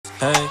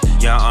Hey,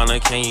 Your Honor,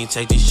 can you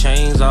take these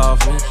chains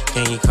off me?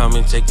 Can you come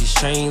and take these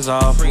chains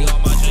off me?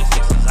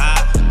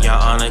 Your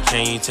Honor,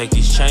 can you take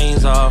these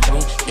chains off me?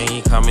 Can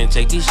you come and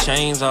take these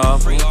chains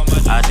off me?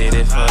 I did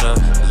it for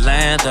the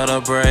land of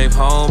the brave,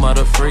 home of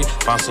the free.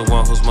 Found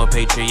someone who's more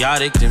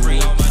patriotic than me.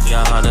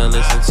 Your Honor,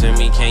 listen to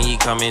me. Can you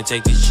come and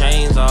take these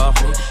chains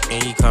off me?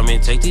 Can you come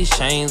and take these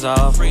chains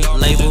off me?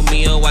 Label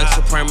me a white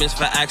supremacist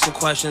for asking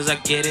questions, I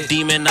get it.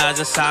 Demonize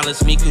and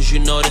silence me, cause you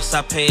notice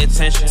I pay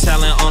attention.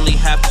 Telling only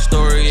half the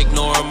story,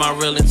 ignoring my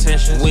real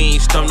intentions. We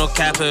ain't stormed no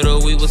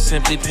capital, we was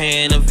simply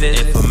paying a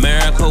visit. If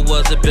America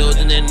was a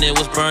building and it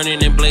was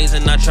burning and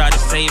blazing, I tried to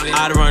save it.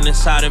 I'd run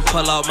inside and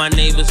pull out my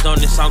neighbors, don't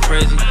this sound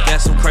crazy?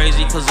 Guess I'm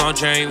crazy, cause on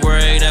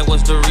January, that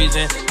was the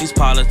reason. These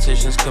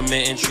politicians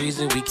committing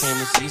treason, we came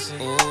to cease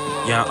it.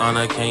 Your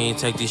Honor, can you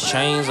take these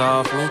chains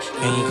off me?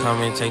 Can you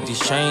come and take these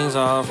chains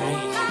off me?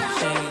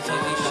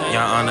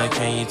 Your Honor,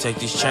 can you take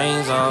these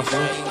chains off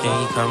me?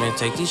 Can you come and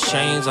take these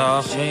chains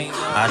off me?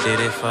 I did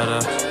it for the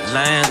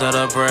land of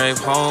the brave,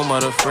 home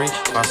of the free.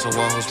 Found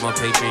someone who's more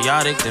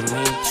patriotic than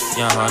me.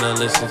 Your Honor,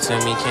 listen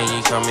to me. Can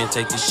you come and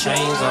take these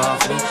chains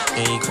off me?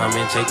 Can you come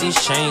and take these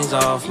chains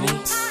off me?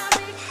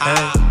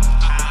 Hey.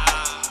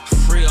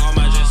 Free all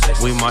my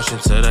justice. We marching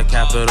to the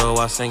Capitol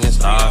while singing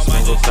Star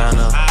Spangled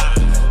Banner.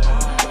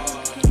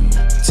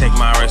 Take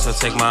my rights or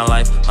take my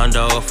life. Under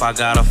oath, I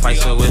gotta fight,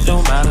 so it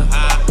don't matter.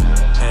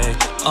 Hey,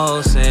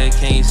 oh, say,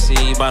 can you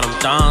see by them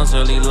dawn's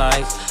early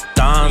lights?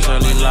 Dawn's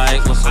early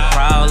light was so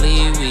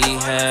proudly we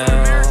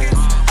held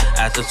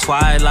at the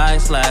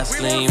twilight's last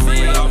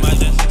gleaming.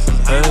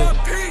 Hey.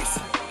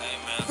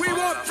 We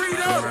want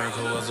freedom.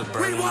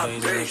 We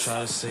want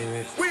peace.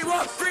 We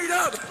want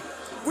freedom.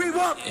 We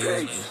want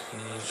peace.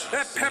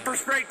 That pepper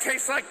spray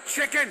tastes like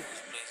chicken.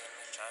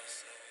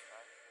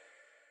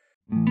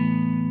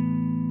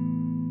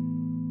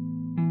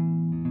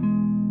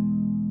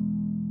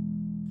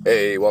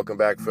 Hey, welcome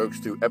back, folks,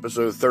 to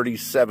episode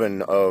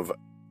 37 of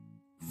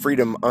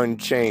Freedom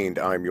Unchained.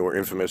 I'm your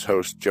infamous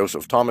host,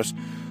 Joseph Thomas,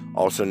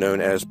 also known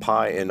as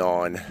Pi and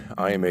On.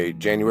 I am a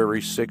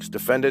January 6th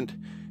defendant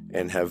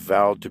and have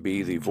vowed to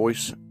be the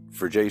voice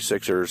for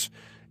J6ers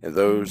and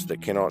those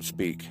that cannot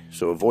speak.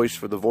 So a voice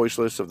for the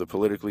voiceless of the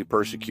politically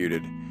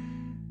persecuted.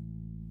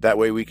 That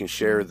way we can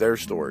share their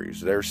stories,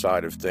 their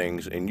side of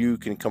things, and you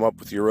can come up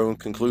with your own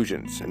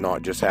conclusions and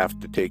not just have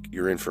to take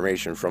your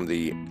information from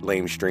the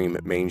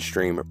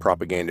mainstream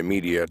propaganda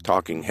media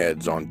talking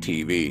heads on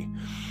TV.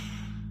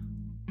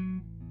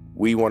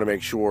 We want to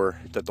make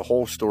sure that the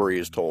whole story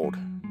is told,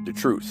 the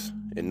truth,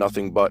 and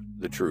nothing but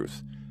the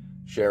truth,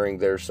 sharing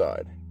their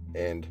side.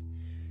 And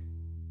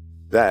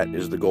that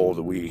is the goal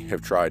that we have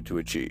tried to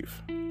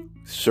achieve.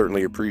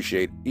 Certainly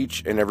appreciate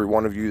each and every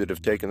one of you that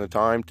have taken the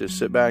time to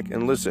sit back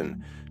and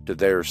listen to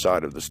their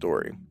side of the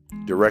story,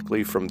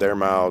 directly from their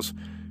mouths,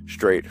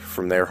 straight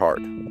from their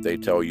heart. They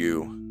tell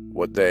you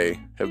what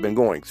they have been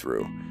going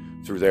through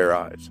their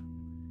eyes.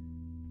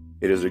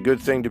 It is a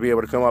good thing to be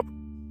able to come up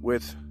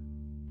with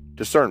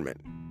discernment,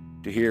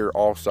 to hear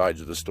all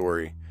sides of the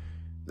story.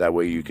 That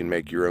way you can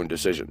make your own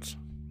decisions.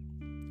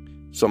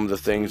 Some of the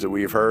things that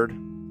we have heard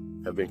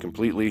have been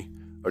completely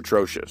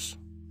atrocious.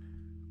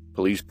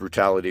 Police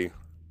brutality,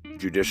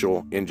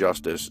 judicial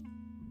injustice,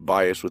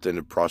 bias within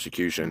the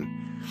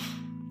prosecution.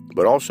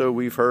 But also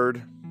we've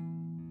heard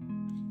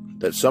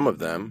that some of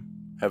them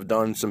have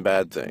done some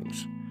bad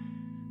things.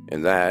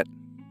 And that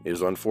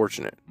is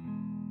unfortunate.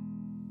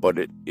 But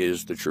it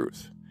is the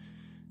truth.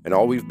 And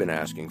all we've been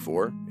asking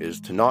for is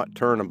to not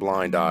turn a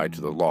blind eye to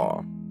the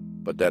law,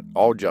 but that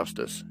all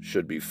justice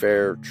should be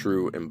fair,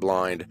 true, and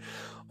blind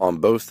on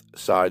both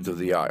sides of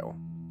the aisle.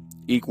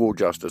 Equal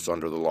justice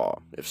under the law.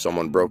 If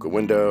someone broke a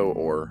window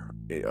or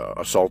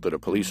assaulted a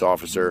police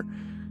officer,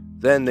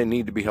 then they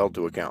need to be held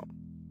to account.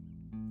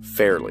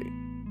 Fairly.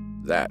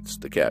 That's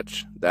the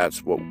catch.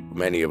 That's what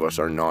many of us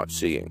are not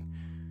seeing.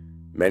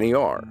 Many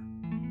are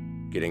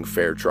getting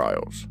fair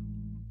trials.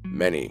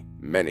 Many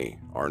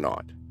are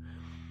not.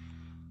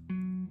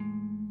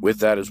 With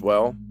that as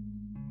well,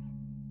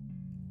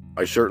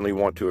 I certainly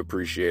want to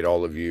appreciate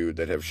all of you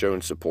that have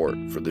shown support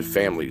for the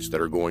families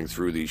that are going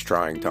through these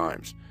trying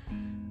times.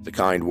 The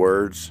kind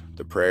words,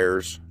 the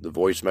prayers, the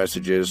voice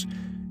messages,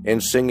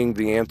 and singing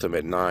the anthem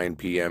at 9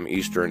 p.m.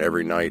 Eastern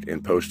every night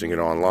and posting it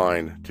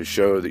online to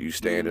show that you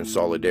stand in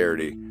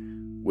solidarity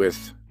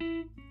with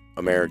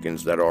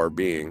Americans that are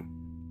being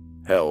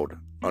held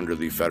under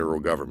the federal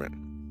government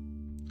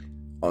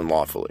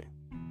unlawfully.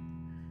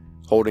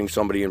 Holding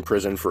somebody in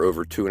prison for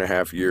over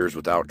 2.5 years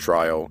without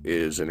trial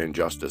is an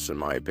injustice, in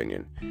my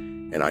opinion.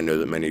 And I know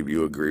that many of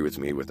you agree with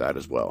me with that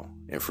as well.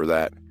 And for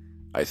that,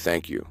 I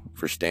thank you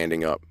for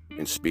standing up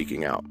and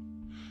speaking out.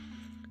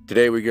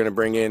 Today we're going to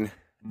bring in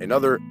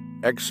another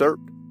extract,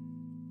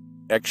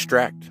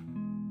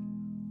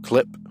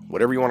 clip,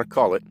 whatever you want to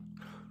call it,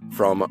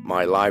 from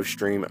my live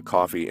stream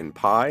Coffee and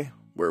Pie,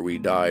 where we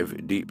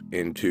dive deep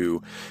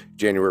into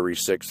January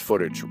 6th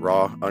footage,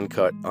 raw,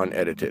 uncut,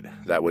 unedited.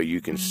 That way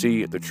you can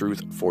see the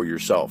truth for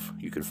yourself.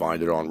 You can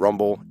find it on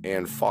Rumble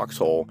and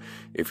Foxhole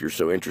if you're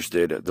so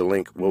interested. The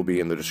link will be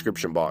in the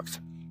description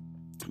box.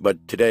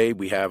 But today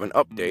we have an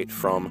update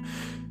from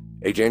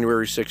a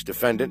January 6th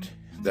defendant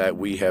that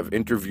we have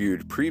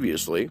interviewed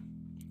previously,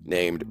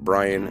 named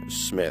Bryan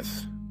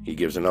Smith. He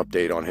gives an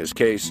update on his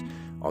case,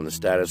 on the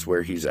status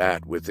where he's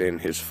at within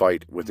his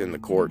fight within the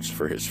courts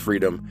for his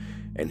freedom,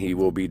 and he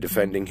will be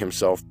defending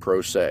himself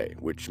pro se,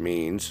 which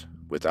means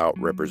without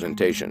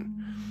representation.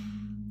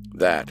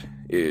 That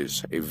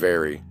is a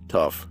very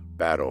tough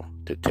battle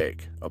to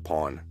take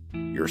upon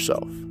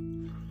yourself.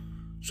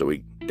 So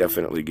we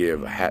definitely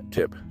give a hat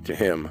tip to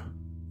him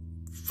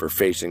for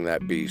facing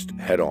that beast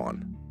head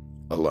on,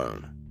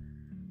 alone.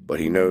 But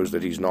he knows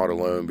that he's not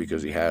alone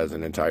because he has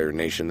an entire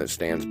nation that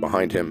stands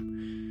behind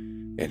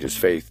him, and his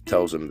faith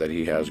tells him that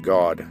he has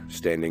God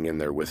standing in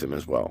there with him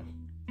as well.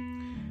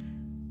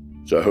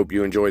 So I hope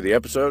you enjoy the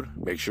episode.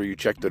 Make sure you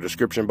check the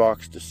description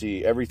box to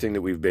see everything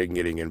that we've been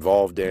getting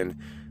involved in,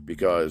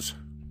 because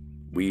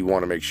we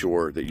want to make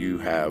sure that you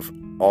have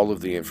all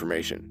of the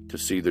information to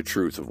see the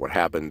truth of what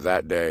happened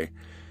that day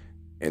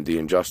and the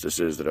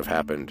injustices that have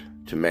happened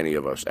to many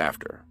of us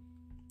after.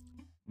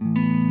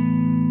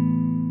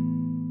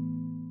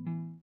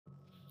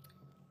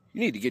 You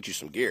need to get you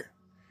some gear.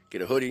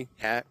 Get a hoodie,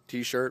 hat,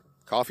 t-shirt,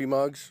 coffee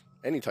mugs,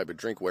 any type of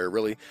drinkware,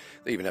 really.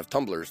 They even have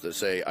tumblers that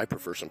say, I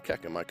prefer some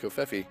kek in my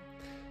kofefi.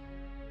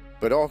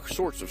 But all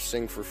sorts of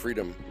Sing for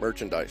Freedom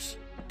merchandise,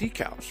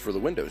 decals for the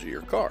windows of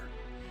your car.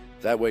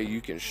 That way you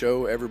can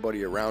show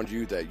everybody around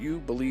you that you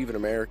believe in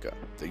America,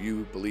 that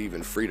you believe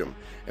in freedom,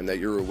 and that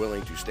you're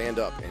willing to stand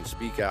up and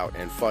speak out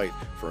and fight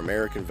for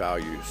American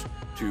values,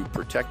 to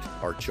protect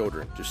our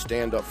children, to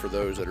stand up for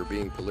those that are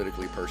being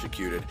politically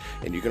persecuted.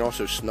 And you can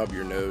also snub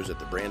your nose at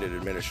the Brandon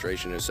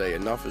administration and say,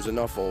 enough is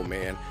enough, old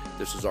man.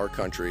 This is our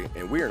country,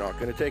 and we are not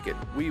going to take it.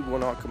 We will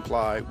not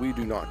comply. We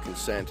do not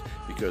consent,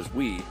 because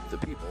we, the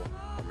people,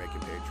 are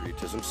making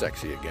patriotism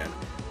sexy again.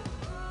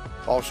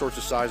 All sorts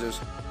of sizes,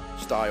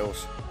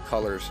 styles,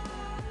 colors,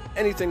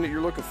 anything that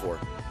you're looking for.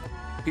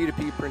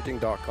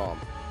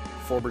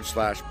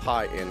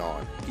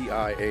 p2pprinting.com/Pianon,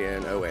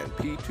 Pianon,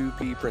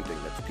 P2P printing.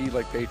 That's P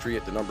like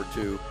Patriot, the number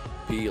 2,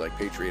 P like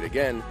Patriot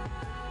again,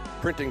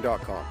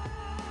 printing.com.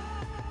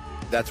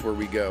 That's where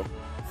we go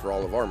for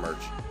all of our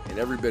merch, and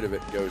every bit of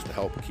it goes to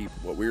help keep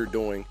what we're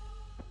doing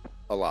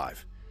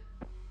alive.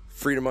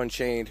 Freedom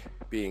Unchained,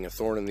 being a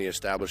thorn in the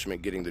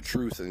establishment, getting the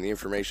truth and the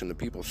information, the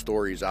people's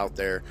stories out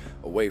there,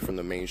 away from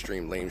the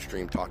mainstream,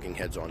 lamestream talking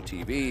heads on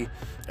TV,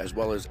 as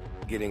well as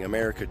getting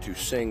America to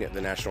sing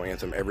the national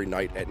anthem every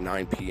night at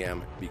 9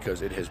 p.m.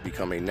 because it has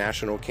become a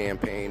national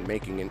campaign,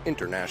 making an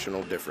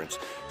international difference,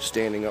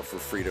 standing up for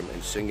freedom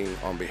and singing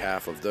on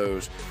behalf of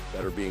those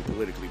that are being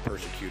politically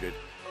persecuted,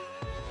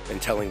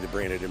 and telling the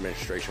Brandon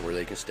administration where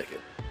they can stick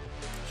it.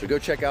 So go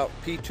check out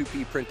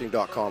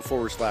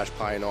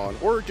p2pprinting.com/Pianon,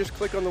 or just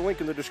click on the link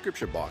in the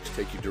description box.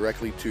 Take you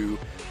directly to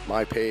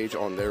my page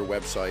on their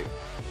website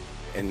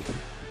and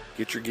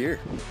get your gear.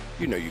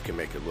 You know you can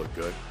make it look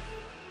good.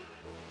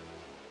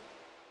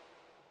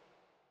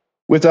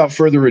 Without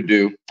further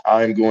ado,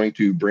 I'm going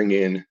to bring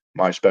in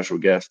my special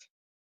guest.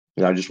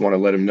 And I just want to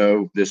let him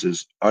know this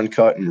is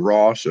uncut and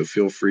raw, so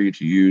feel free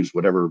to use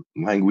whatever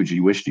language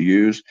you wish to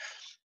use.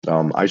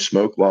 I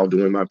smoke while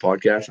doing my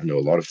podcast. I know a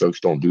lot of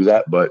folks don't do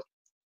that, but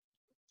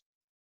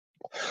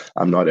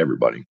I'm not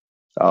everybody.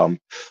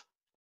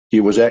 He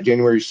was at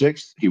January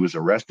 6th. He was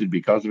arrested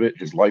because of it.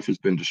 His life has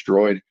been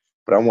destroyed.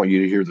 But I want you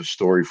to hear the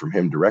story from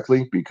him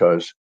directly,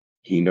 because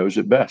he knows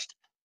it best.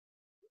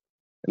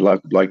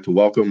 I'd like to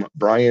welcome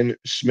Bryan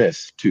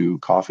Smith to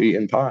Coffee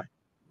and Pie.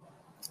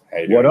 How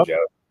you doing,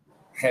 Joe?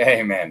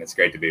 Hey, man, it's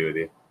great to be with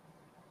you.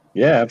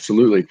 Yeah,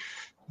 absolutely.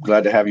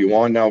 Glad to have you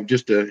on. Now,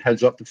 just a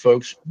heads up to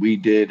folks, we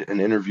did an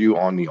interview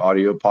on the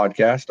audio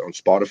podcast on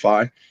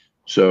Spotify.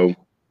 So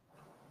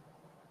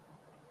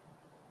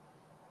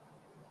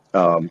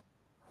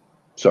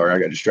sorry, I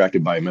got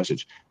distracted by a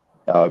message.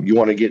 You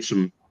want to get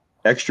some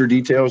extra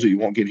details that you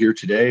won't get here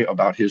today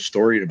about his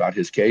story and about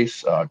his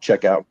case,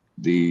 check out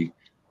the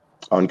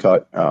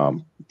uncut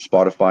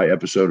Spotify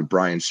episode of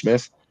Bryan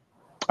Smith.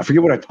 I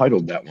forget what I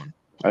titled that one.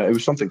 It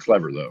was something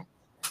clever, though.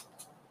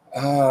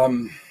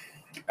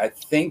 I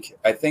think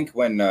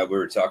when we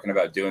were talking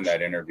about doing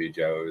that interview,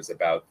 Joe, it was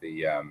about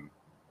the I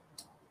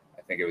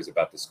think it was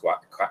about the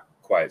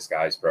Quiet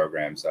Skies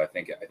program. So I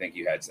think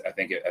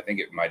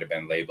it might have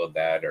been labeled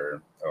that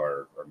or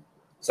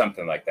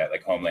something like that,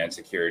 like Homeland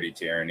Security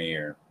tyranny,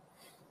 or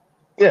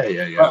yeah.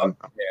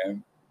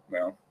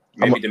 Well,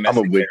 maybe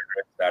domestic terrorist.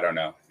 I don't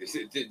know. Do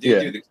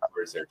the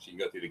research. You can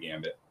go through the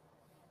gambit.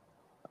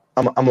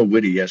 I'm a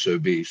witty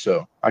SOB,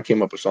 so I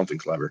came up with something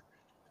clever.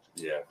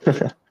 Yeah.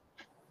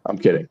 I'm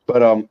kidding.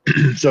 But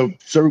so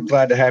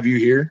glad to have you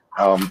here.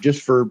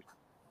 Just for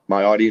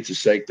my audience's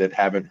sake that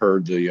haven't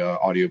heard the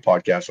audio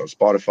podcast on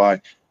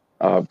Spotify,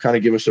 kind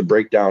of give us a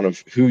breakdown of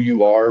who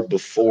you are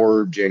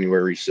before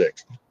January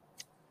 6th.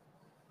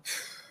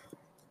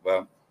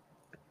 Well,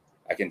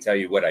 I can tell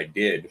you what I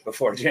did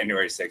before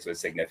January 6th was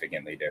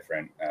significantly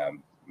different.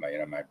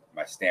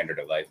 My standard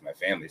of life, my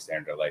family's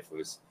standard of life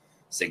was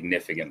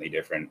significantly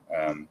different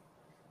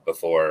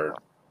before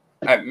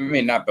I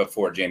mean, not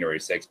before January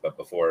 6th, but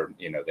before,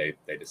 they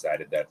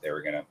decided that they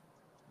were gonna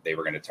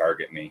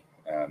target me,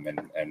 and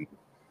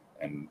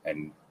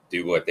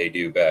do what they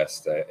do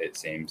best. It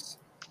seems,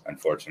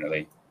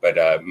 unfortunately.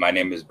 But my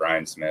name is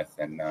Bryan Smith,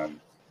 and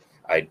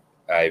I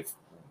I've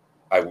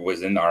I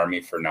was in the Army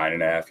for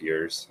 9.5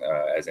 years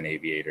as an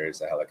aviator,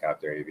 as a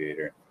helicopter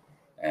aviator,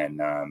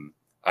 and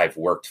I've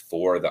worked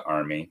for the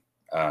Army,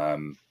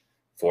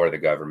 for the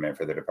government,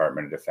 for the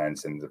Department of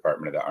Defense and the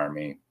Department of the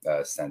Army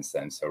since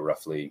then. So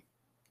roughly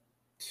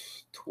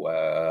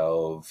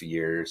 12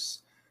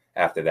 years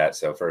after that.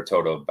 So for a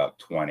total of about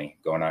 20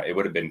 going on, it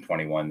would have been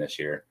 21 this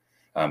year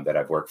that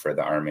I've worked for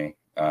the Army.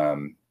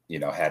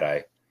 Had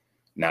I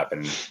not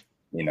been,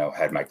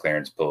 had my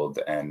clearance pulled,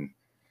 and,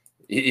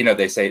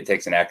 they say it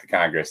takes an act of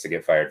Congress to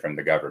get fired from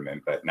the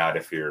government, but not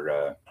if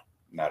you're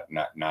not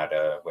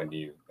when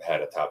you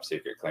had a top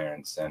secret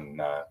clearance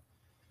and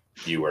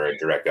you were a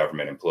direct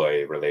government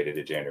employee related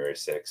to January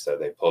 6th. So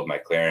they pulled my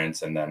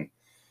clearance and then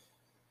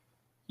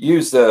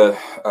used the,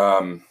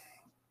 I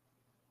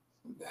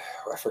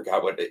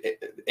forgot what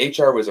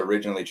HR was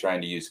originally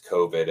trying to use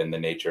COVID and the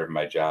nature of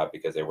my job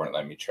because they weren't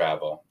letting me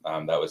travel.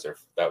 That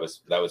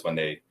was when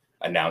they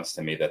announced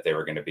to me that they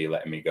were going to be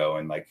letting me go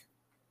and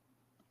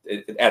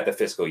at the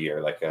fiscal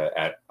year,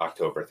 at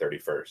October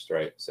 31st,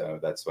 right? So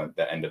that's when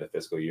the end of the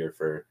fiscal year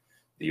for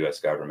the U.S.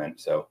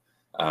 government. So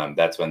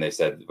that's when they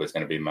said it was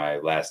going to be my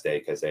last day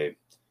because they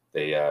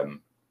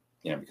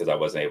because I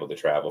wasn't able to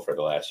travel for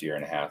the last year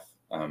and a half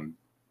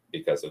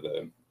because of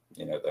the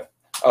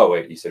oh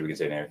wait, you said we can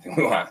say anything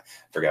we want. I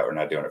forgot we're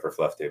not doing it for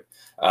fluff tube.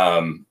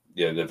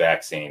 The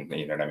vaccine,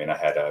 what I mean? I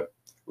had an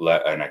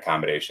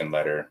accommodation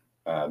letter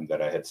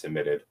that I had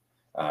submitted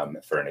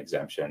for an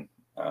exemption.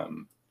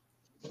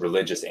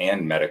 Religious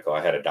and medical.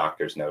 I had a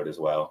doctor's note as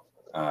well.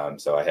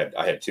 So I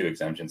had 2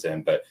 exemptions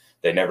in, but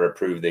they never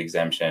approved the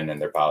exemption,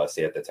 and their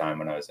policy at the time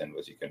when I was in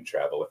was you couldn't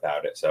travel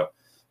without it. So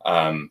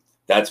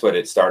that's what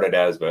it started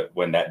as. But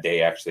when that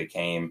day actually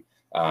came,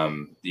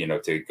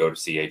 to go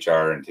to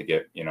CHR and to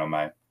get,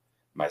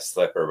 my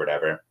slip or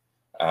whatever,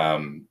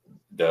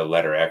 the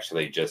letter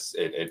actually just,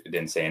 it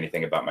didn't say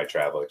anything about my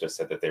travel. It just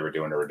said that they were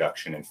doing a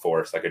reduction in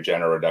force, like a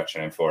general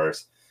reduction in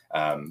force.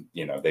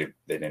 They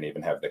didn't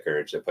even have the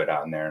courage to put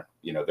on there,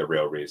 the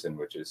real reason,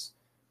 which is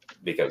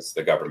because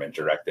the government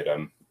directed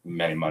them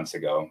many months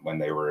ago when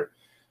they were,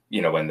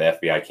 when the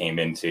FBI came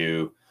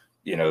into,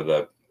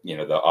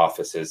 the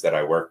offices that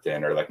I worked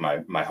in, or like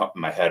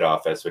my head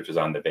office, which was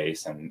on the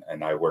base,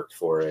 and I worked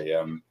for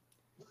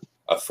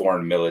a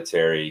foreign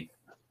military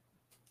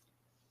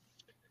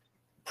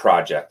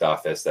project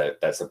office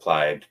that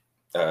supplied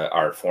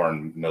our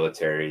foreign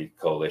military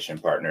coalition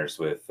partners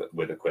with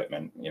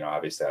equipment.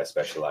 Obviously I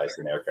specialized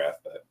in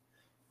aircraft, but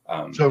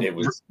So it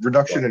was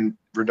reduction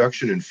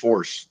in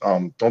force.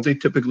 Don't they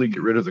typically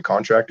get rid of the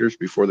contractors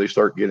before they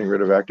start getting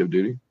rid of active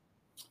duty?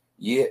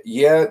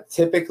 Yeah,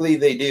 typically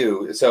they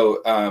do.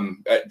 So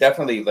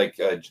definitely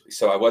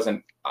so I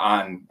wasn't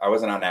on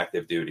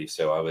active duty.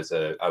 So I was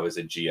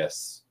a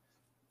GS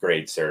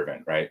grade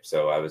servant, right?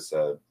 So I was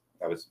a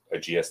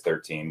GS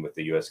 13 with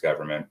the U.S.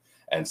 government.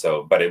 And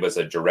so, but it was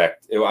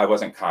I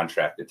wasn't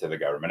contracted to the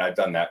government. I've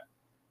done that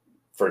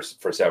for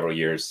several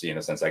years,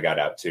 since I got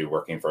out, to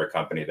working for a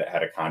company that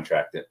had a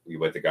contract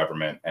with the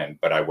government.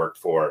 But I worked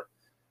for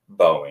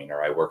Boeing,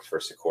 or I worked for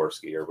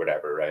Sikorsky or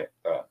whatever, right?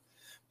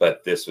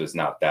 But this was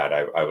not that.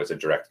 I was a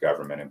direct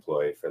government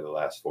employee for the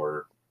last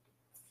four,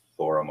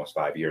 almost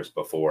 5 years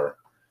before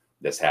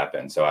this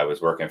happened. So I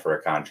was working for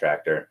a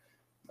contractor,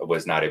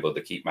 was not able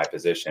to keep my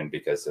position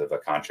because of a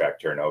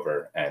contract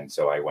turnover. And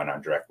so I went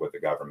on direct with the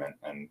government,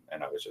 and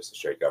I was just a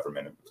straight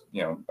government,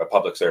 a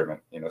public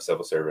servant,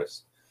 civil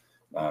service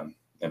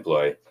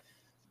employee.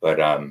 But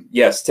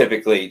yes,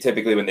 typically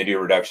when they do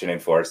a reduction in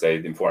force, they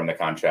inform the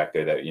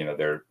contractor that,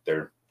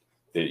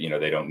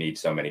 they don't need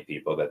so many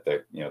people, that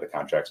the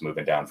contract's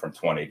moving down from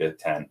 20 to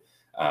 10.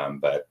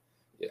 But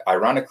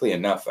ironically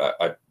enough,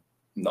 I'm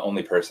the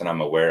only person I'm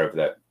aware of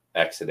that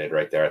exited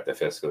right there at the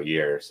fiscal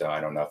year. So I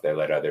don't know if they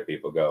let other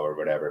people go or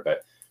whatever,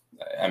 but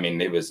I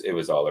mean, it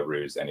was all a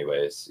ruse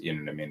anyways. You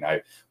know what I mean?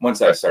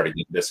 Once I started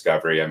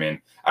Discovery, I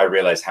mean, I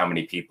realized how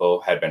many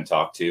people had been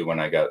talked to when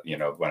I got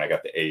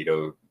the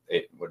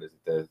 808, what is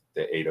it?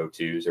 The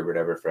 802s or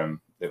whatever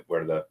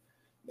where the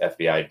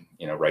FBI,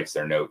 writes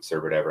their notes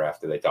or whatever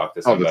after they talk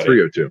to somebody. Oh,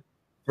 the 302.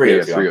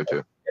 302.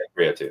 Yeah,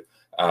 302.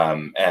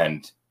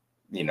 And,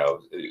 a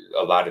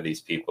lot of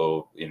these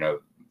people,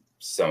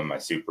 some of my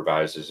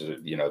supervisors,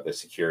 the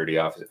security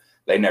officer,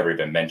 they never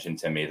even mentioned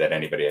to me that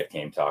anybody had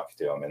came talk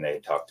to them, and they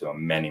had talked to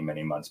them many,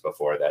 many months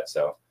before that.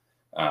 So,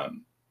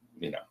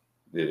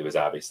 it was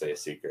obviously a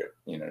secret,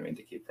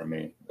 to keep from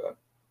me. But,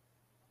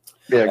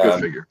 yeah,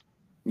 good figure.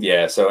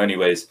 Yeah. So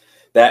anyways,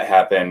 that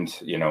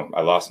happened,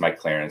 I lost my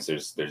clearance.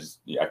 There's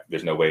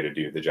no way to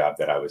do the job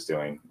that I was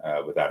doing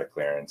without a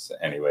clearance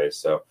anyways.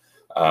 So,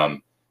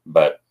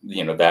 but,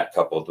 that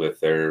coupled with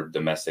their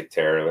domestic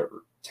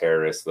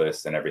terrorist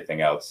list and everything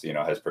else,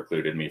 has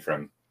precluded me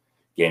from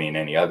gaining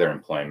any other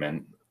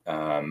employment.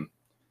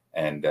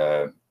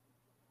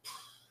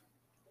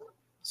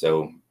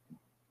 So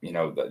you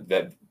know,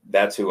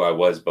 that's who I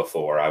was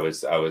before. I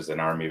was an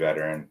Army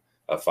veteran,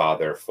 a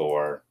father,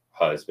 for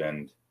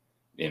husband,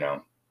 you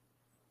know,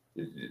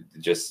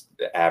 just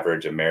the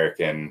average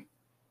American,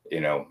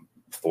 you know,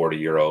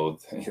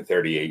 40-year-old,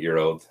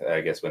 38-year-old,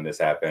 I guess, when this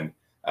happened,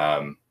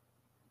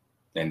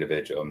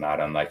 individual, not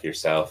unlike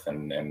yourself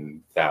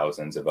and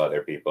thousands of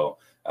other people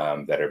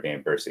that are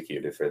being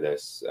persecuted for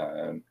this.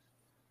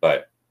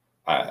 But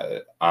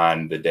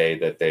on the day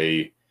that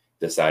they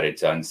decided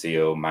to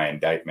unseal my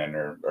indictment,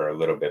 or a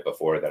little bit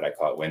before that, I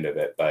caught wind of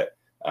it. But,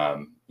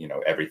 you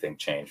know, everything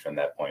changed from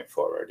that point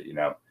forward. You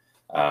know,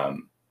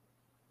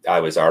 I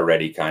was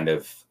already kind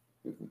of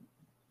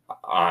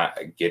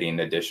getting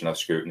additional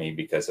scrutiny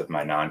because of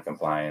my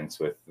non-compliance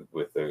with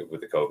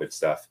the COVID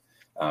stuff,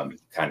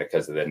 kind of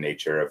because of the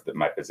nature of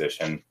my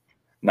position.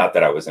 Not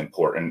that I was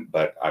important,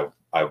 but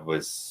I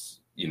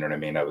was, you know what I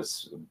mean? I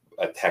was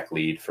a tech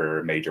lead for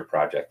a major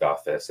project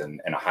office,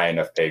 and a high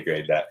enough pay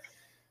grade that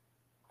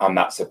I'm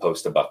not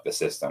supposed to buck the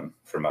system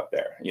from up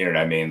there. You know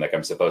what I mean? Like,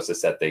 I'm supposed to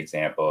set the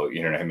example,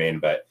 you know what I mean?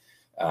 But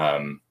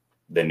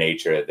the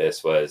nature of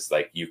this was,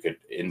 like, you could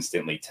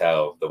instantly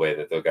tell the way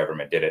that the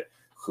government did it,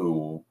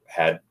 who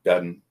had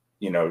done,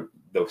 you know,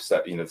 the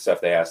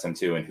stuff they asked them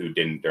to, and who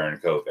didn't during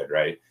COVID,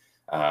 right?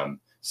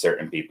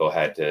 Certain people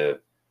had to,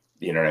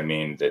 you know what I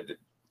mean, that,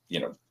 you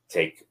know,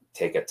 take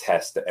a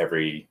test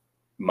every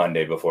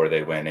Monday before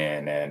they went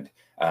in, and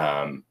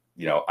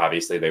you know,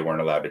 obviously they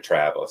weren't allowed to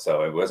travel,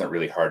 so it wasn't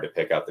really hard to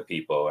pick out the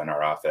people in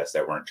our office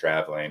that weren't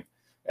traveling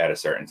at a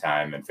certain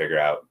time and figure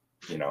out,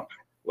 you know,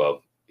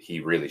 well, he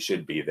really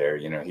should be there.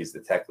 You know, he's the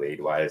tech lead.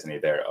 Why isn't he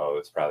there? Oh,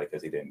 it's probably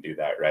because he didn't do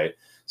that, right?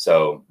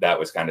 So that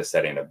was kind of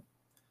setting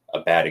a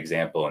bad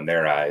example in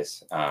their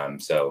eyes. I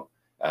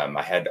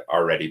had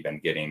already been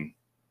getting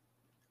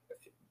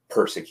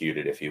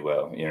persecuted, if you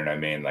will. You know what I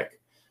mean? Like,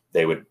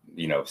 they would,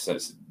 you know,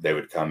 since they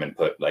would come and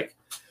put, like,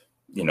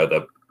 you know,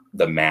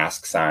 the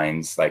mask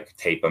signs, like,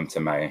 tape them to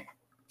my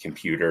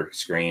computer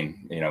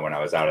screen, you know, when I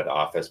was out of the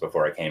office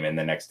before I came in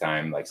the next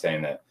time, like,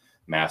 saying that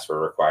masks were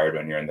required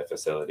when you're in the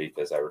facility,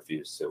 because I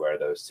refused to wear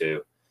those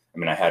too. I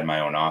mean, I had my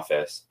own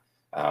office.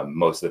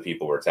 Most of the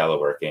people were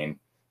teleworking.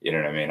 You know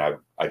what I mean?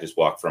 I just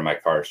walked from my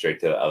car straight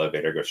to the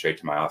elevator, go straight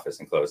to my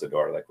office, and close the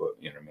door. Like, what,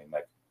 you know what I mean?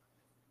 Like,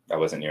 I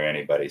wasn't near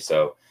anybody.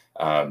 So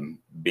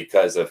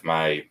because of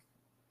my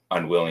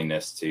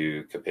unwillingness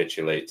to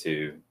capitulate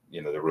to,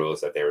 you know, the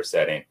rules that they were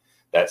setting,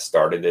 that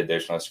started the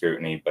additional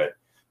scrutiny. But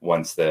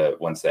once the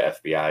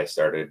FBI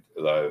started,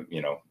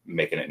 you know,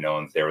 making it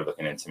known that they were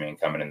looking into me and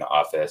coming in the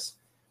office,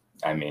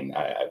 I mean,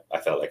 I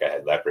felt like I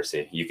had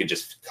leprosy. You could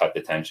just cut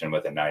the tension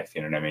with a knife.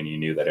 You know what I mean? You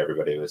knew that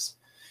everybody was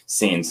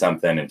seeing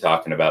something and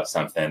talking about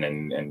something,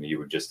 and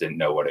you just didn't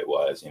know what it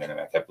was. You know what I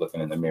mean? I kept looking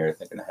in the mirror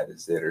thinking I had a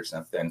zit or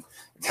something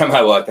every time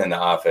I walked in the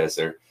office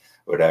or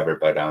whatever.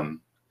 But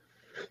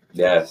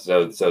yeah,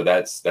 so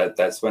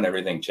that's when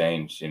everything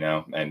changed, you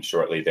know. And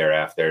shortly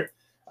thereafter,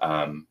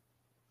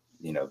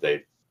 you know,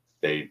 they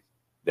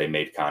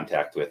made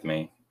contact with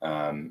me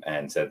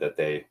and said that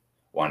they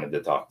wanted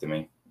to talk to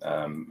me.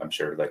 I'm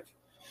sure, like,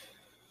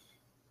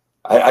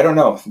 I don't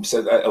know.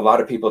 So a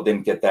lot of people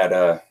didn't get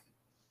that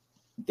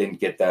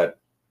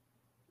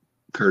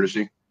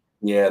Courtesy.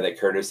 Yeah, that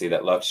courtesy,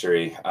 that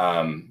luxury.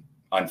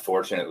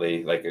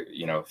 Unfortunately, like,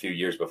 you know, a few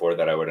years before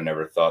that, I would have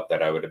never thought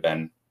that I would have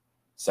been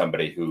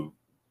somebody who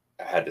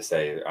had to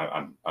say,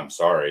 I'm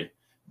sorry,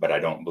 but I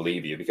don't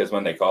believe you. Because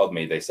when they called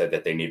me, they said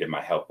that they needed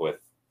my help with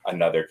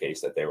another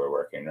case that they were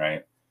working,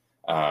 right?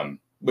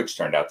 Which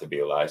turned out to be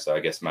a lie. So I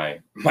guess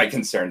my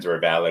concerns were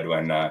valid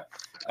when I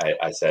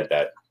said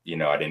that, you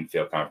know, I didn't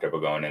feel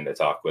comfortable going in to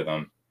talk with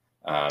them,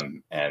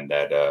 and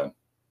that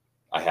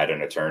I had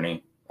an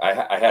attorney.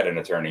 I had an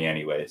attorney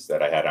anyways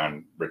that I had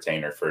on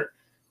retainer for,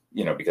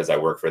 you know, because I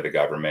work for the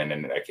government,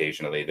 and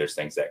occasionally there's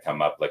things that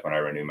come up, like when I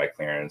renew my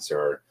clearance,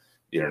 or,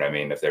 you know what I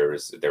mean, if there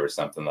was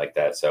something like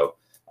that. So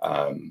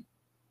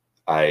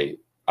I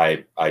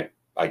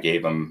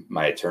gave him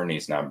my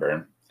attorney's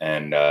number,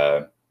 and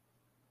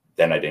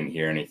then I didn't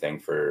hear anything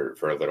for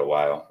a little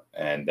while.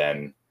 And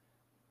then,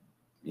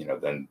 you know,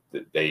 then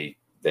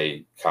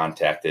they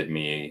contacted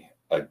me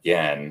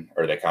again,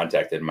 or they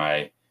contacted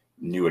my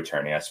new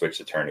attorney. I switched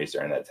attorneys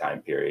during that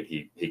time period.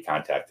 He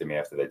contacted me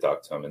after they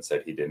talked to him and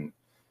said he didn't,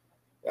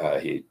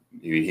 he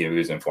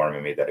was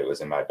informing me that it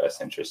was in my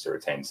best interest to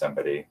retain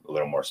somebody a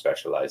little more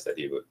specialized, that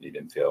he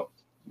didn't feel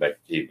like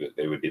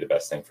it would be the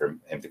best thing for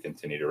him to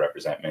continue to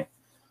represent me.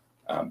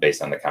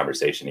 Based on the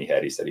conversation he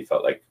had, he said he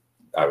felt like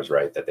I was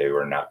right, that they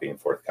were not being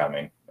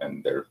forthcoming,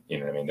 and there, you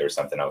know what I mean, there was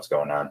something else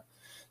going on.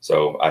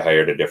 So I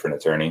hired a different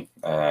attorney,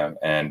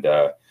 and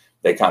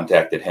they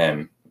contacted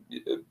him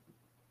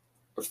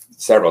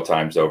several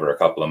times over a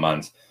couple of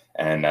months.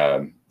 And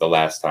the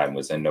last time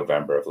was in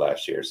November of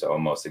last year. So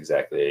almost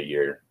exactly a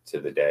year to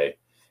the day.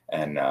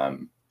 And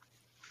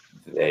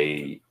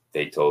they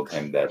told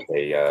him that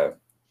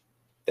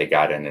they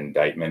got an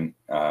indictment,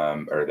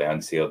 or they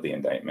unsealed the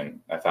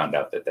indictment. I found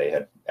out that they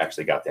had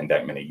actually got the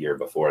indictment a year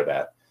before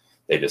that.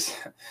 They just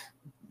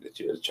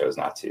chose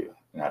not to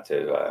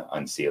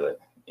unseal it,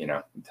 you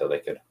know, until they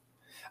could.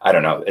 I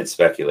don't know. It's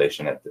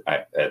speculation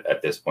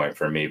at this point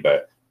for me,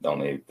 but the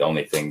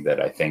only thing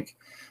that I think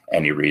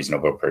any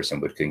reasonable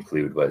person would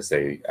conclude was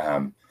they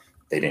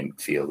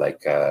didn't feel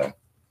like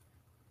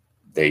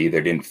they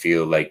either didn't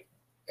feel like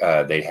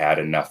they had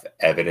enough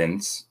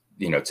evidence,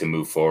 to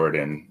move forward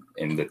in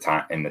the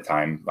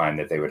timeline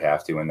that they would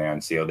have to when they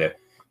unsealed it,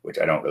 which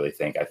I don't really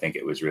think. I think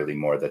it was really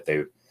more that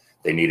they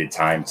needed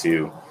time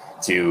to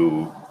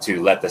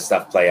let the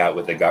stuff play out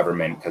with the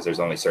government, because there's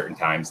only certain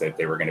times that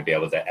they were going to be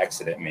able to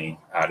exit me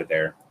out of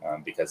there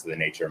because of the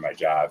nature of my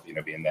job,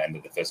 being the end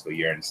of the fiscal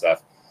year and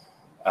stuff.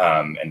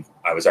 And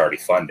I was already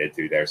funded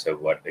through there, so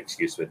what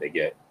excuse would they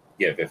give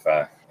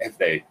if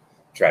they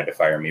tried to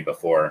fire me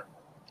before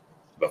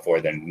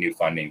the new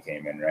funding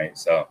came in, right?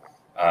 So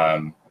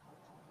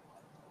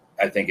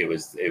I think it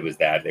was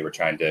that they were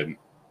trying to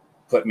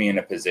put me in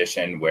a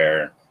position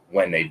where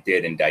when they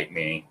did indict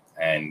me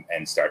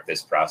and start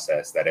this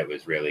process, that it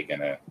was really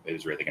gonna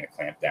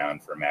clamp down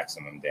for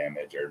maximum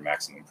damage or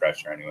maximum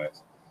pressure,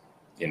 anyways.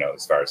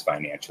 As far as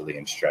financially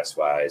and stress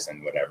wise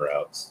and whatever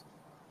else.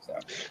 So.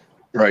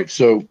 Right.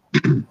 So,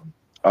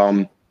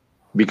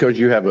 because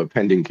you have a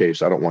pending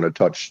case, I don't want to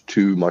touch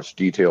too much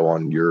detail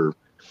on your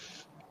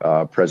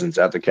presence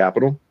at the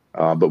Capitol,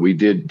 but we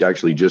did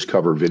actually just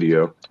cover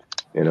video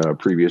in a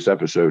previous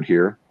episode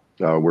here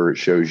where it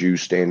shows you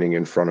standing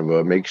in front of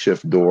a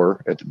makeshift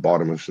door at the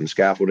bottom of some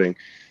scaffolding,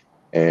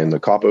 and the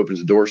cop opens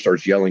the door,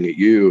 starts yelling at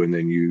you, and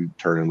then you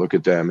turn and look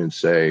at them and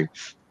say,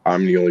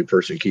 "I'm the only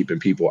person keeping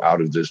people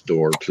out of this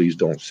door. Please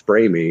don't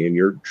spray me." And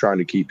you're trying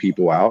to keep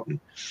people out.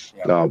 And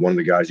one of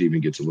the guys even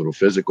gets a little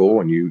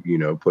physical, and you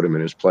put him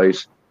in his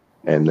place,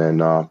 and then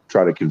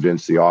try to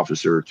convince the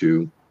officer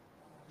to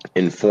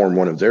inform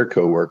one of their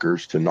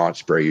coworkers to not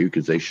spray you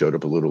because they showed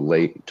up a little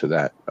late to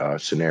that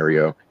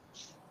scenario.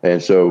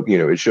 And so,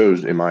 it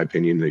shows, in my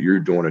opinion, that you're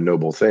doing a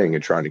noble thing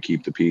and trying to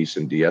keep the peace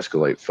and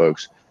de-escalate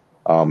folks.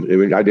 I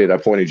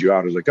pointed you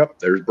out. I was like, "Oh,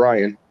 there's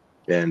Bryan."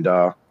 And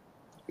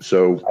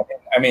so,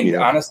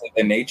 honestly,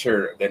 the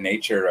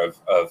nature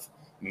of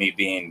me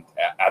being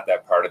at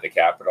that part of the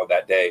Capitol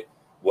that day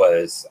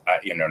was, I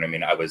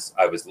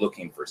was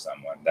looking for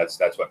someone. That's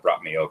what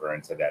brought me over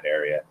into that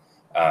area.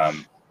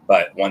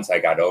 But once I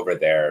got over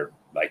there,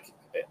 like,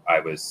 I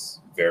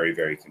was very,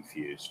 very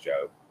confused,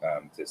 Joe,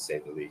 to say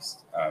the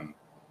least.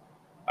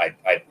 I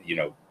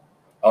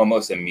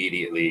almost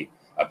immediately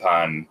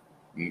upon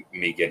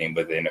me getting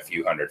within a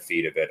few hundred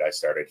feet of it, I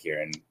started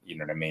hearing,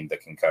 the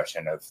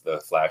concussion of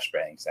the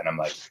flashbangs. And I'm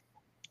like,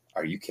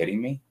 are you kidding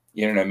me?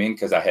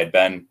 Because I had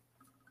been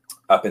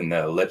up in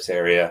the Lips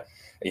area,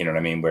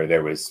 where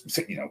there was,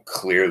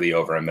 clearly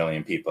over 1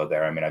 million people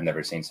there. I've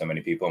never seen so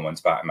many people in one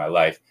spot in my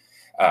life.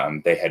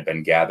 They had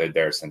been gathered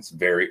there since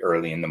very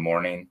early in the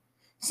morning.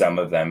 Some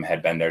of them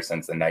had been there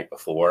since the night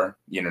before.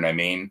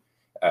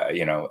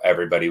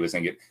 Everybody was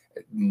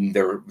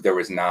there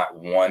was not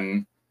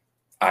one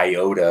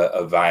iota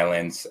of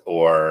violence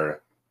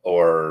or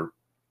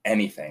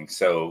anything.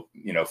 So,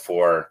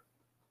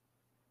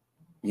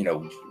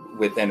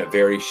 within a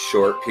very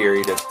short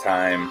period of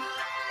time,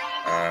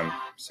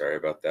 sorry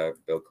about that,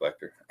 bill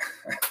collector.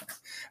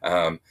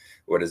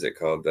 What is it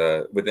called?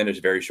 Within a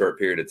very short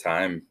period of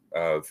time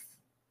of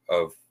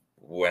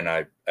when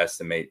I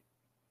estimate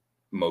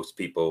most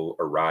people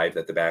arrived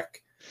at the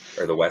back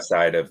or the west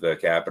side of the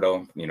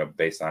Capitol,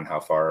 based on how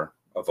far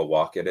of a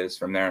walk it is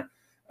from there.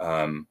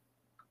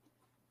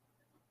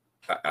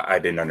 I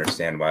didn't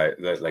understand why,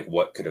 like,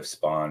 what could have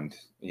spawned,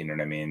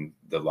 the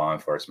law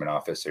enforcement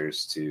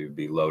officers to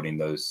be loading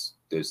those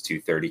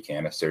 230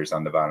 canisters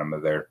on the bottom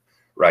of their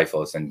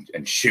rifles and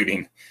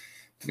shooting,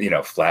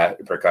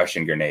 flat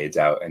percussion grenades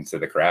out into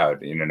the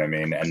crowd,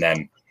 And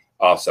then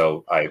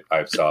also I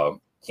saw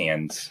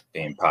cans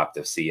being popped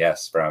of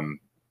CS from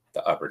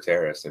the upper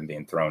terrace and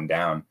being thrown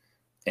down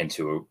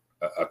into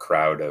a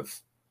crowd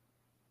of,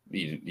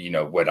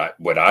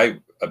 what I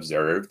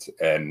observed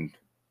and,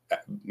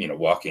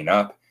 walking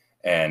up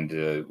and,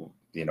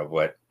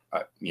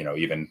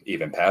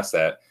 even past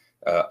that,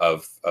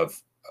 of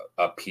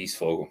a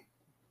peaceful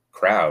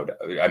crowd.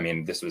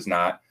 This was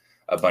not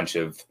a bunch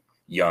of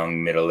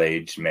young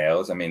middle-aged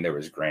males. There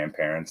was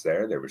grandparents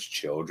there. There was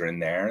children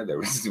there. There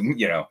was,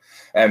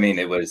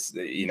 it was,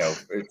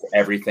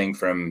 everything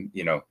from,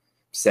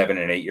 7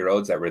 and 8 year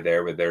olds that were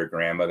there with their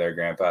grandmother,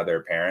 grandpa,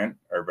 their parent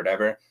or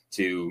whatever,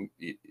 to,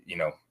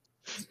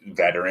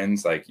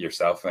 veterans like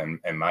yourself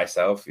and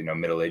myself,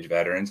 middle-aged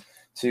veterans,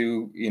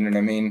 to,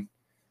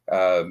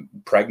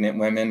 pregnant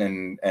women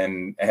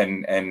and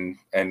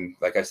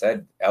like I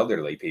said,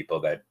 elderly people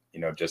that,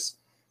 just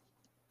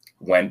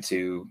went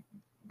to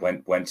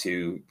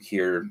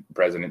hear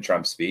President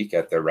Trump speak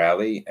at the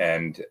rally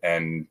and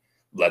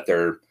let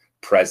their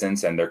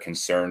presence and their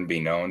concern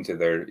be known to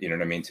their,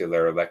 to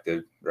their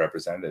elected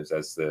representatives,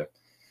 as the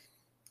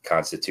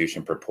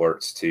Constitution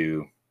purports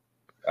to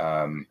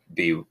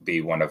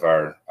be one of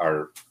our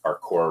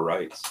core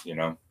rights,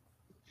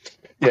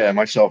 Yeah,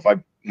 myself,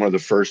 one of the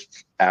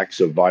first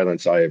acts of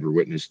violence I ever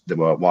witnessed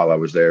while I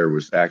was there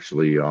was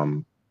actually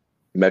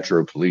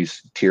Metro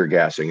Police tear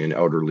gassing an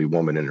elderly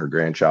woman and her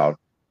grandchild.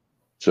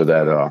 So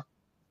that,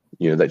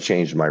 that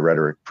changed my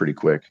rhetoric pretty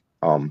quick.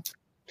 But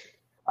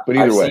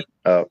either I've way,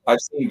 I've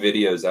seen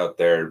videos out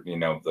there,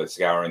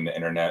 scouring the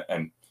internet,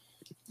 and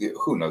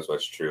who knows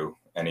what's true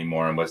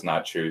anymore and what's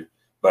not true.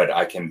 But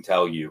I can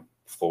tell you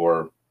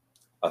for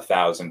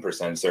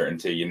 1,000%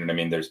 certainty, you know what I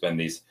mean? There's been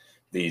these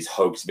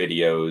hoax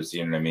videos,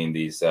 you know what I mean?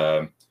 These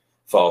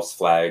false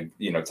flag,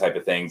 type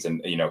of things,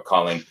 and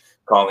calling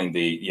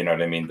the, you know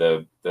what I mean,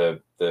 that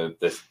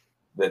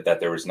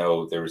there was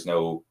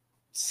no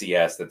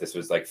CS, that this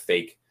was like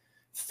fake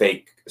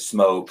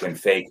smoke and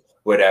fake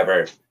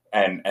whatever.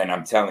 And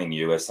I'm telling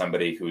you, as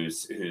somebody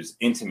who's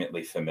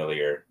intimately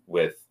familiar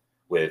with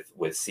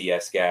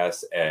CS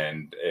gas,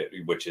 and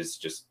which is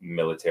just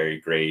military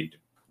grade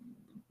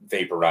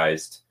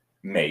vaporized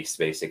mace,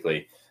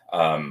 basically,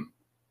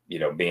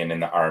 being in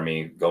the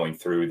Army, going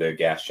through the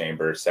gas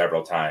chamber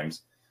several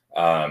times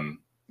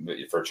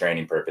for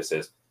training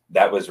purposes,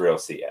 that was real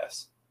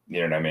CS.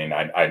 You know what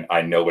I mean?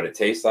 I know what it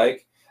tastes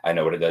like. I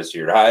know what it does to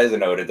your eyes. I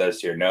know what it does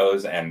to your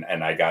nose. And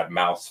I got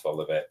mouths full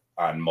of it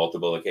on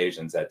multiple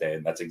occasions that day.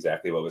 And that's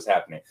exactly what was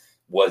happening.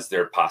 Was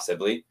there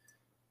possibly,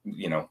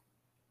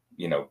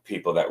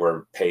 people that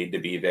were paid to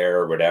be there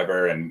or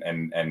whatever,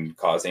 and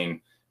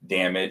causing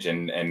damage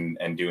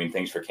and doing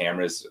things for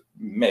cameras?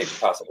 Maybe,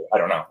 possibly. I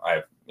don't know.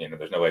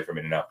 There's no way for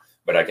me to know,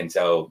 but I can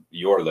tell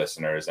your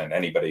listeners and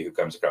anybody who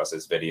comes across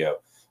this video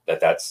that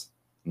that's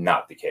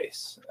not the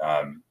case.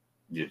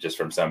 Just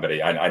from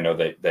somebody, I know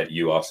that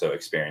you also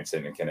experience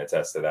it and can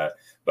attest to that.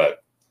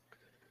 But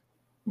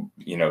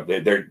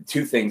there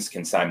two things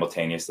can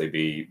simultaneously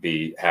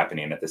be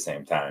happening at the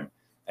same time,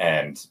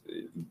 and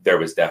there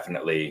was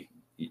definitely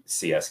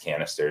CS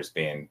canisters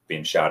being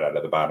shot out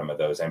of the bottom of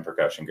those, and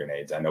percussion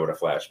grenades. I know what a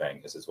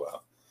flashbang is as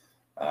well.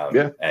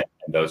 And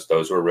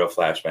those were real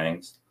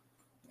flashbangs,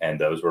 and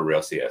those were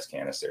real CS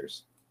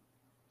canisters.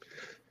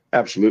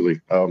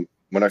 Absolutely.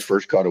 When I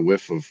first caught a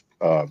whiff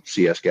of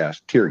CS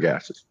gas, tear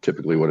gas is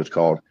typically what it's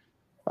called.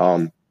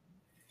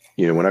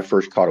 When I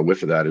first caught a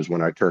whiff of that is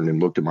when I turned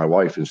and looked at my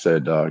wife and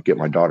said, get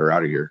my daughter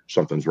out of here.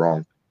 Something's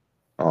wrong.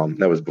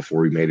 That was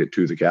before we made it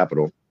to the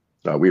Capitol.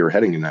 We were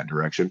heading in that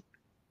direction.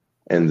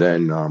 And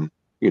then,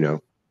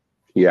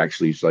 he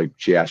actually,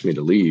 she asked me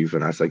to leave.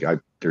 And I was like,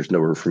 there's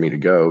nowhere for me to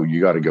go.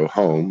 You got to go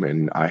home.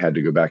 And I had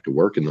to go back to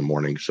work in the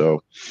morning.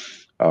 So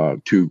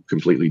two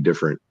completely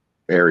different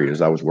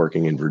areas. I was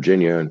working in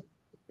Virginia, and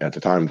at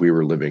the time we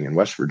were living in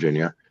West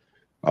Virginia.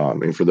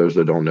 And for those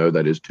that don't know,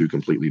 that is two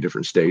completely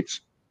different states.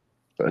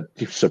 But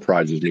it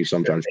surprises me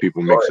sometimes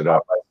people mix it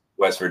up.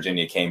 West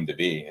Virginia came to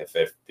be, if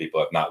people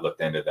have not looked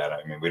into that.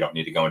 I mean, we don't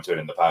need to go into it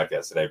in the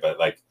podcast today, but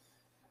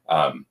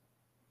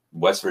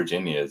West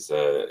Virginia is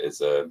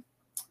they're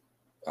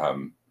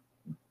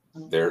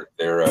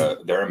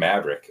a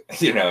maverick,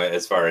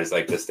 as far as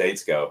the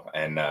states go,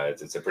 and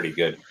it's a pretty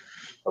good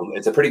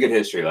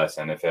history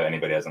lesson if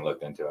anybody hasn't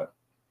looked into it.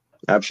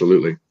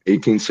 Absolutely.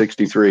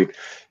 1863.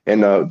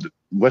 And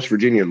West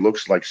Virginia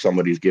looks like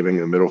somebody's giving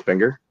a middle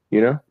finger,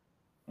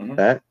 Mm-hmm.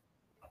 that.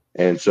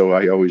 And so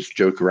I always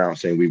joke around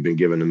saying we've been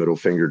giving the middle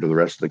finger to the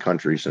rest of the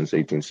country since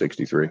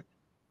 1863.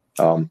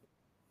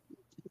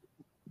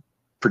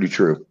 Pretty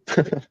true.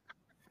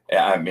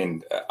 Yeah, I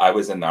mean, I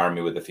was in the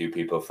Army with a few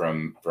people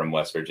from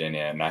West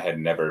Virginia, and I had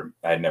never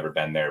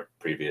been there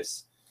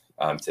previous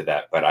to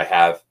that, but I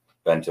have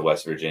been to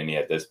West Virginia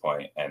at this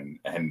point,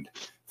 and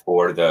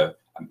for the,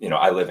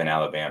 I live in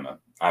Alabama.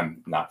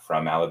 I'm not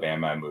from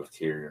Alabama. I moved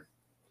here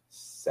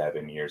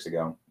 7 years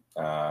ago,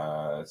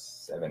 8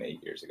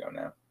 years ago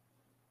now.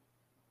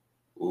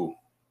 Ooh,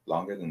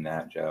 longer than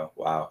that, Joe.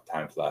 Wow,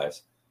 time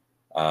flies.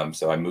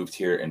 So I moved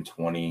here in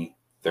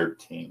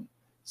 2013.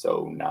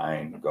 So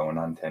 9 going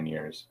on 10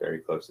 years, very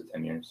close to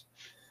 10 years.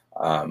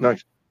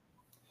 Nice.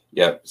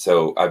 Yep.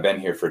 So I've been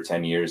here for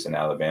 10 years in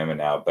Alabama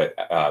now, but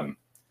I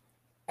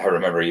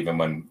remember even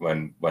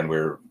when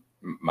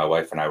my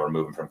wife and I were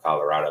moving from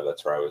Colorado,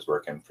 that's where I was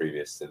working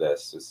previous to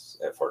this, is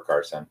at Fort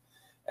Carson.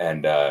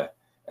 And I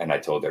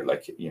told her,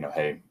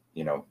 hey,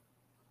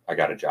 I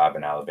got a job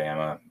in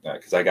Alabama,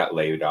 because I got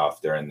laid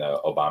off during the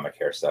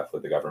Obamacare stuff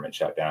with the government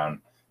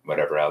shutdown,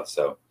 whatever else.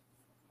 So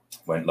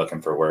went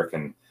looking for work,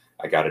 and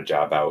I got a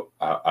job out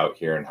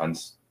here in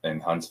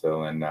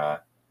Huntsville. And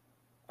her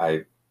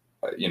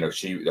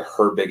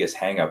biggest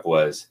hangup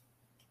was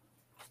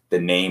the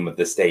name of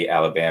the state,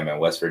 Alabama.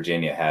 West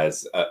Virginia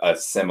has a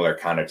similar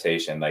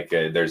connotation.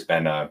 There's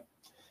been a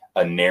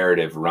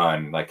narrative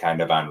run,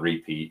 kind of on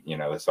repeat,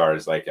 as far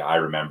as I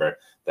remember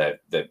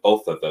that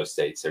both of those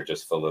states are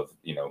just full of,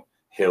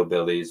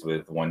 hillbillies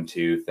with one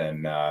tooth,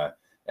 and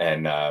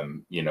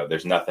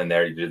there's nothing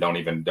there. You don't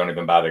even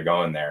bother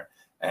going there.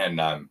 And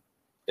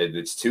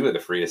it's two of the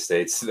freest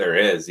states there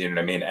is, you know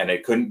what I mean? And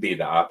it couldn't be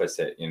the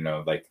opposite,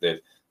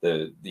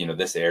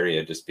 this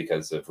area, just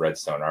because of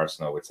Redstone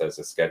Arsenal, which has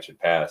a sketched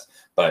past,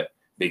 but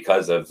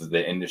because of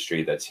the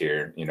industry that's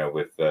here,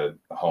 with the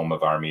home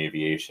of Army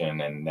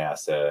Aviation and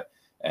NASA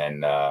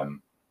and,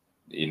 and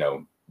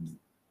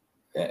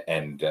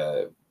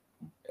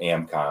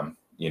AMCOM,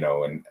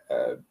 and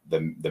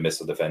the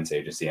Missile Defense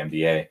Agency,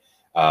 MDA,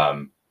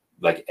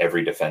 like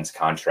every defense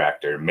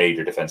contractor,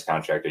 major defense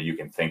contractor you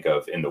can think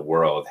of in the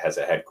world has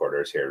a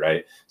headquarters here,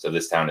 right? So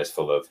this town is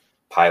full of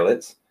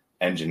pilots,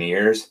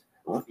 engineers,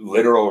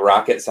 literal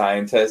rocket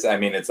scientists. I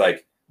mean, it's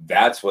like,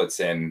 that's what's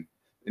in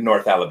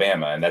North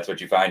Alabama, and that's what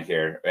you find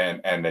here.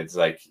 And it's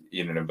like,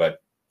 you know, but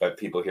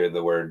people hear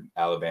the word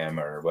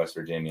Alabama or West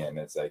Virginia, and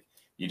it's like,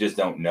 you just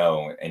don't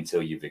know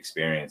until you've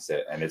experienced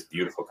it. And it's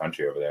beautiful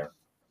country over there.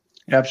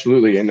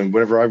 Absolutely. And then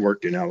whenever I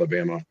worked in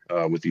Alabama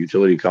with the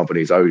utility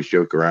companies, I always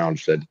joke around,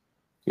 said,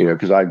 you know,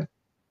 because I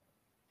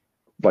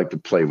like to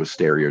play with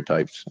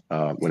stereotypes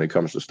when it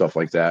comes to stuff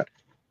like that.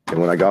 And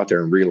when I got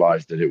there and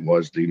realized that it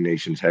was the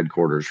nation's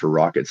headquarters for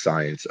rocket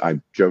science, I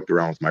joked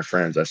around with my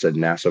friends. I said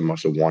NASA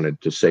must have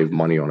wanted to save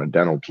money on a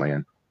dental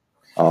plan.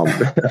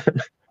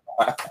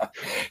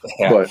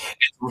 Yeah. But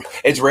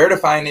it's rare to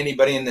find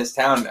anybody in this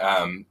town.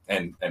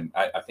 And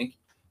I think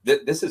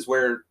this is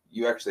where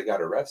you actually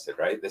got arrested,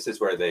 right? This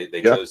is where they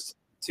chose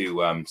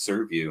to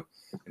serve you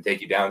and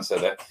take you down.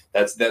 So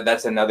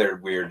that's another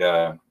weird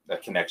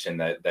connection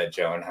that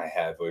Joe and I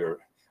have. We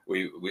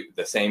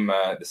the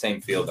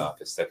same field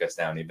office took us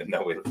down, even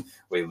though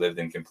we lived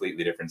in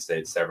completely different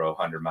states, several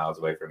hundred miles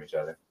away from each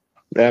other.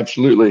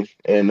 absolutely.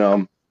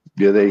 And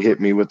yeah, they hit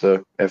me with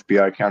the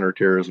FBI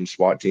counterterrorism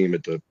SWAT team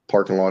at the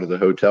parking lot of the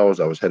hotel as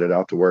I was headed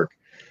out to work.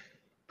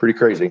 Pretty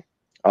crazy.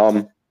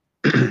 Well,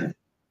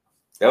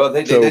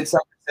 they did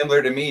something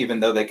similar to me, even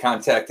though they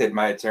contacted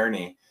my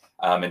attorney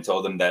and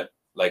told them that,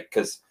 like,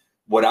 because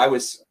what I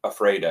was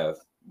afraid of,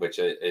 which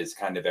is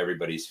kind of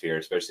everybody's fear,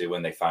 especially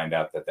when they find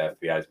out that the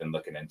FBI has been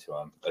looking into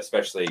them,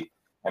 especially,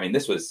 I mean,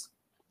 this was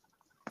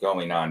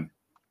going on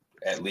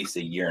at least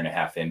a year and a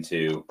half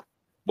into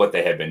what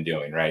they had been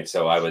doing, right?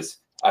 So I was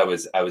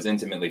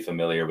intimately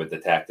familiar with the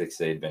tactics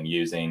they'd been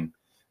using,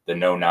 the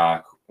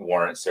no-knock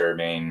warrant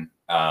serving,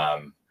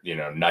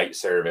 night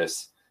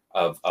service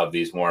of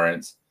these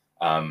warrants,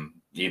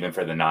 even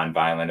for the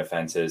non-violent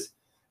offenses.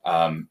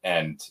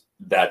 And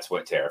that's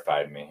what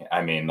terrified me.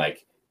 I mean,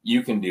 like,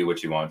 you can do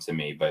what you want to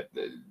me, but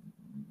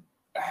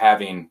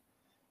having,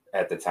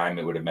 at the time,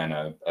 it would have been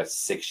a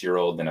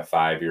 6-year-old and a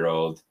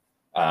 5-year-old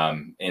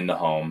in the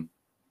home,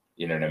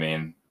 you know what I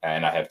mean?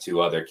 And I have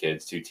 2 other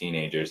kids, 2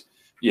 teenagers,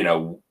 you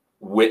know,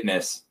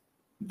 witness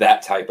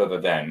that type of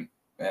event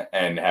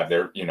and have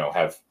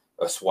have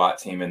a SWAT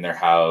team in their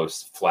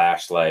house,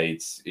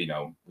 flashlights,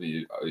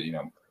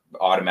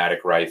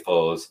 automatic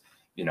rifles.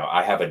 You know,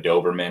 I have a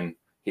Doberman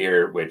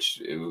here,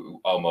 which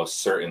almost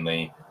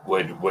certainly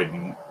would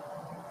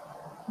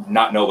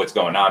not know what's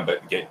going on,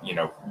 but get,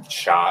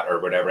 shot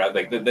or whatever.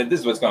 Like, this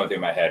is what's going through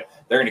my head.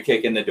 They're going to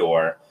kick in the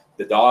door.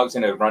 The dog's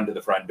going to run to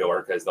the front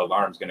door because the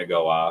alarm's going to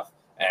go off.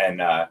 And,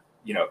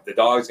 the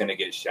dog's going to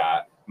get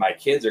shot. My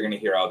kids are going to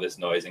hear all this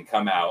noise and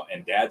come out,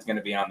 and dad's going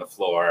to be on the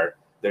floor.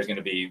 There's going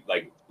to be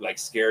like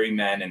scary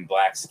men in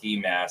black ski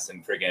masks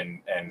and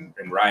friggin' and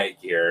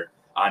riot gear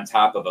on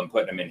top of them,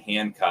 putting them in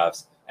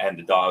handcuffs. And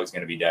the dog's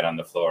going to be dead on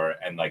the floor.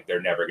 And like,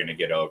 they're never going to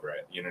get over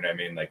it. You know what I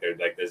mean? Like, they're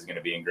like, this is going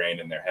to be ingrained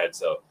in their head.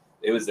 So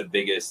it was the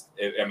biggest,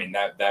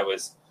 that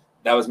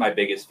was my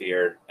biggest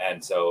fear.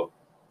 And so,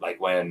 like,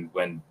 when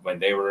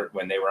they were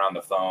on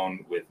the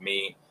phone with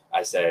me,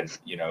 I said,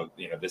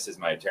 this is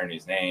my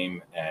attorney's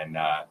name. And,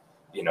 I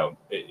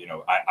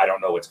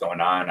don't know what's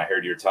going on. I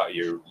heard you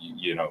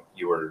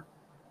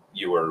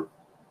were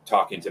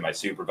talking to my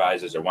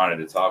supervisors or wanted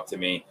to talk to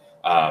me.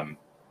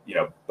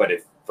 But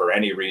if for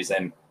any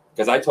reason,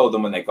 because I told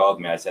them when they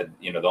called me, I said,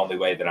 the only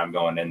way that I'm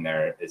going in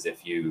there is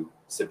if you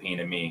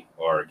subpoena me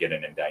or get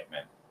an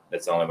indictment.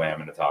 That's the only way I'm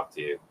going to talk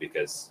to you,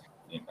 because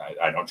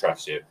I don't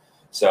trust you.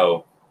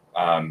 So,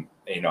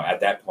 at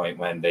that point,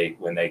 when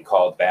they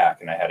called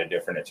back and I had a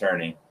different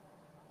attorney,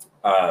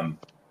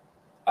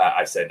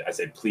 I said,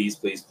 please,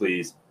 please,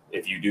 please,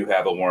 if you do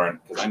have a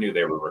warrant, because I knew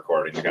they were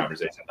recording the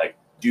conversation, like,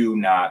 do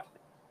not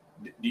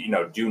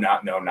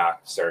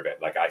no-knock serve it.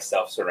 Like, I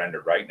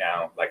self-surrender right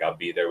now. Like, I'll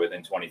be there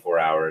within 24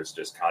 hours.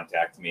 Just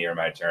contact me or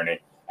my attorney,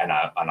 and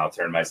I'll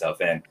turn myself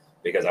in,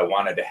 because I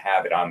wanted to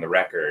have it on the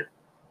record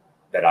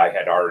that I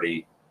had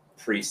already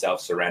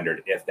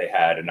pre-self-surrendered if they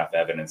had enough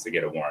evidence to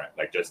get a warrant.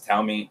 Like, just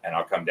tell me and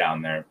I'll come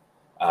down there.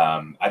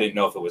 I didn't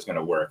know if it was going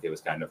to work. It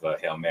was kind of a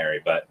Hail Mary,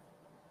 but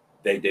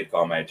they did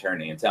call my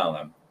attorney and tell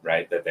them,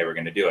 right, that they were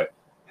going to do it.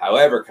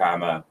 However,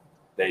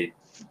 they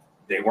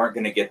weren't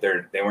going to get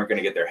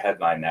their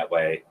headline that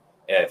way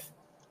if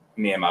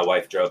me and my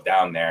wife drove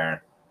down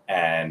there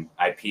and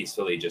I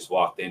peacefully just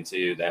walked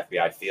into the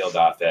FBI field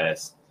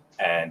office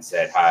and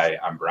said, "Hi,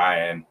 I'm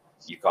Bryan.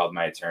 You called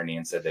my attorney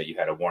and said that you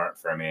had a warrant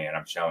for me, and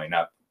I'm showing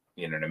up."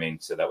 You know what I mean?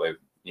 So that way,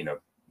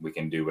 we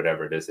can do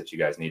whatever it is that you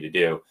guys need to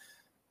do.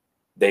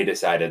 They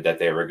decided that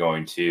they were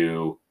going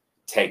to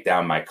take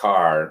down my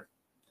car.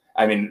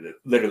 I mean,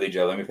 literally,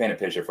 Joe, let me paint a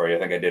picture for you. I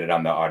think I did it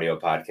on the audio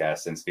podcast,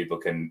 since people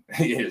can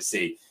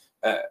see.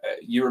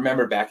 You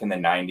remember back in the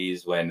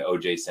 90s when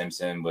O.J.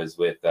 Simpson was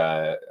with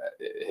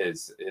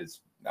his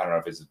I don't know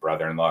if it's his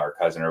brother-in-law or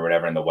cousin or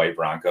whatever, in the white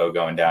Bronco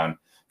going down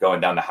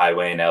the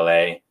highway in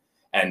L.A.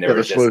 And there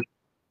was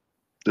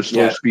the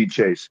slow speed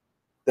chase.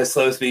 The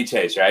slow speed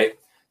chase, right?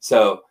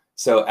 So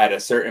so at a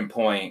certain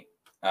point,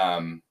 I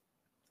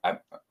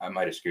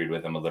might have screwed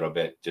with him a little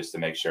bit just to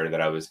make sure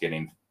that I was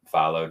getting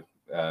followed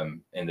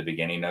in the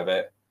beginning of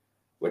it,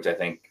 which I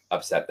think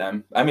upset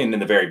them. I mean, in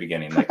the very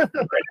beginning, like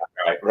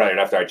right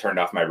after I turned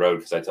off my road,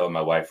 because I told my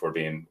wife we're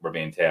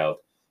being tailed,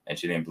 and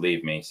she didn't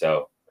believe me.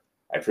 So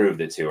I proved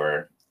it to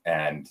her,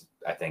 and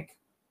I think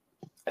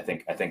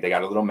they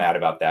got a little mad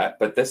about that.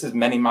 But this is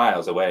many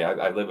miles away.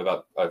 I live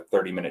about a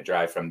 30-minute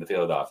drive from the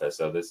field office.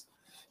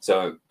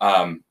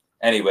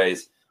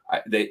 Anyways,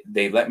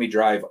 they let me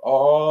drive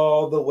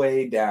all the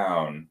way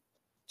down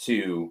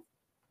to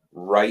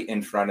right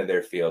in front of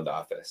their field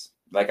office.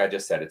 Like I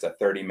just said, it's a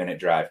 30-minute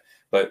drive.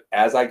 But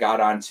as I got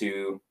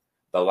onto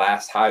the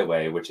last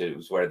highway, which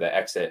is where the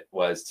exit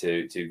was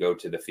to go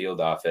to the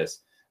field office,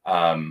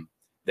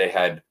 they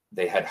had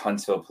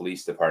Huntsville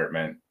Police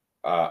Department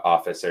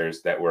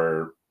officers that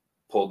were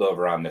pulled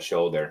over on the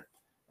shoulder,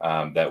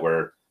 that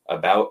were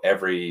about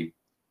every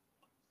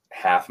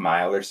half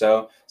mile or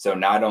so. So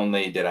not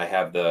only did I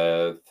have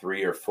the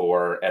 3 or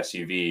 4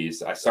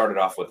 SUVs, I started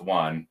off with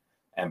 1,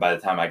 and by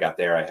the time I got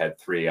there, I had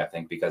 3. I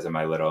think because of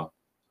my little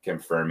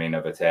confirming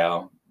of a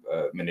tail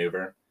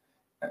maneuver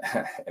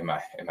in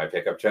my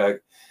pickup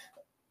truck.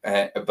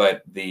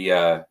 But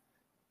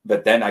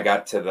then I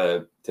got to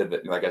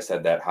the like I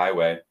said, that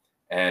highway,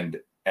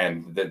 and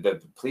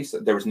the police,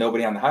 there was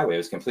nobody on the highway. It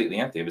was completely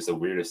empty. It was the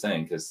weirdest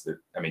thing, because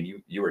I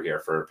mean, you were here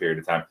for a period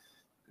of time.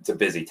 It's a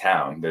busy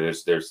town.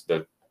 There's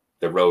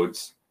the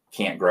roads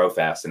can't grow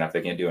fast enough.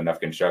 They can't do enough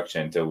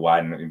construction to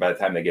widen. I mean, by the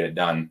time they get it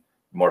done,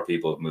 more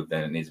people have moved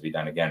in. It needs to be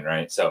done again,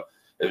 right? So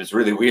it was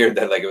really weird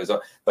that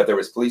but there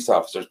was police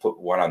officers, put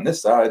one on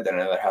this side, then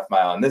another half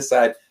mile on this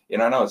side. You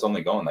know, I know it's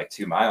only going like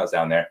 2 miles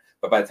down there,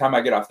 but by the time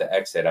I get off the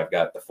exit, I've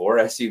got the 4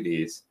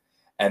 SUVs,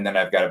 and then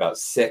I've got about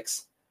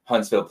 6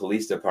 Huntsville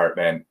Police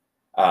Department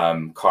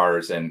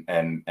cars and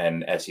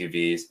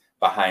SUVs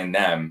behind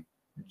them,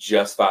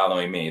 just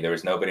following me. There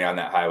was nobody on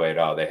that highway at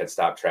all. They had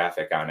stopped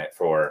traffic on it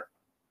for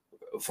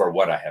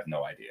what, I have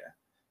no idea,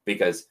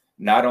 because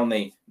not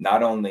only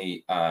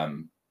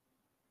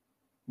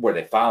were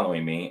they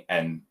following me,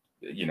 and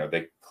you know,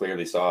 they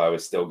clearly saw I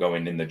was still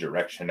going in the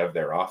direction of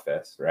their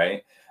office,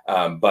 right?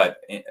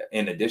 But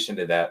in addition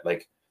to that,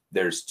 like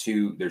there's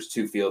two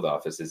field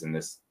offices in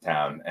this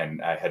town,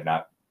 and I had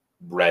not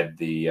read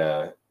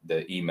the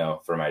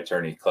email from my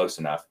attorney close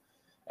enough,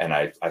 and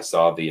I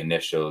saw the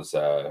initials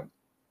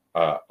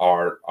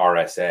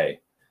RSA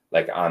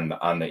like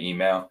on the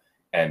email,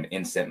 and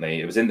instantly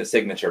it was in the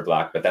signature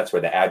block, but that's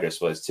where the address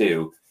was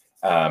too,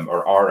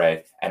 or RA,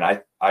 and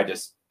I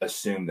just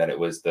assumed that it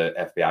was the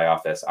FBI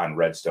office on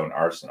Redstone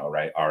Arsenal,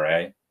 right?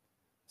 RA.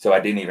 So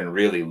I didn't even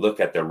really look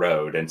at the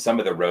road, and some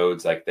of the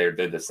roads, like they're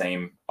the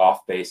same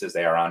off base as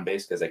they are on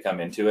base because they come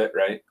into it,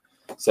 right?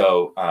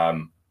 So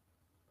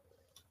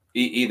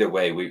either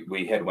way,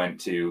 we had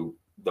went to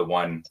the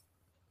one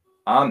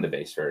on the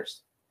base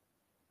first.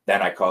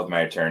 Then I called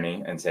my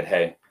attorney and said,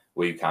 "Hey,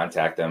 will you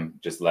contact them?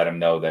 Just let them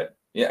know that."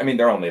 Yeah, I mean,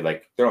 they're only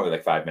like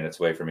 5 minutes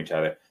away from each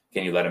other.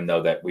 Can you let them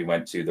know that we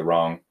went to the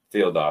wrong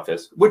field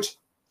office, which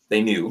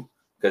they knew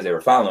because they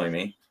were following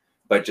me,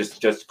 but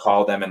just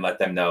call them and let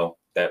them know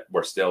that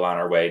we're still on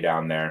our way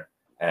down there,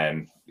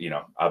 and you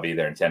know, I'll be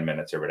there in 10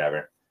 minutes or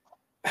whatever.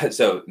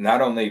 So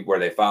not only were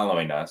they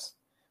following us,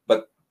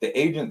 but the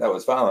agent that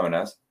was following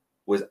us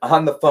was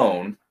on the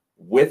phone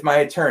with my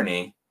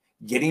attorney,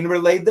 getting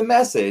relayed the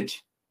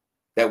message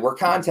that we're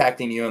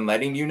contacting you and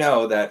letting you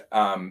know that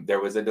there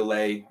was a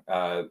delay,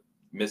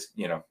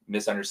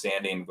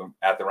 misunderstanding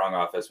at the wrong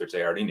office, which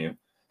they already knew.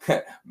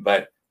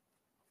 But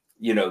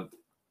you know,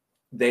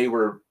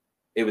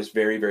 it was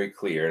very, very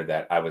clear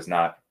that I was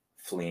not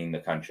fleeing the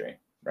country,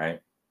 right?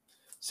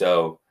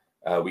 So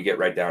we get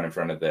right down in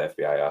front of the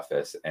FBI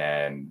office,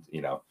 and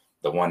you know,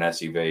 the one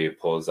SUV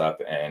pulls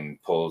up and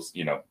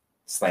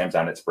slams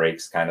on its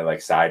brakes kind of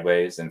like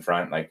sideways in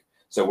front, like,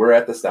 so we're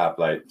at the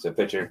stoplight. So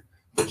picture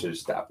the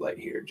stoplight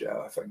here,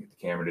 Joe, if I can get the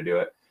camera to do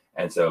it.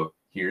 And so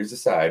here's the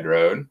side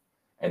road,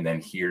 and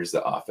then here's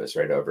the office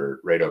right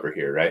over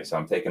here, right? So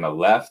I'm taking a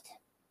left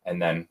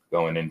and then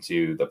going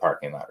into the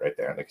parking lot right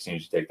there. Like as soon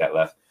as you take that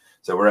left.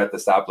 So we're at the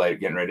stoplight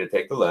getting ready to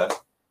take the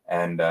left.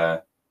 And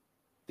as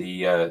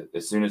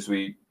soon as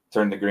we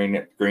turn the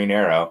green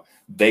arrow,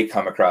 they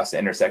come across the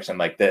intersection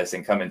like this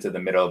and come into the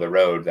middle of the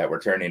road that we're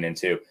turning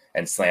into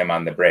and slam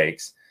on the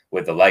brakes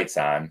with the lights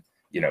on,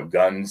 you know,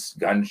 guns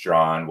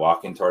drawn,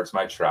 walking towards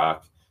my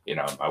truck, you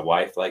know, my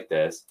wife like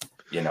this,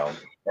 you know,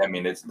 I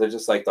mean, they're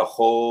just like the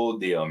whole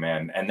deal,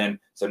 man. And then,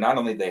 so not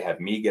only they have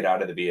me get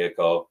out of the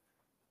vehicle,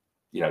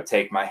 you know,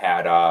 take my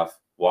hat off,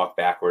 walk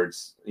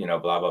backwards, you know,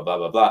 blah, blah, blah,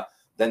 blah, blah.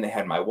 Then they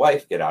had my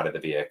wife get out of the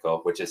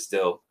vehicle, which is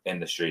still in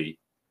the street,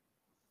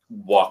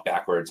 walk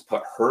backwards,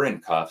 put her in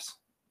cuffs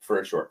for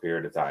a short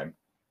period of time.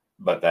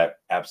 But that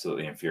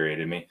absolutely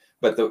infuriated me.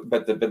 But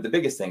the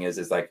biggest thing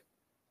is like,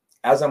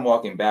 as I'm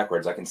walking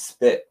backwards, I can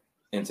spit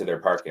into their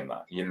parking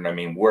lot. You know what I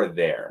mean? We're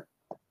there.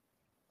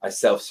 I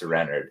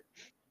self-surrendered.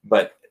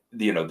 But,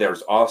 you know,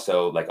 there's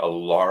also like a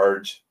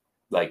large,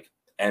 like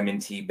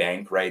M&T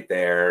Bank right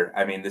there.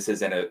 I mean, this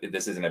is in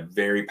a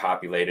very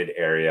populated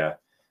area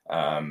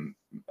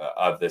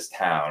of this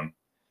town.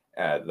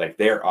 Like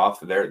the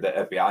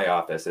FBI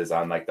office is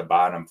on like the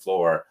bottom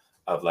floor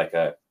of like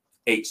a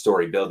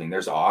 8-story building.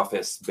 There's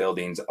office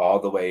buildings all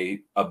the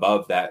way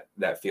above that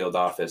field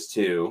office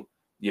too.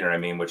 You know what I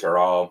mean? Which are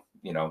all,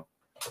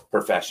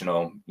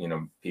 professional,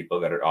 people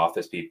that are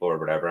office people or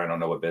whatever. I don't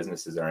know what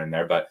businesses are in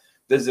there, but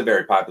this is a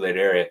very populated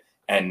area.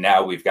 And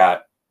now we've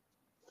got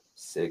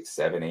 6,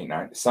 7, 8,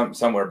 9,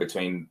 somewhere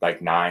between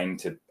like 9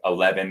 to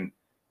 11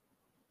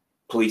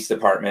 police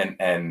department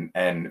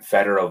and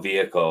federal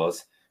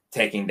vehicles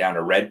taking down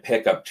a red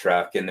pickup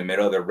truck in the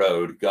middle of the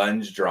road,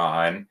 guns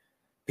drawn,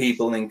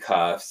 people in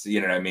cuffs,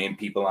 you know what I mean?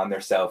 People on their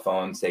cell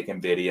phones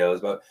taking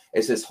videos. But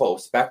it's this whole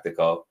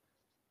spectacle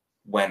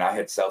when I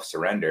had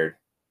self-surrendered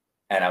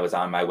and I was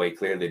on my way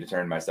clearly to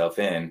turn myself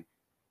in.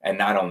 And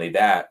not only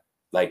that,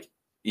 like,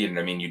 you know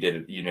what I mean?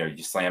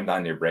 You slammed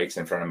on your brakes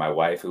in front of my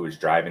wife who was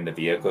driving the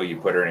vehicle. You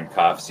put her in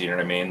cuffs, you know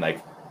what I mean?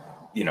 Like,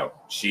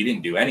 she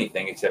didn't do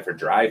anything except for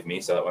drive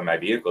me so that when my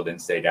vehicle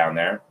didn't stay down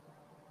there,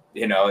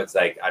 it's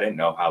like, I didn't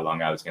know how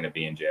long I was going to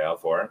be in jail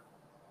for.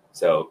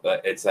 So,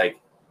 but it's like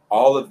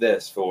all of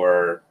this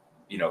for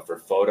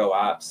photo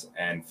ops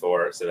and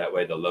so that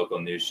way the local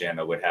news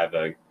channel would have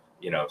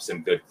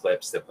some good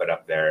clips to put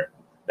up there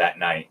that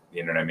night,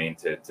 you know what I mean?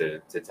 To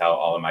tell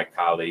all of my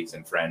colleagues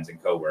and friends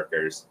and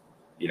coworkers,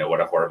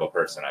 what a horrible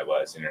person I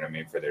was, you know what I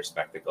mean? For their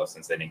spectacle,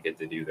 since they didn't get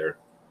to do their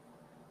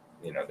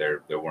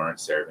warrant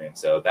serving.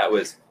 So that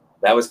was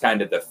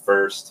kind of the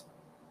first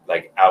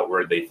like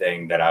outwardly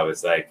thing that I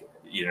was like,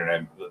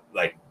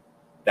 like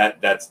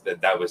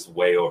that was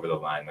way over the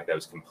line. Like that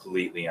was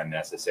completely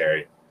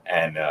unnecessary.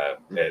 And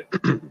it,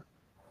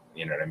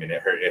 you know what I mean?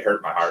 It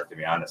hurt my heart, to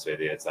be honest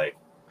with you. It's like,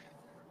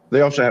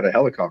 they also had a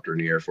helicopter in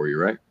the air for you,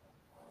 right?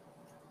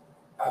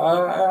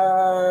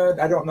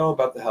 I don't know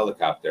about the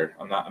helicopter.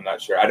 I'm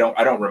not sure. I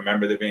don't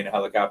remember there being a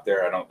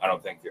helicopter. I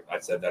don't think I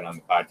said that on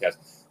the podcast.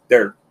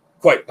 There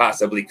quite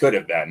possibly could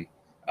have been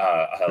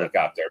a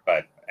helicopter,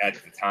 but at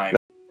the time.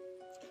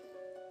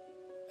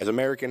 As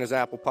American as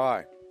apple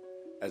pie,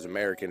 as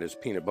American as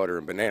peanut butter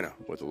and banana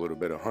with a little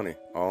bit of honey.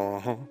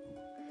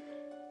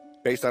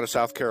 Based out of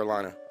South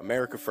Carolina,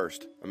 America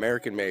first,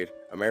 American made,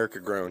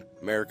 America grown,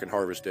 American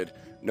harvested,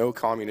 no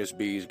communist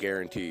bees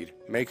guaranteed.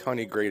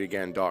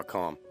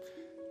 MakeHoneyGreatAgain.com.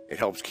 It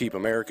helps keep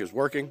America's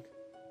working.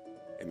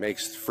 It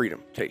makes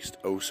freedom taste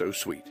oh so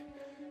sweet.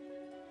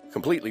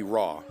 Completely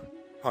raw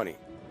honey,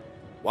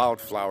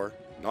 wildflower,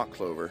 not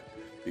clover,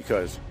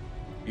 because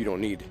you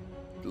don't need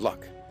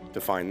luck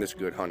to find this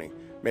good honey.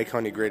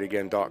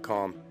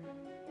 MakeHoneyGreatAgain.com.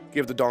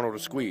 Give the Donald a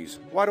squeeze.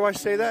 Why do I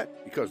say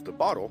that? Because the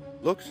bottle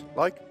looks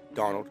like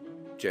Donald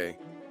J.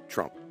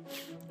 Trump.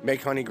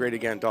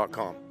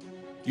 MakeHoneyGreatAgain.com.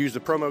 Use the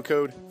promo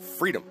code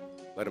FREEDOM.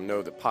 Let them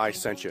know that Pie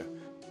sent you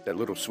that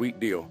little sweet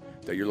deal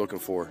that you're looking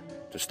for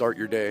to start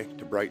your day,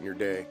 to brighten your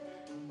day,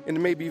 and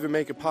to maybe even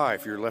make a pie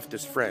for your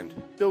leftist friend.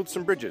 Build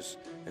some bridges.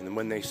 And then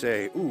when they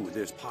say, ooh,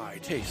 this pie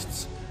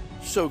tastes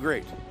so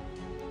great,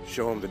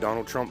 show them the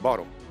Donald Trump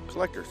bottle,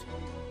 collectors,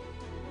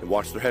 and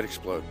watch their head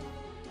explode.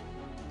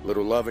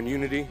 Little love and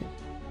unity,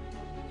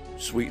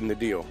 sweeten the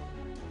deal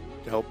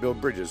to help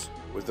build bridges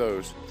with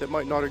those that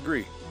might not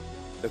agree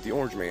that the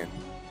Orange Man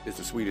is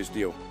the sweetest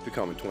deal to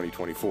come in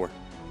 2024.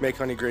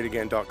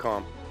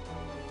 MakeHoneyGreatAgain.com.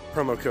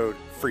 Promo code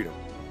FREEDOM.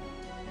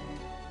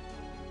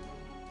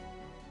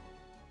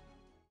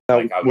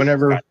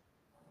 Whenever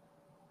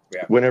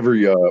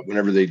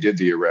they did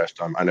the arrest,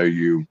 I know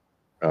you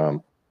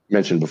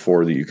mentioned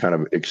before that you kind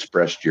of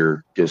expressed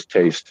your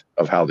distaste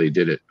of how they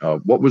did it.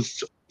 What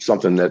was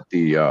something that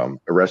the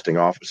arresting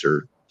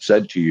officer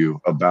said to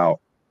you about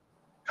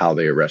how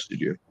they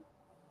arrested you?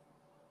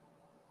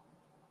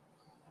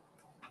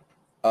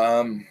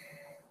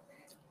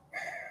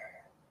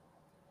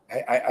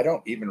 I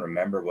don't even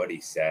remember what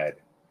he said.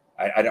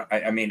 I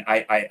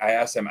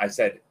asked him, I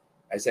said,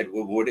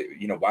 well,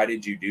 why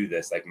did you do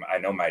this? Like, I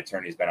know my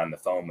attorney's been on the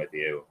phone with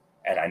you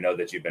and I know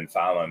that you've been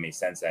following me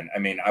since then. I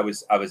mean, I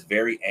was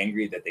very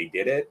angry that they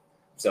did it.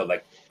 So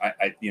like,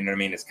 you know what I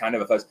mean? It's kind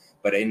of a fuss,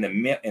 but in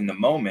the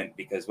moment,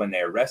 because when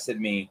they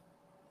arrested me,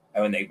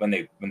 when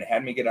they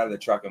had me get out of the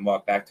truck and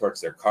walk back towards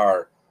their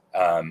car,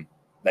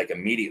 like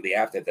immediately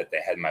after that,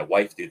 they had my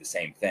wife do the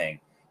same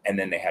thing. And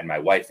then they had my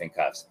wife in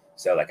cuffs.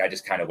 So like, I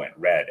just kind of went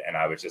red, and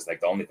I was just like,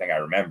 the only thing I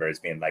remember is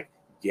being like,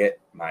 get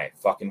my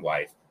fucking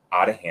wife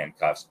out of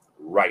handcuffs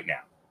right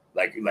now.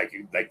 Like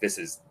this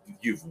is,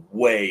 you've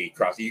way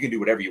crossed. You can do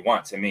whatever you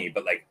want to me,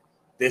 but like,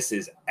 this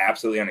is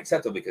absolutely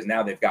unacceptable, because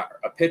now they've got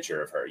a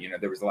picture of her.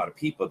 There was a lot of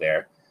people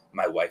there.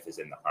 My wife is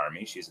in the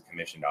Army. She's a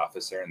commissioned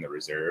officer in the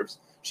reserves.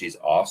 She's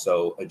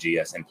also a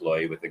GS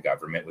employee with the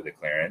government with a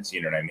clearance.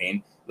 You know what I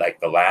mean? Like,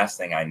 the last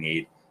thing I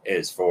need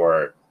is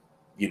for,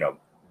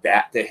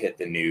 that to hit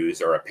the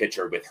news, or a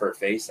picture with her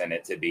face in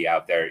it to be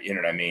out there. You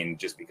know what I mean?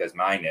 Just because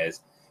mine is.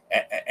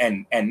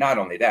 And not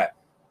only that,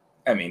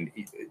 I mean,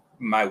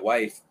 my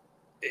wife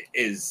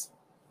is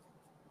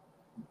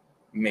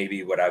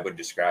maybe what I would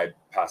describe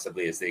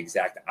possibly as the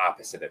exact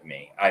opposite of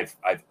me. I've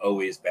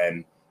always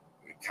been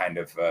kind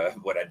of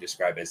what I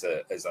describe as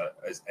a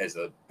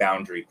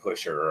boundary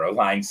pusher or a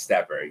line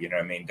stepper. You know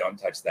what I mean? Don't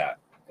touch that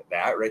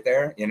right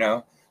there. You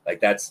know,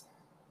 like that's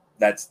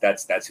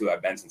who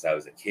I've been since I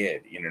was a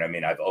kid. You know what I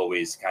mean? I've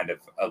always kind of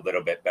a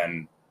little bit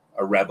been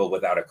a rebel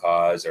without a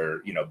cause,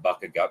 or, you know,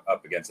 buck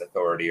up against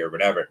authority or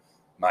whatever.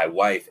 My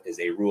wife is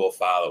a rule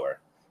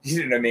follower.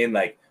 You know what I mean?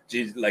 Like,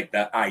 she's like,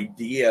 the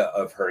idea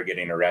of her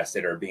getting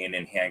arrested or being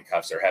in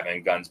handcuffs or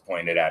having guns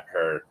pointed at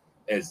her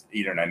is,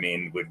 you know what I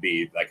mean, would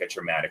be like a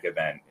traumatic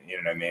event. You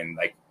know what I mean?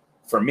 Like,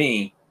 for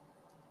me,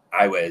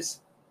 I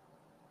was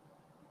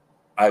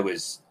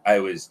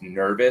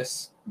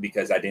nervous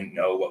because I didn't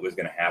know what was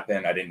going to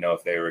happen. I didn't know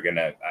if they were going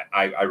to,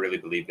 I really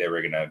believed they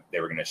were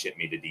going to ship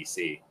me to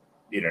DC,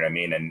 you know what I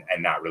mean? And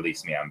not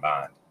release me on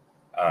bond.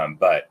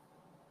 But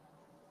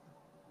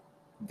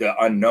the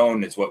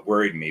unknown is what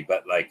worried me,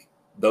 but like,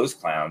 those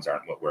clowns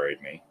aren't what worried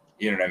me.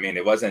 You know what I mean?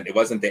 It wasn't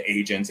the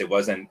agents. It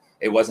wasn't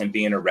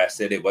being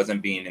arrested. It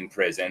wasn't being in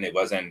prison. It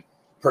wasn't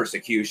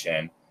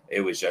persecution. It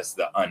was just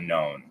the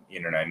unknown.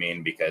 You know what I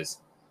mean? Because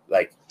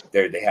like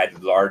they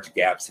had large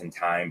gaps in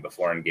time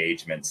before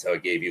engagement. So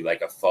it gave you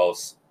like a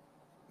false,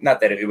 not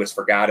that it was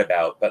forgot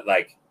about, but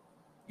like,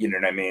 you know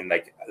what I mean?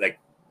 Like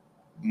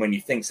when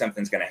you think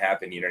something's going to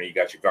happen, you know, you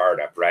got your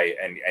guard up, right?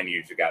 And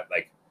you got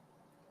like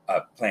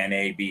a plan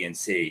A, B, and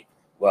C.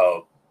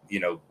 Well, you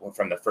know,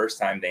 from the first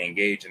time they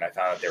engaged, and I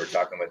found out they were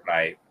talking with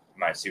my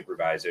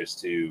supervisors,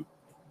 to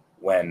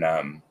when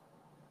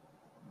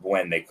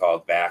they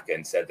called back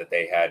and said that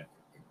they had,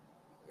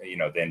 you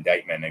know, the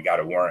indictment and got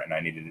a warrant, and I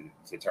needed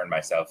to turn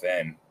myself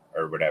in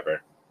or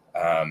whatever.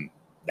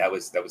 That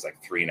was like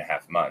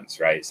 3.5 months,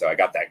 right? So I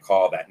got that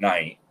call that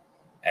night,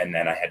 and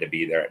then I had to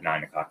be there at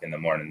 9:00 in the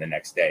morning the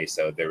next day.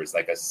 So there was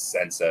like a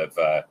sense of,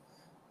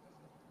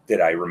 did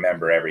I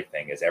remember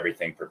everything? Is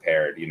everything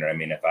prepared? You know what I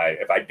mean? If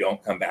I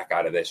don't come back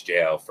out of this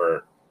jail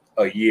for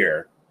a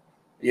year,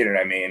 you know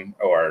what I mean?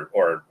 Or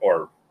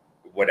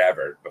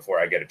whatever, before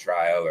I get a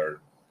trial,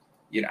 or,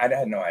 you know, I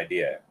had no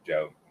idea,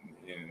 Joe,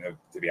 you know,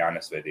 to be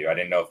honest with you. I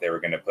didn't know if they were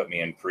going to put me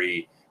in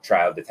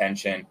pre-trial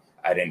detention.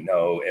 I didn't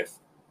know if,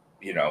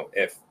 you know,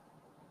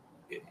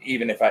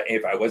 even if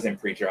I was in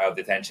pre-trial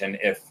detention,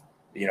 if,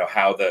 you know,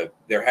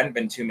 there hadn't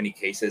been too many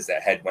cases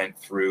that had went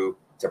through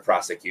to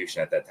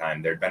prosecution at that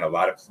time. There'd been a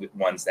lot of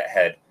ones that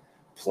had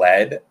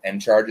pled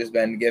and charges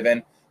been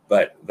given,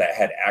 but that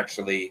had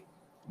actually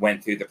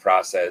went through the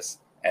process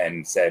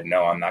and said,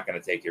 no, I'm not going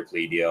to take your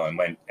plea deal, and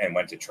went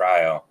to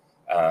trial.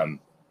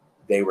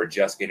 They were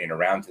just getting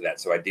around to that.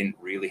 So I didn't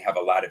really have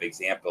a lot of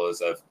examples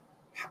of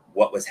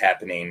what was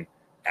happening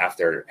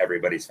after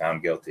everybody's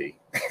found guilty,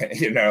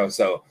 you know?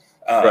 So,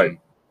 right.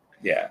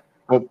 Yeah.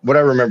 Well, what I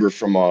remember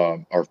from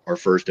our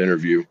first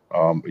interview,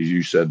 is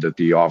you said that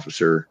the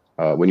officer,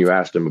 when you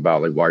asked him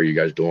about, like, why are you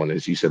guys doing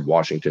this? He said,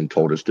 Washington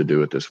told us to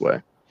do it this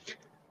way.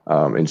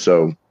 And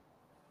so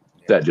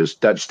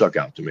that stuck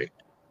out to me.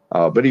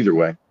 But either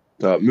way,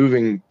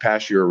 moving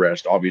past your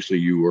arrest, obviously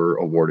you were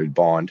awarded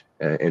bond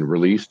and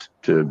released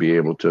to be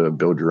able to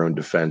build your own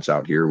defense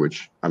out here,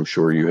 which I'm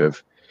sure you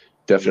have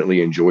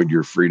definitely enjoyed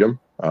your freedom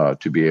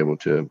to be able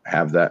to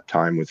have that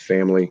time with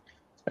family,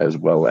 as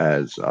well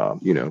as,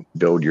 you know,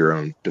 build your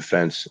own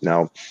defense.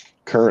 Now,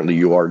 currently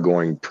you are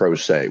going pro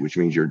se, which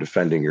means you're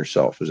defending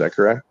yourself. Is that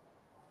correct?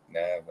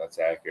 Yeah, that's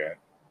accurate.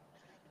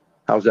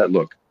 How's that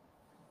look?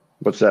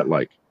 What's that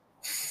like?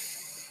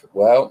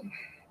 Well,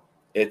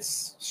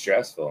 it's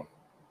stressful,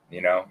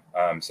 you know?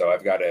 So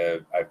I've got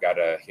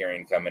a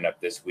hearing coming up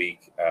this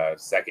week,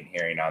 second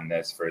hearing on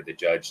this, for the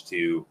judge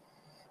to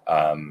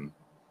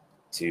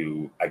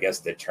I guess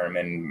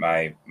determine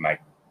my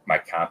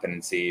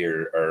competency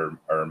or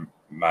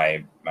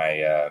my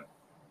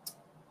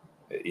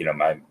you know,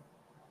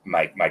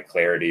 my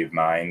clarity of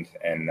mind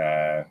and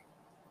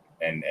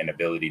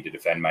ability to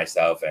defend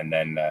myself, and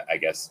then I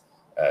guess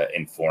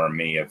inform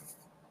me of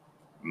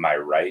my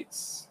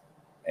rights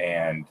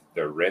and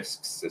the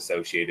risks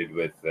associated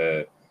with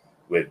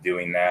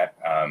doing that.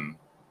 I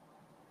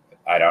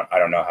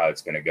don't know how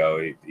it's going to go.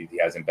 He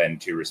hasn't been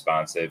too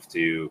responsive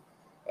to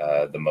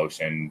the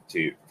motion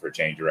for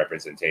change of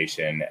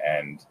representation,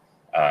 and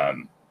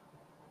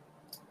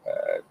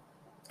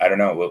I don't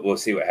know. We'll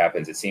see what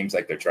happens. It seems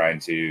like they're trying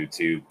to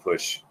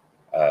push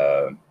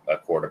a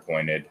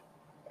court-appointed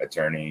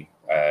attorney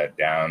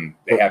down.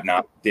 They have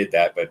not did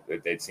that, but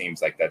it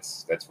seems like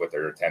that's what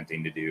they're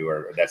attempting to do,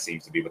 or that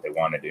seems to be what they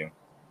want to do.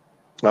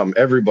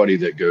 Everybody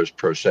that goes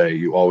pro se,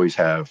 you always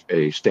have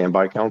a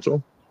standby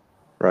counsel,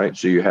 right?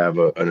 So you have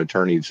an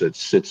attorney that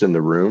sits in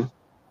the room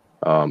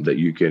that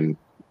you can,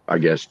 I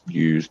guess,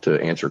 use to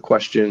answer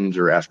questions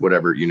or ask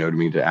whatever, you know what I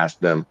mean, to ask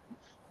them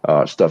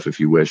stuff if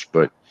you wish.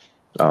 But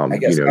I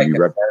guess you know, my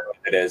concern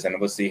with it is, and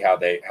we'll see how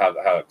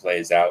it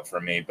plays out for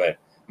me, but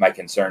my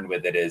concern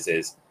with it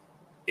is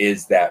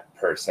that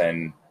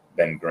person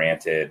been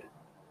granted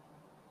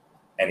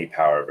any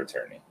power of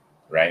attorney,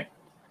 right?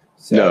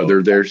 So, no,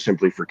 they're there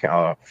simply for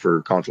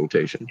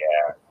consultation.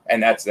 Yeah,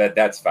 and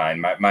that's fine.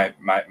 My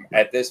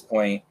at this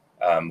point,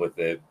 with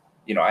the,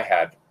 I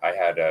had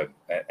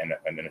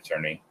an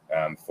attorney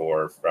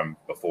from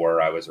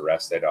before I was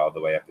arrested all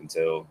the way up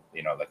until,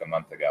 like a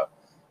month ago.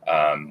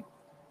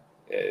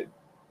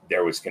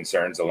 There was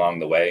concerns along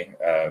the way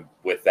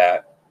with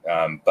that.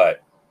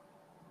 But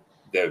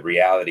the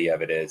reality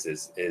of it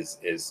is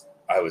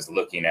I was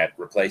looking at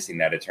replacing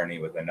that attorney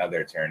with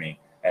another attorney.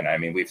 And I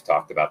mean, we've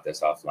talked about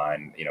this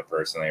offline,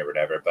 personally or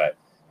whatever, but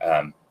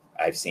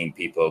I've seen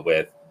people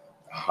with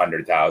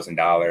 $100,000,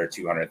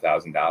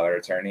 $200,000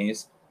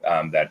 attorneys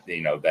that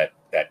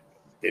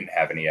didn't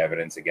have any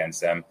evidence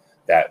against them,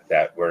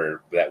 that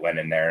went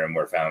in there and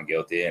were found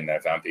guilty. And I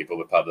found people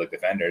with public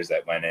defenders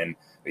that went in,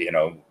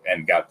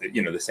 and got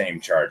the same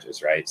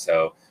charges. Right.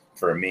 So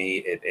for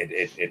me,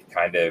 it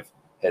kind of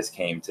has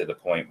came to the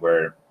point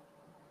where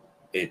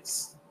it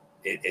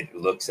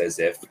looks as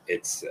if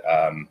it's,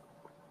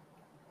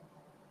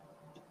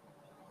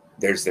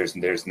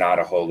 there's not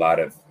a whole lot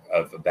of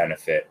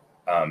benefit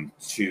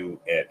to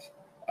it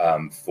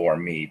for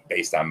me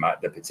based on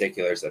the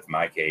particulars of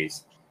my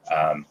case,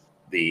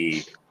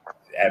 the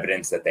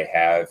evidence that they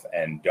have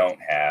and don't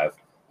have.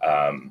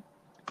 I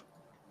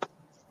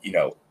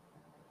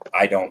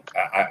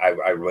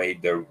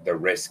weighed the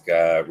risk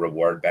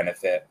reward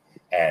benefit,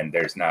 and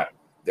there's not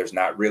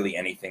really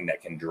anything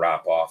that can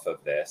drop off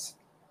of this,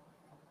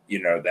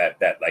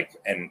 that like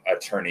an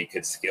attorney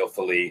could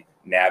skillfully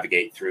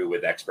navigate through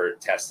with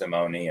expert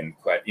testimony and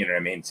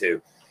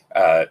to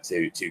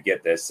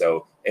get this.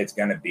 So it's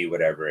going to be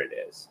whatever it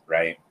is.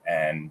 Right.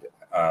 And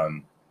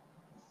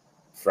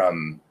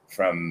from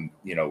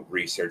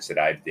research that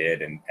I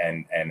did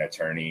and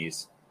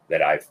attorneys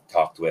that I've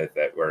talked with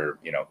that were,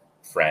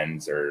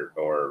 friends or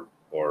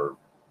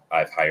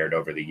I've hired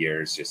over the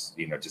years, just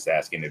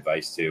asking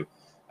advice to,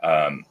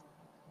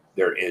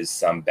 there is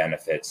some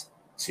benefits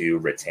to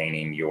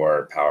retaining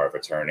your power of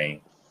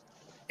attorney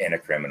in a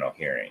criminal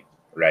hearing.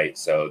 Right.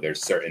 So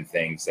there's certain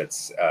things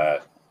that's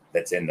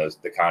in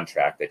the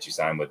contract that you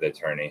sign with the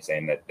attorney,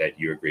 saying that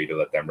you agree to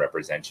let them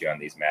represent you on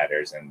these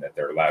matters, and that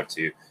they're allowed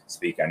to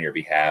speak on your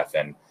behalf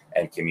and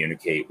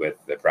communicate with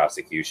the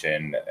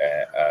prosecution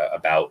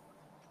about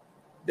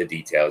the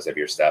details of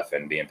your stuff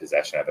and be in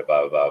possession of it,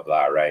 blah, blah, blah,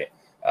 blah. Right.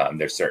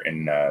 There's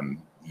certain,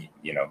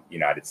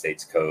 United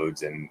States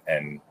codes and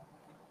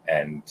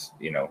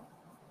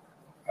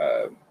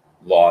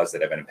laws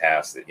that have been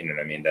passed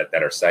that,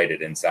 that are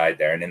cited inside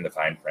there, and in the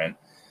fine print,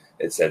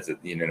 it says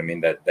that,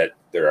 that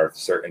there are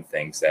certain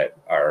things that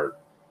are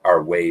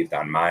waived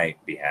on my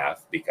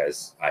behalf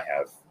because I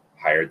have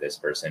hired this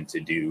person to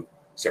do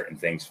certain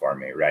things for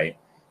me. Right.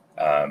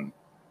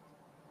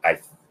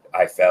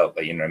 I felt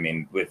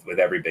that, with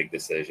every big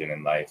decision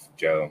in life,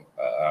 Joe,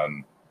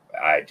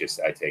 I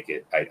take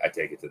it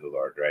to the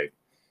Lord. Right.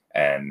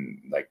 And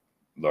like,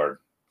 Lord,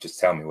 just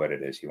tell me what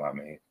it is you want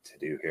me to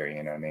do here.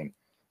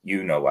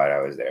 Why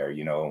I was there,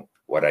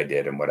 what I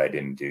did and what I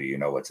didn't do,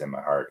 what's in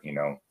my heart,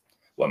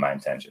 what my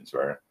intentions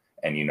were,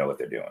 and what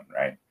they're doing.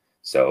 Right.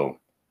 So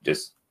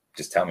just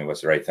tell me what's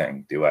the right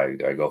thing. Do I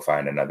go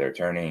find another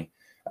attorney?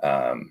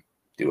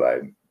 Do I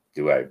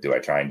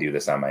try and do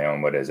this on my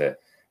own? What is it?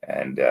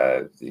 And,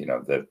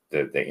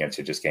 the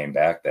answer just came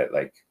back that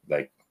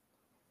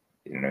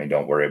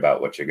don't worry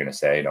about what you're going to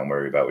say. Don't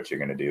worry about what you're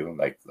going to do.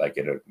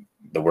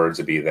 The words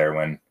will be there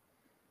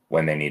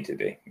when they need to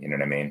be,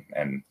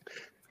 And,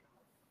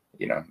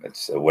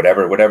 it's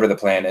whatever the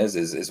plan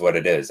is what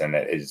it is. And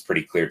it's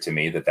pretty clear to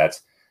me that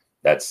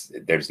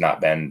there's not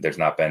been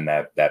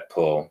that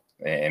pull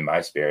in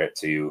my spirit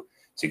to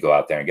go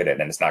out there and get it.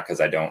 And it's not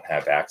because I don't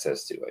have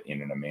access to it.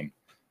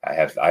 I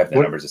have the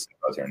numbers of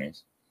civil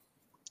attorneys.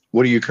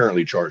 What are you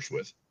currently charged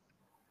with?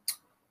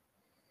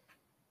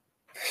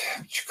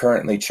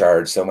 Currently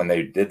charged. So when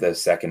they did the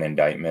second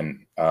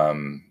indictment,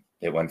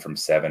 it went from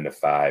 7 to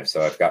 5.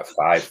 So I've got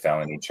 5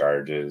 felony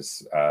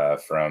charges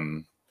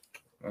from.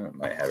 I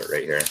might have it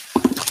right here.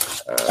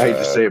 I hate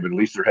to say it, but at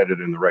least they're headed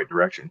in the right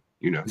direction.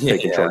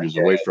 Taking charges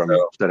away from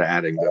you instead of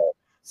adding them.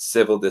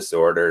 Civil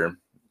disorder.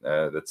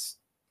 That's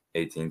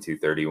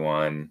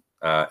 18231.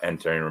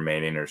 Entering,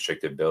 remaining in a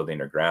restricted building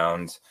or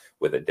grounds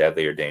with a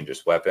deadly or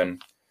dangerous weapon.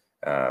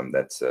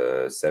 That's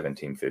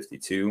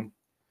 1752.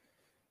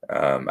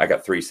 I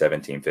got 3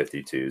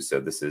 1752. So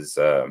that's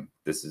the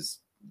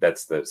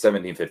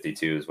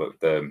 1752 is what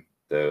the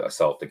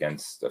assault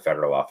against a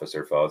federal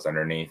officer falls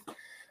underneath.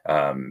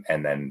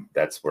 And then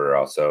that's where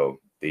also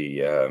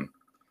the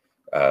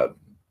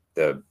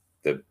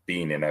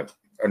being in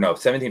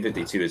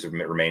 1752 is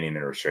remaining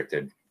in a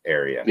restricted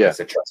area. Yeah. That's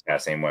a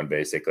trespassing one,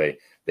 basically.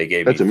 They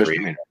gave that's me a 3.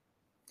 misdemeanor.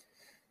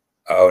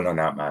 Oh, no,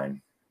 not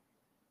mine.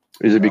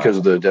 Is it because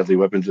of the deadly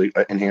weapons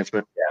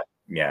enhancement?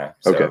 Yeah.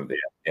 So, okay.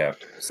 Yeah.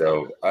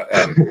 So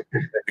the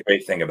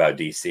great thing about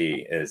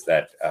DC is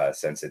that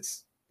since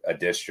it's a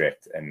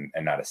district and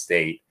not a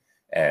state,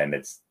 and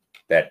it's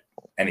that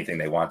anything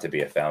they want to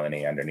be a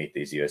felony underneath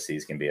these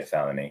USCs can be a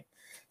felony.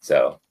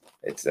 So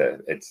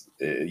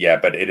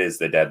but it is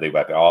the deadly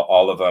weapon.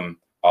 All of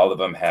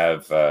them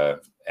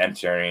have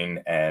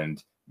entering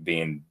and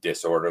being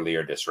disorderly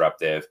or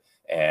disruptive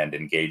and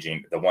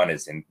engaging. The one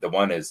is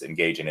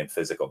engaging in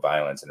physical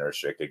violence in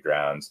restricted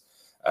grounds.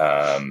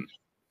 And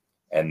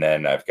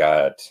then I've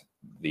got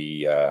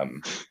the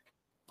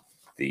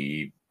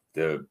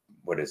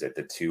what is it?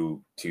 The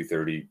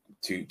 230,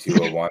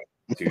 201,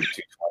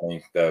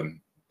 220,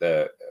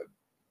 the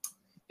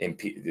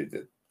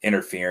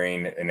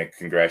interfering in a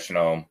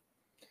congressional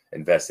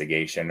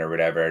investigation or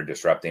whatever,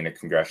 disrupting a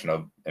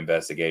congressional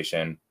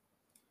investigation.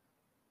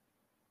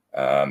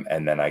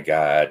 And then I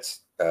got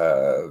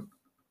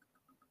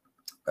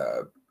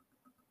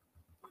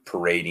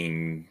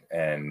parading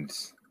and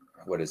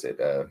what is it?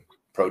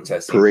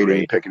 Protesting,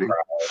 parading, picketing.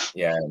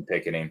 Yeah, and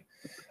picketing.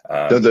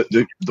 The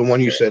one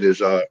you said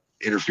is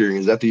interfering.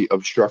 Is that the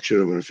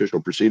obstruction of an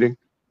official proceeding?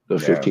 The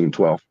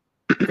 1512.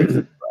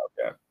 Yeah.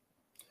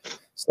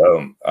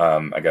 So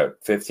I got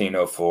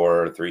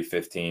 1504,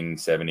 315,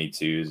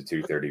 72,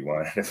 231,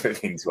 and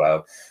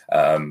 1512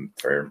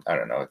 for, I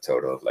don't know, a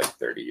total of like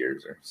 30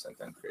 years or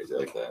something crazy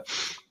like that.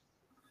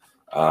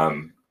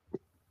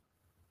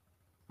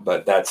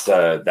 But that's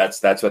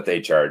what they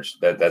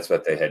charged. That's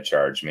what they had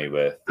charged me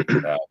with.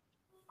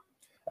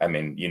 I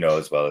mean, you know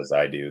as well as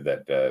I do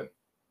that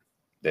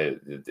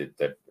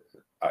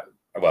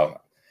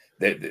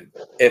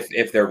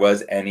if there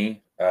was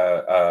any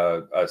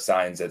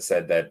signs that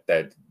said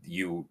that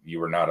you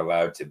were not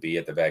allowed to be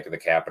at the back of the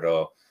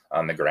Capitol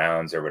on the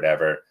grounds or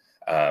whatever,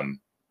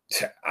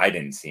 I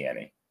didn't see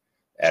any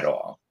at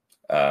all.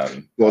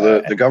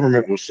 Well, the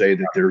government will say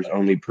that there's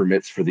only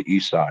permits for the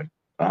east side,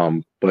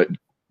 but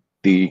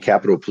the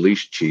Capitol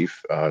Police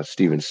Chief,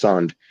 Stephen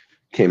Sund,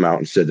 came out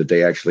and said that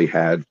they actually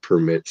had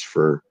permits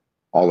for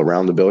all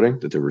around the building,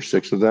 that there were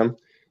 6 of them,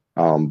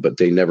 but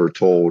they never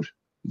told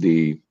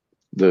the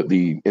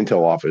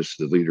intel office,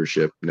 the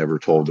leadership never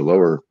told the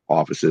lower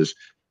offices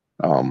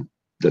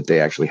that they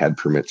actually had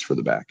permits for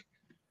the back.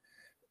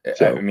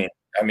 So,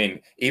 I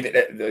mean,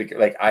 even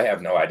like I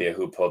have no idea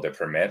who pulled a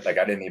permit. Like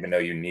I didn't even know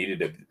you needed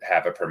to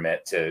have a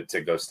permit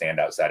to go stand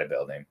outside a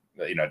building,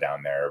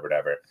 down there or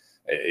whatever.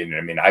 I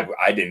mean,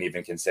 I didn't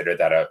even consider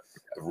that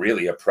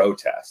really a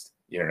protest.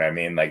 You know what I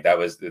mean? Like that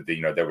was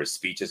there was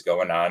speeches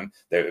going on.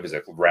 It was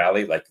a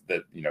rally, like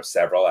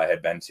several I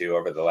had been to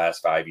over the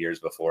last 5 years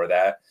before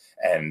that,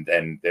 and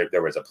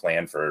there was a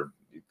plan for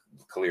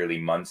clearly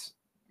months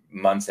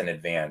in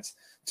advance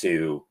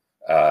to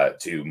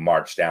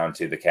march down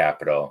to the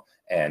Capitol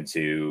and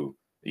to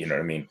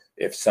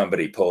if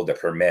somebody pulled a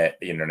permit,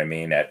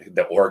 at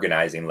the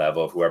organizing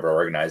level of whoever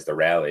organized the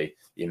rally,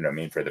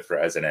 for the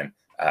president,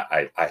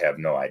 I have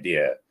no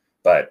idea,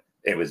 but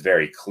it was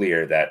very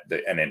clear that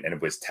and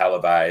it was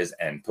televised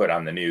and put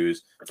on the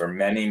news for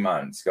many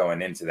months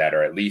going into that,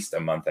 or at least a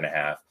month and a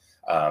half,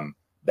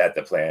 that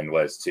the plan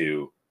was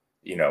to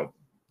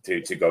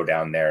go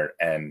down there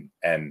and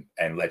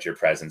let your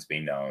presence be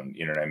known.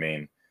 You know what I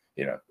mean?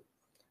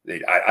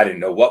 I didn't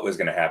know what was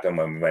going to happen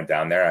when we went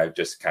down there. I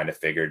just kind of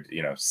figured,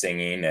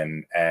 singing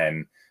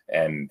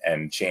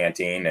and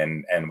chanting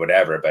and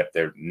whatever, but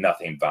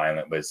nothing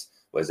violent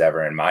was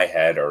ever in my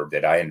head, or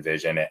did I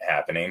envision it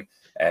happening.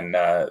 And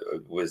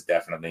was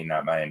definitely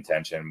not my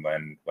intention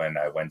when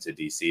I went to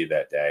DC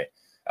that day.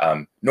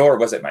 Nor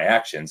was it my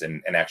actions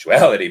in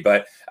actuality,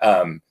 but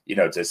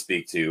to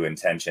speak to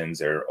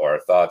intentions or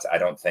thoughts, I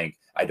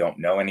don't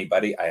know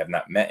anybody. I have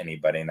not met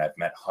anybody, and I've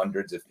met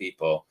hundreds of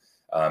people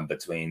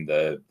between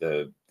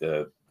the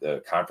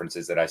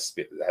conferences that I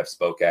have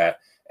spoke at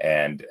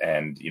and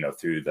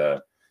through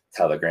the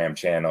Telegram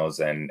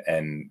channels and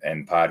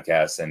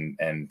podcasts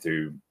and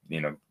through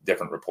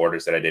different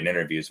reporters that I did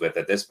interviews with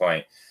at this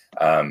point.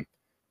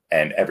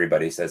 And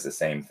everybody says the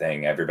same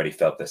thing. Everybody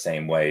felt the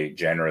same way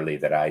generally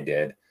that I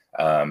did,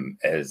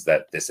 is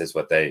that this is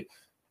what they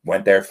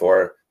went there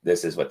for.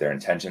 This is what their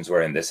intentions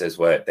were. And this is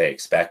what they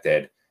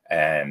expected,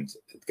 and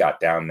got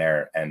down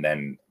there. And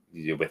then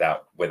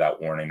without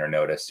warning or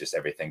notice, just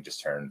everything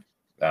just turned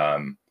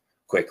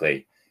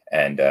quickly.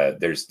 And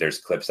there's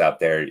clips out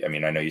there. I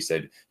mean, I know you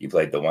said you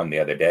played the one the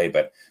other day,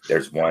 but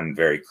there's one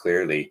very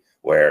clearly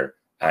where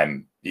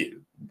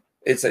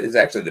it's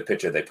actually the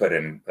picture they put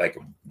in. Like,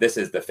 this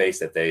is the face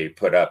that they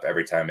put up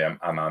every time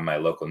I'm on my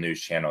local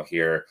news channel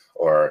here,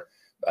 or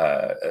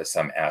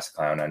some ass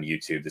clown on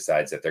YouTube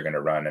decides that they're going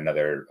to run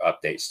another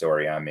update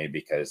story on me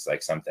because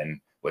like something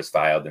was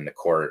filed in the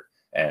court,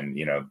 and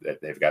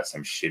they've got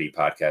some shitty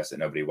podcast that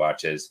nobody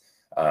watches,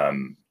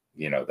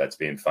 that's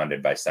being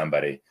funded by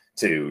somebody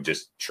to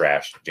just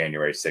trash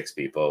January 6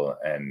 people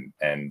and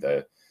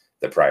the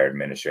prior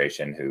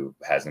administration who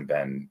hasn't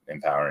been in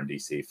power in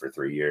DC for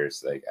 3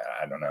 years. Like,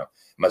 I don't know,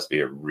 it must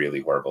be a really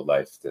horrible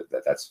life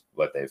that's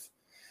what they've,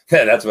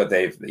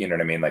 you know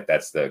what I mean? Like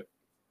that's the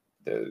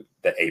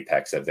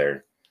apex of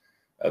their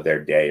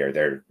day, or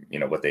their,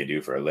 what they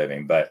do for a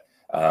living. But,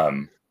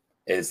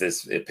 is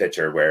this a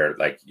picture where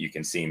like you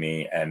can see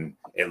me and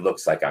it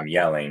looks like I'm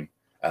yelling,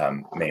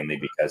 mainly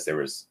because there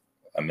was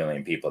a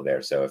million people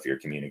there. So if you're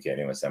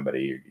communicating with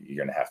somebody, you're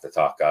going to have to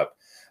talk up.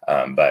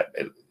 But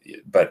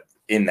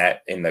in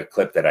the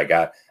clip that I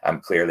got, I'm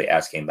clearly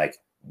asking like,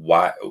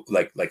 why,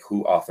 like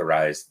who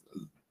authorized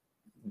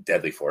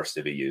deadly force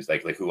to be used.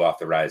 Like who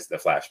authorized the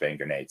flashbang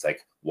grenades?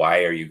 Like,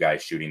 why are you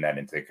guys shooting that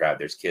into the crowd?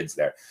 There's kids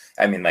there.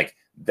 I mean, like,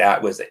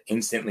 that was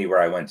instantly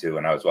where I went to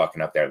when I was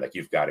walking up there. Like,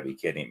 you've got to be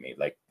kidding me.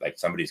 Like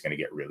somebody's going to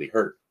get really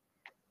hurt.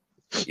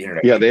 You know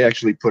what I mean? They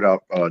actually put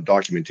out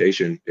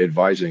documentation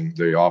advising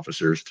the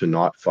officers to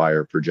not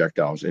fire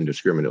projectiles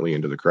indiscriminately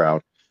into the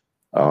crowd.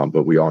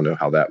 But we all know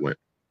how that went.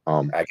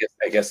 I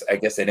guess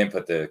they didn't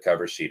put the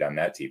cover sheet on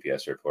that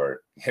TPS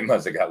report. It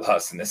must have got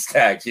lost in the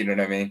stack. You know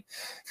what I mean?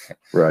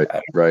 Right.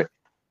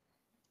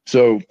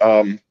 So,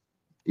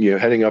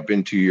 heading up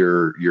into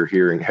your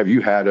hearing, have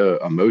you had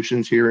a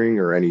motions hearing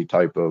or any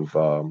type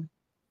of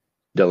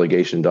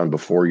delegation done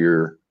before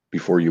you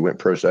went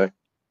pro se?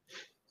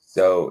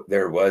 So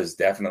there was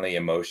definitely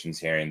a motions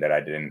hearing that I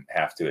didn't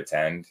have to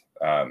attend,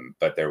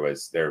 but there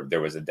was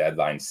a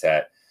deadline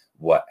set.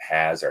 What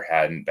has or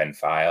hadn't been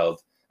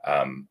filed,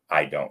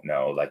 I don't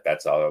know. Like,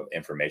 that's all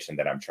information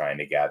that I'm trying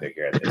to gather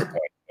here at this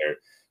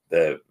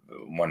point.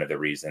 One of the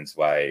reasons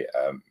why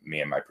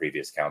me and my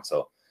previous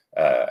counsel,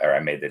 or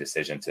I made the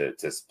decision to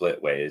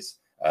split ways,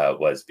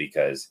 was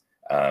because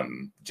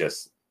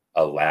just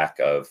a lack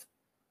of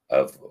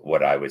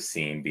what I was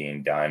seeing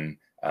being done.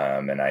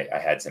 And I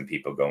had some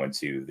people go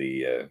into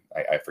the,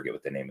 I forget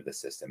what the name of the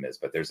system is,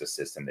 but there's a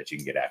system that you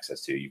can get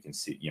access to. You can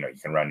see, you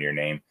can run your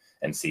name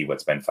and see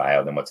what's been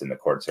filed and what's in the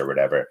courts or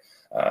whatever.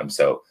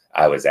 So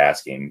I was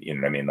asking, you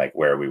know what I mean? Like,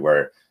 where we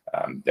were,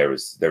 there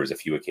was a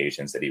few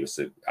occasions that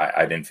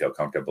I didn't feel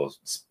comfortable,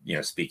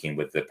 speaking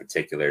with the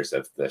particulars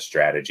of the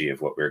strategy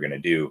of what we were going to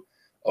do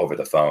over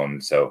the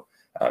phone. So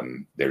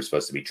there's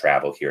supposed to be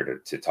travel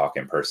here to talk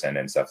in person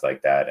and stuff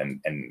like that.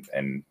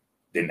 And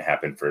didn't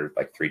happen for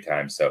like 3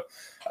 times. So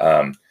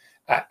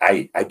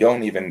I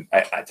don't even,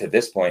 to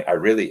this point,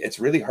 it's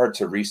really hard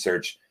to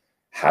research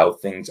how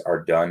things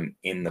are done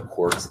in the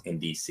courts in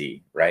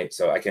DC, right?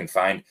 So I can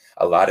find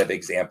a lot of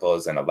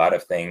examples and a lot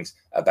of things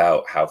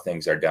about how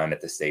things are done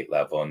at the state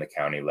level and the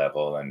county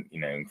level and,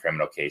 in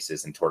criminal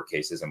cases and tort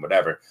cases and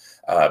whatever.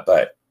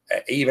 But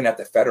even at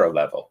the federal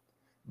level,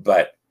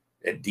 but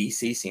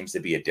DC seems to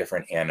be a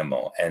different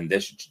animal. And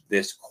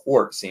this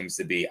court seems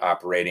to be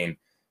operating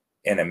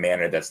in a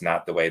manner that's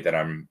not the way that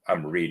I'm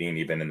reading,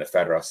 even in the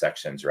federal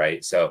sections,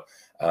 right? So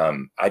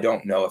I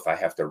don't know if I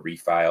have to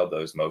refile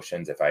those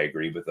motions, if I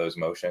agree with those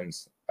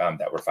motions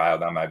that were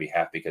filed on my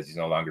behalf because he's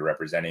no longer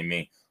representing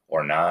me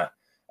or not.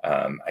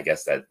 I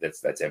guess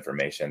that's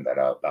information that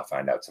I'll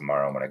find out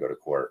tomorrow when I go to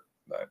court.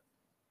 But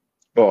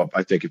well,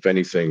 I think if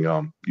anything,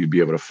 you'd be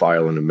able to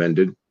file an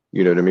amended.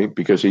 You know what I mean?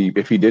 Because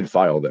if he did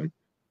file them,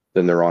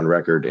 then they're on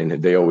record,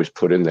 and they always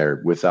put in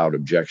there without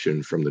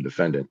objection from the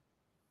defendant.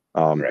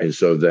 Right. And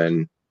so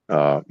then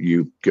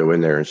you go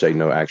in there and say,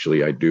 no,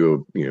 actually, I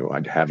do,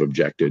 I'd have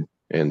objected,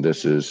 and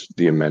this is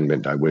the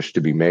amendment I wish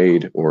to be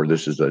made, or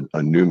this is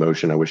a new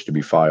motion I wish to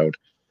be filed,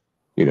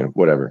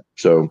 whatever.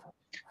 So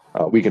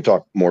we can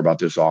talk more about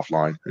this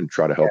offline and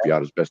try to help you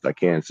out as best I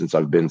can, since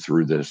I've been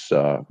through this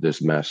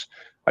mess.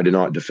 I did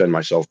not defend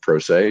myself pro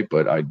se,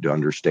 but I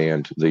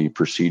understand the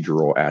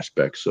procedural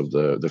aspects of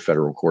the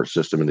federal court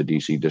system and the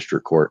DC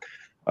District Court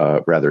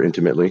rather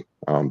intimately,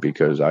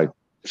 because I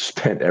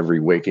spent every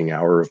waking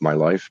hour of my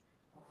life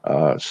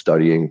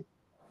studying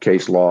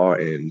case law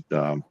and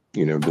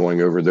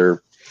going over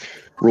their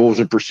rules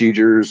and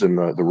procedures and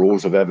the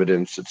rules of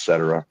evidence,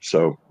 etc.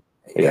 So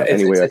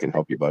any way I can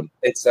help you, bud.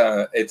 That's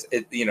what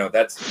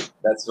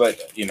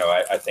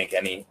I think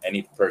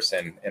any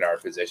person in our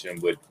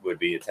position would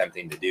be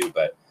attempting to do,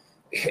 but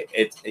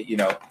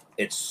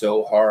it's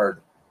so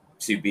hard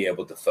to be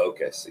able to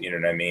focus,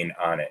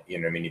 on it.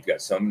 You've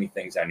got so many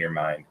things on your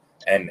mind.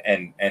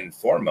 And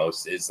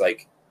foremost is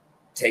like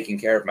taking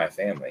care of my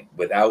family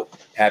without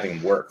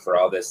having work for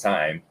all this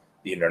time.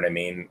 You know what I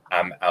mean?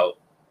 I'm out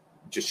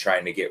just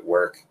trying to get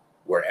work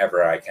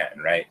wherever I can.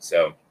 Right.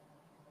 So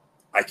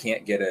I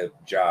can't get a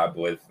job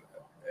with,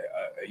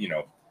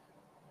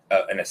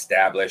 an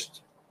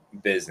established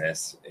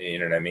business, you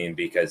know what I mean?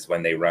 Because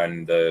when they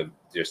run the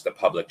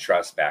public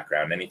trust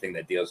background, anything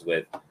that deals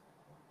with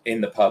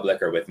in the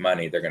public or with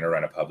money, they're going to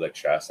run a public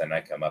trust. And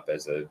I come up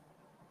as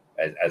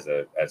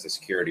a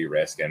security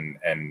risk and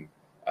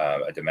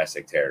a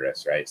domestic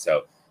terrorist, right?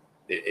 So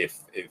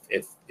if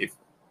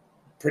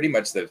pretty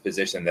much the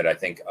position that I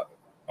think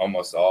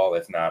almost all,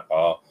 if not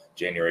all,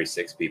 January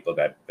 6 people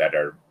that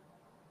are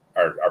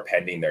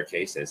pending their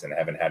cases and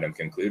haven't had them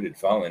concluded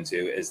fall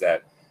into is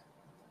that,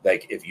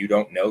 like, if you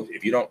don't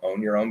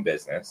own your own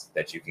business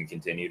that you can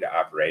continue to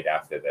operate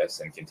after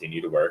this and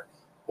continue to work,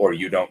 or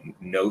you don't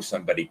know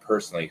somebody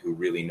personally who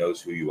really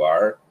knows who you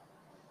are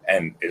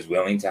and is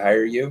willing to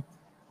hire you,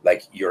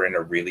 like, you're in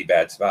a really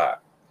bad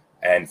spot.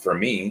 And for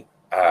me,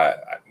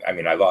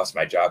 I lost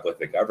my job with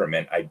the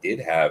government. I did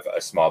have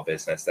a small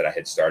business that I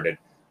had started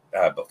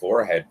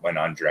before I had went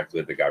on direct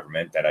with the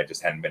government that I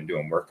just hadn't been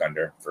doing work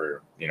under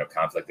for,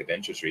 conflict of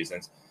interest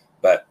reasons.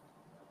 But,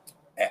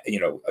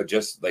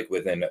 just like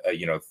within,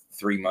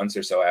 3 months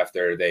or so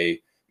after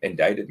they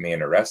indicted me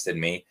and arrested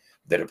me,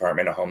 the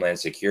Department of Homeland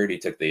Security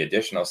took the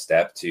additional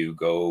step to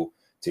go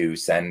to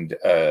send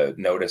a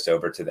notice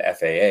over to the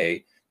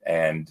FAA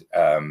and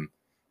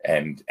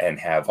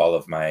have all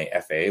of my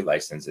FAA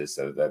licenses.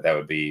 So that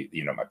would be,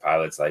 you know, my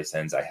pilot's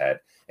license. I had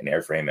an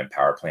airframe and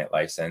power plant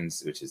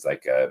license, which is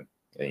like the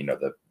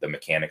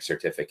mechanic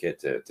certificate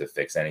to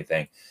fix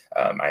anything.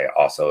 I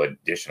also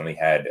additionally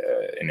had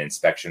an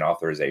inspection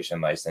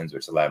authorization license,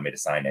 which allowed me to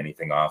sign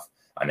anything off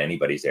on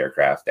anybody's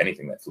aircraft,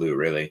 anything that flew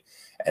really.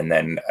 And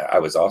then I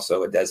was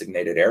also a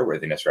designated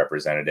airworthiness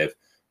representative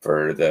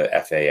for the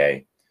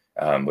FAA.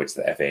 Which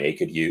the FAA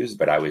could use,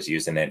 but I was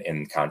using it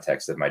in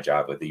context of my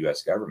job with the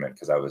U.S. government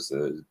because I was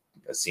a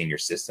senior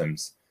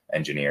systems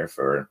engineer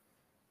for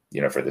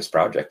this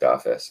project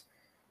office.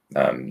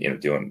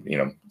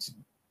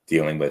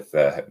 Dealing with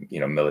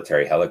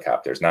military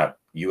helicopters, not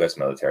U.S.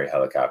 military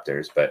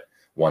helicopters, but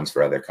ones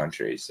for other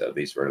countries. So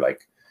these were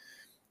like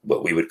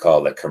what we would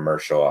call like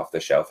commercial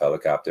off-the-shelf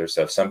helicopters.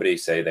 So if somebody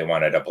say they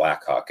wanted a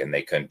Black Hawk and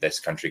this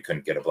country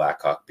couldn't get a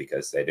Black Hawk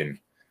because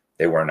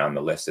they weren't on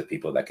the list of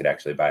people that could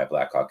actually buy a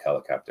Black Hawk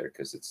helicopter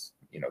because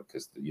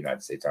because the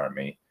United States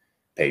Army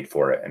paid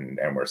for it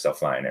and we're still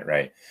flying it,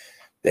 right?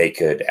 They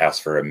could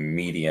ask for a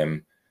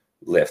medium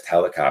lift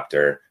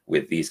helicopter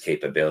with these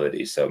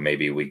capabilities. So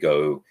maybe we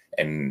go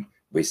and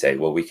we say,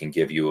 well, we can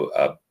give you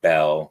a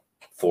Bell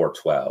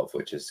 412,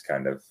 which is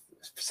kind of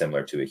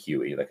similar to a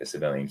Huey, like a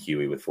civilian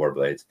Huey with 4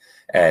 blades.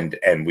 And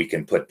we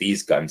can put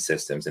these gun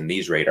systems and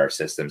these radar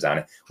systems on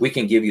it. We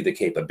can give you the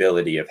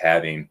capability of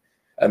having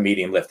a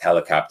medium lift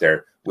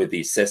helicopter with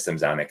these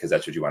systems on it because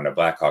that's what you want a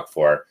Black Hawk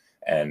for.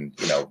 And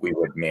we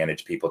would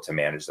manage people to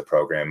manage the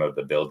program of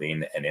the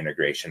building and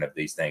integration of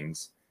these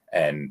things,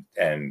 and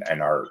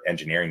our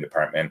engineering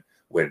department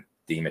would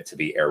deem it to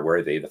be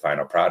airworthy, the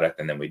final product,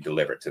 and then we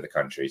deliver it to the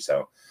country.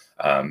 So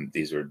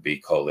these would be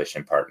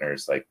coalition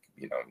partners like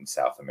in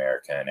South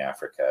America and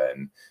Africa,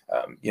 and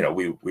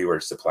we were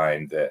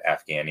supplying the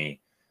Afghani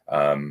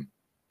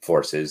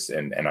forces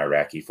and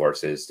Iraqi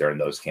forces during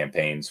those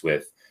campaigns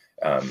with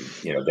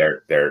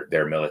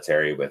their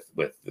military with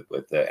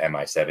the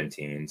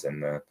Mi-17s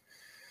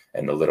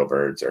and the little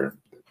birds, or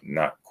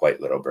not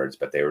quite little birds,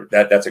 but they were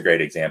that's a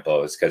great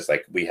example. It's because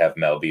like we have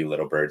Mel-B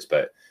little birds,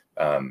 but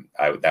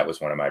that was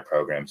one of my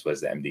programs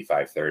was the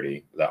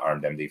MD-530, the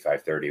armed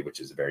MD-530, which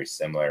is a very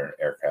similar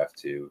aircraft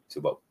to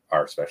what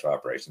our special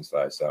operations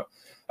flies. So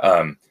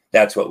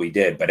that's what we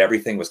did, but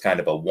everything was kind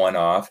of a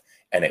one-off,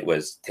 and it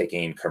was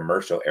taking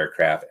commercial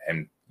aircraft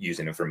and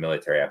using them for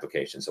military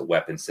applications. So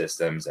weapon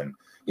systems and,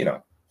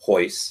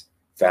 hoists,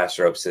 fast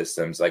rope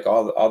systems, like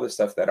all the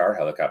stuff that our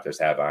helicopters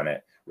have on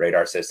it,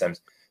 radar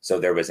systems. So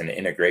there was an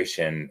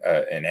integration,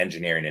 an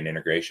engineering and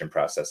integration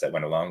process that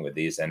went along with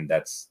these. And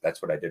that's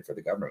what I did for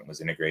the government,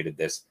 was integrated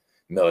this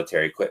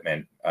military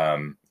equipment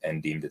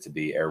and deemed it to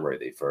be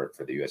airworthy for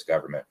the U.S.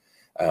 government.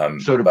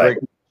 So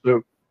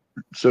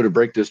to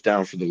break this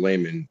down for the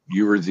layman,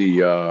 you were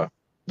the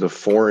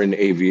foreign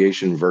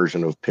aviation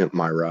version of Pimp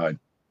My Ride.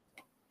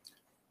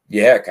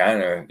 Yeah,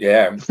 kind of.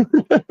 Yeah.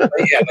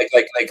 Yeah.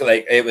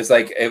 Like it was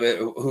like,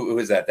 who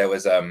was that?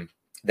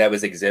 That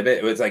was Exhibit.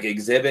 It was like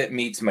Exhibit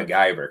meets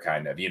MacGyver,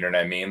 kind of, you know what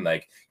I mean?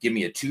 Like, give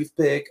me a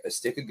toothpick, a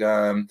stick of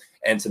gum,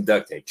 and some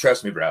duct tape.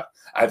 Trust me, bro.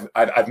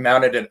 I've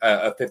mounted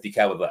a 50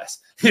 cal with less,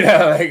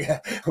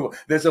 like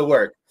this will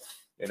work,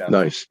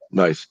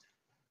 Nice.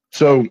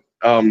 So,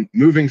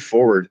 moving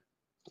forward,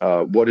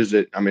 what is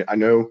it? I mean, I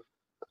know,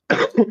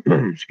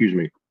 excuse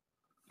me.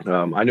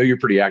 I know you're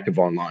pretty active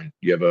online.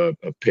 You have a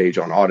page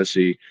on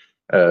Odyssey,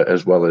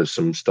 as well as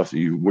some stuff that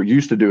you were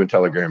used to do in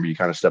Telegram, but you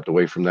kind of stepped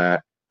away from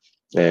that,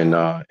 and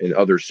in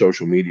other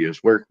social medias.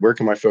 Where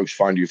can my folks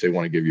find you if they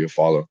want to give you a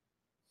follow?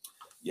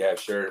 Yeah,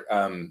 sure.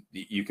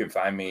 You can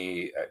find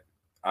me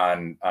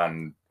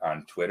on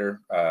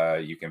Twitter.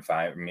 You can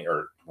find me,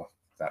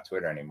 it's not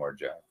Twitter anymore,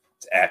 Joe.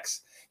 It's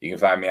X. You can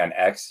find me on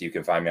X. You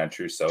can find me on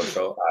True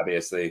Social,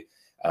 obviously.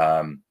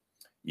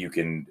 You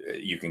can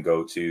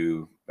go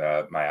to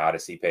my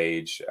Odyssey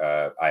page.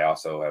 I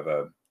also have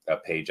a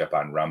page up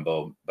on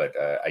Rumble, but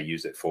I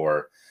use it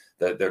for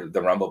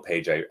the Rumble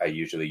page. I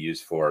usually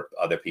use for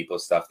other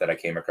people's stuff that I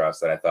came across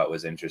that I thought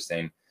was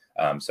interesting.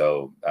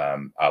 So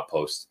I'll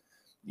post,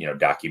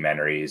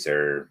 documentaries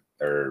or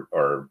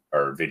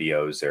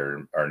videos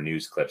or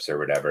news clips or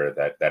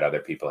whatever that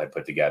other people had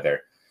put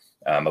together.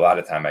 A lot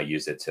of time I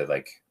use it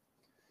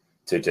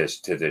to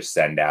just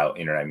send out,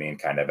 you know what I mean,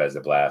 kind of as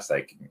a blast,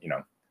 like,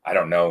 I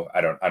don't know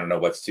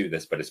what's to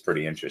this, but it's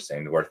pretty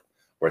interesting, worth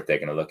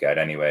taking a look at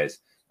anyways.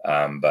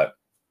 But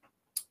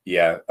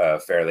yeah,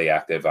 fairly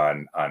active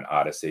on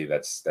Odyssey.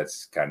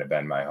 That's kind of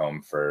been my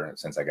home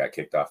since I got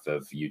kicked off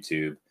of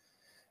YouTube.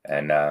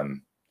 And,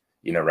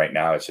 right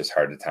now it's just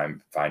hard to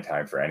find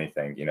time for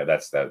anything.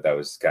 That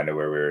was kind of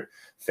where we were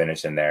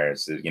finishing there.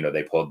 So,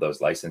 they pulled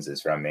those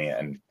licenses from me,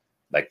 and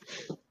like,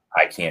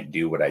 I can't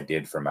do what I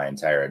did for my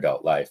entire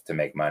adult life to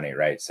make money.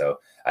 Right. So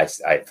I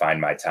find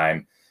my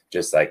time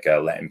just like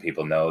letting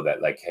people know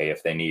that, like, hey,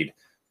 if they need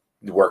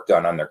work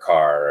done on their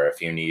car, or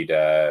if you need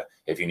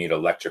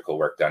electrical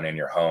work done in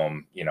your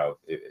home, or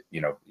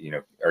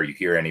you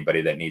hear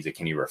anybody that needs it,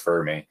 can you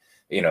refer me?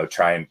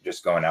 Trying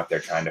just going out there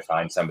trying to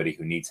find somebody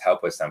who needs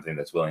help with something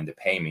that's willing to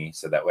pay me,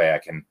 so that way I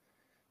can,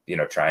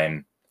 try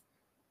and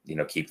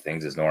keep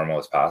things as normal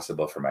as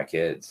possible for my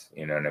kids,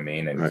 you know what I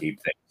mean? And Right. keep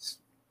things,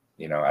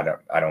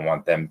 I don't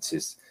want them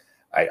to,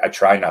 I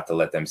try not to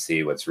let them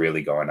see what's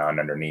really going on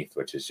underneath,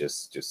 which is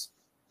just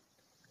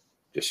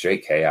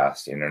straight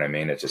chaos. You know what I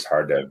mean? It's just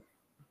hard to,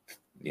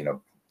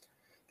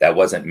 that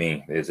wasn't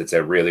me. It's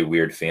a really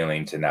weird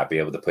feeling to not be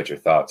able to put your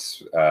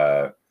thoughts,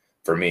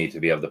 for me to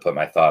be able to put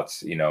my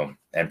thoughts,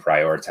 and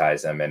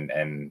prioritize them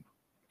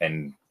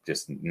and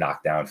just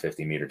knock down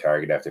 50-meter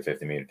target after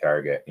 50-meter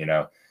target.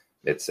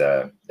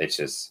 It's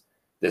just,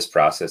 this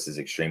process is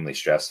extremely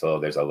stressful.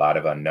 There's a lot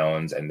of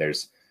unknowns, and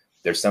there's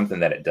something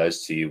that it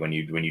does to you when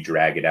you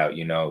drag it out,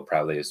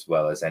 probably as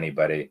well as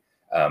anybody.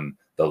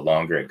 The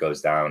longer it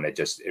goes down,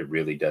 it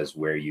really does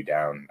wear you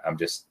down. I'm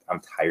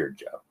tired,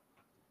 Joe.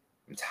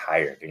 I'm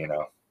tired,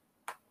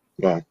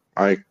 Well,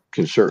 I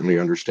can certainly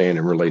understand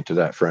and relate to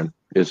that, friend.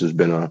 This has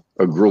been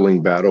a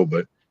grueling battle,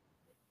 but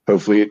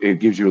hopefully it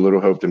gives you a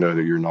little hope to know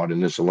that you're not in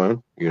this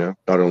alone. Not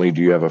only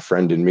do you have a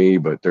friend in me,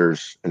 but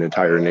there's an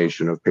entire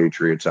nation of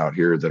patriots out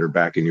here that are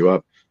backing you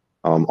up.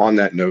 On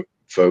that note,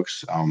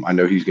 folks, I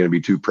know he's going to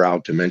be too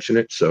proud to mention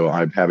it, so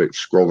I have it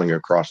scrolling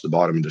across the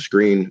bottom of the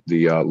screen.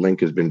 The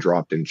link has been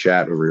dropped in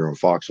chat over here on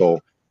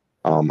Foxhole.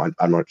 I'm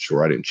not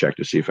sure. I didn't check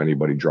to see if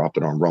anybody dropped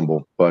it on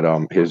Rumble, but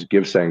his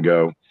Give Send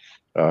Go,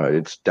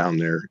 it's down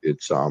there.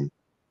 It's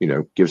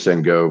Give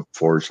Send Go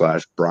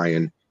 /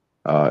 Bryan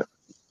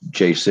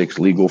J6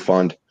 Legal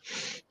Fund.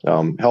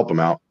 Help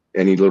them out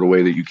any little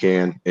way that you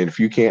can, and if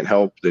you can't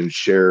help, then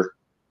share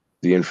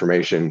the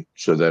information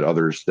so that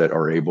others that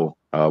are able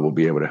will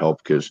be able to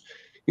help, because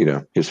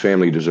his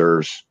family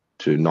deserves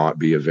to not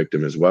be a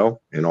victim as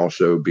well. And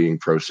also, being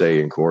pro se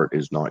in court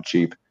is not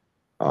cheap.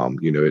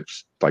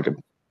 It's like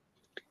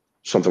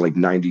something like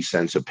 90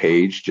 cents a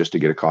page just to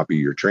get a copy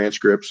of your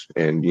transcripts,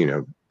 and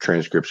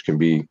transcripts can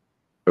be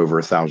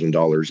over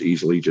 $1,000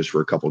 easily just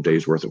for a couple of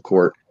days worth of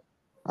court.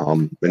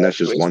 And that's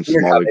just one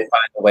small. They find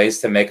ways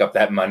to make up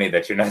that money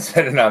that you're not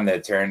spending on the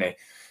attorney.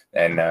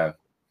 And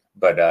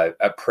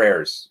but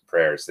prayers.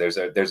 There's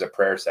a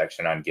prayer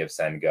section on Give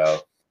Send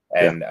Go,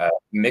 and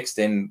mixed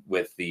in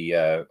with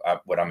the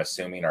what I'm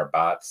assuming are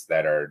bots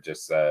that are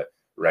just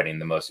writing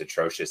the most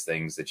atrocious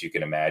things that you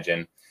can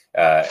imagine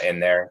in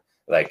there.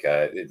 Like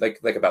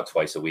about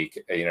twice a week.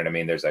 You know what I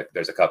mean? There's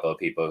a couple of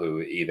people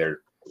who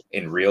either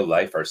in real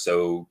life are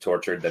so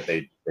tortured that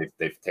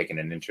they've taken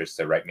an interest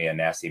to write me a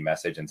nasty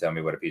message and tell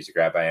me what a piece of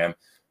crap I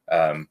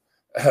am.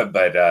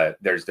 But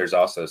there's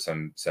also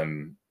some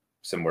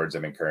words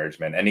of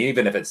encouragement. And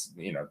even if it's,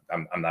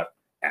 I'm not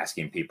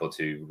asking people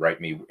to write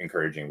me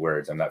encouraging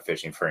words. I'm not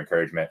fishing for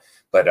encouragement,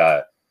 but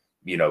I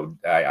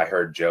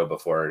heard Joe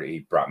before he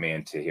brought me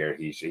into here.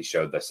 He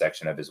showed the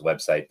section of his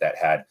website that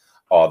had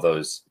all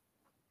those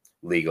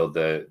legal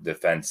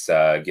defense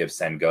Give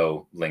Send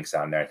Go links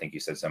on there. I think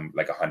you said some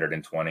like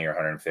 120 or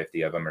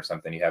 150 of them or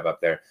something you have up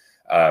there.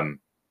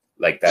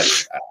 Like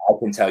that's, I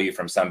can tell you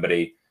from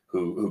somebody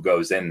who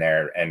goes in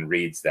there and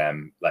reads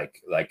them,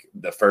 like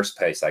the first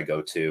place I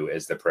go to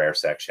is the prayer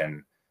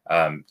section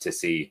to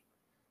see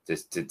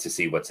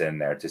what's in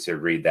there, to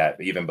read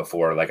that even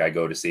before like I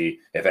go to see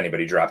if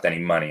anybody dropped any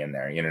money in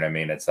there. You know what I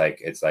mean? It's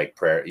like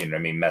prayer, you know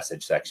what I mean?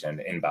 Message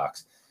section,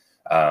 inbox.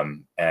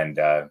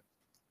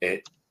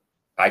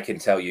 I can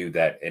tell you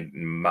that in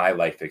my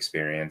life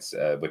experience,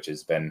 which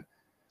has been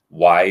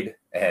wide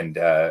and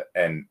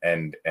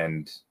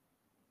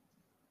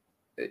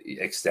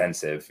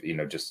extensive,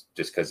 just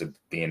because of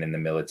being in the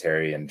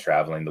military and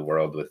traveling the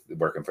world with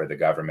working for the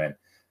government,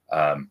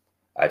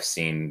 I've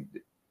seen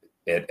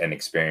it and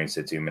experienced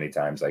it too many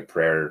times. Like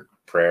prayer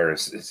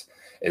is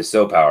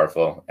so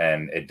powerful,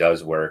 and it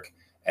does work.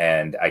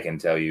 And I can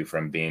tell you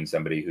from being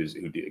somebody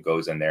who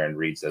goes in there and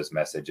reads those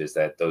messages,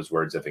 that those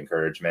words of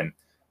encouragement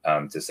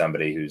to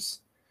somebody who's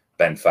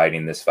been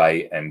fighting this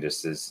fight and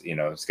just is,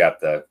 it's got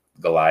the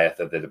Goliath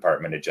of the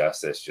Department of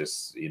Justice,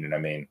 just, you know what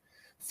I mean,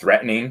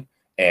 threatening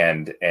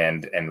and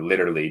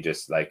literally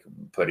just like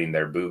putting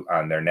their boot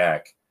on their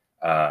neck.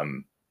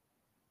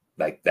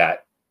 Like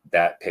that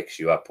picks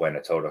you up when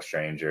a total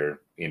stranger,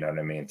 you know what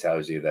I mean,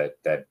 tells you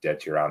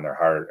that you're on their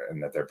heart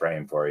and that they're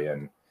praying for you,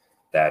 and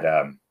that,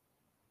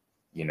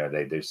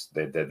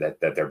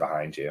 that they're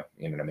behind you.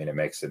 You know what I mean? It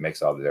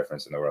makes all the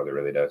difference in the world. It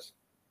really does.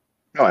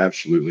 Oh,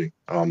 absolutely.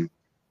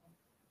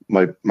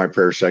 My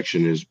prayer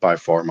section is by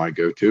far my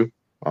go-to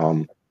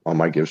on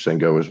my Give Send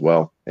Go as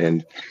well.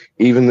 And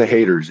even the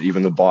haters,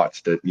 even the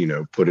bots that,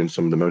 put in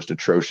some of the most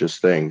atrocious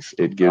things,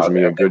 it gives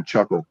me a good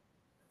chuckle.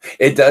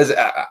 It does.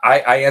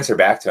 I answer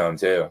back to them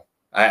too.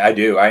 I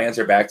do. I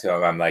answer back to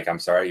them. I'm like, I'm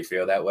sorry you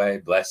feel that way.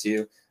 Bless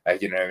you.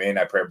 You know what I mean?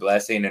 I pray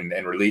blessing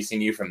and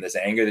releasing you from this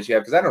anger that you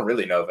have. Because I don't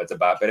really know if it's a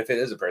bot, but if it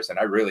is a person,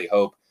 I really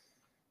hope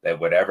that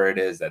whatever it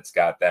is that's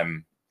got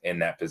them in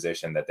that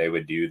position, that they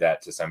would do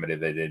that to somebody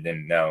that they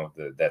didn't know,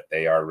 that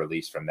they are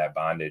released from that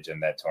bondage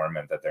and that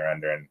torment that they're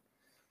under,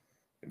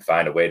 and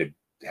find a way to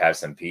have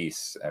some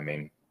peace. I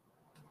mean,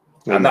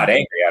 I'm not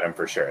angry at them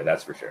for sure.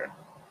 That's for sure.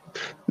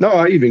 No,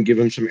 I even give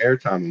them some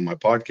airtime on my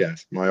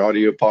podcast, my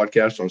audio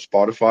podcast on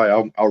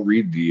Spotify. I'll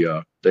read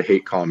the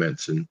hate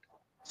comments and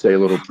say a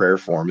little prayer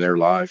for them there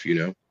live,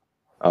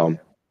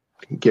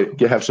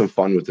 Have some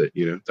fun with it.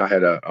 I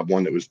had a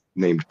one that was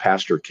named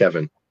Pastor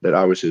Kevin that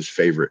I was his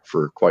favorite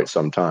for quite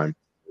some time.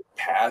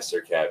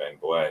 Pastor Kevin,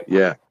 boy.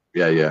 Yeah.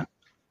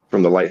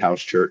 From the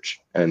Lighthouse Church,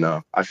 and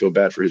I feel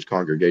bad for his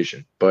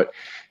congregation, but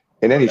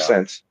in any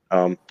sense,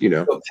 So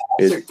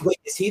pastor, wait,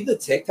 is he the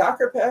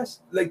TikToker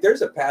pastor? Like,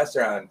 there's a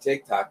pastor on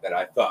TikTok that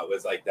I thought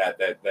was like that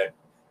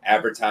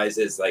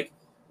advertises like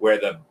where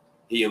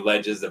he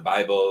alleges the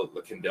Bible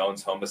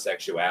condones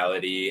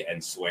homosexuality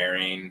and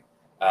swearing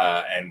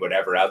and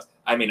whatever else.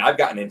 I mean, I've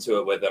gotten into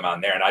it with him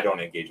on there, and I don't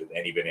engage with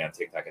anybody on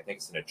TikTok. I think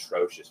it's an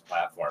atrocious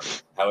platform.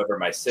 However,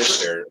 my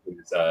sister,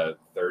 who's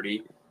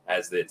 30,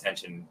 has the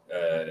attention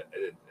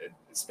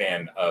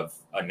span of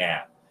a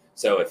gnat.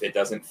 So if it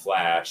doesn't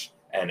flash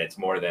and it's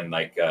more than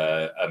like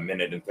a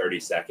minute and 30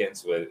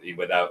 seconds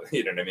without,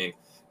 you know what I mean,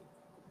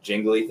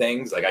 jingly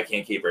things, like I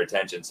can't keep her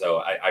attention. So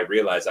I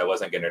realized I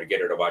wasn't going to get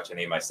her to watch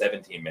any of my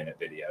 17-minute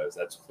videos.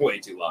 That's way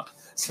too long.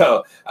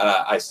 So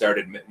I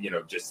started,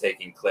 just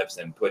taking clips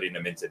and putting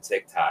them into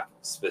TikTok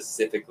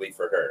specifically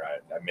for her.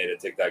 I made a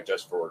TikTok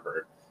just for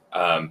her.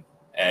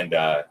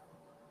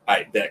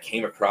 That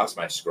came across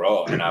my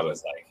scroll, and I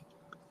was like,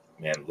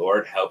 man,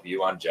 Lord help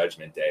you on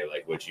Judgment Day.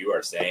 Like, what you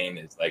are saying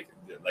is like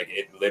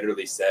it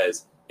literally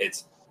says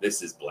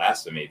this is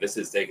blasphemy. This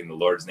is taking the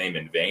Lord's name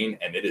in vain,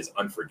 and it is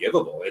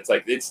unforgivable. It's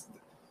like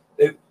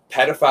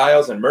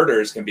pedophiles and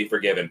murderers can be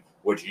forgiven.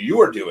 What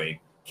you are doing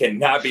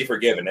cannot be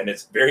forgiven, and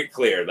it's very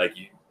clear. Like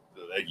you,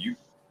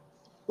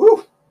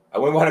 whew, I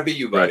wouldn't want to be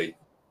you, buddy.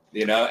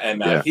 Right.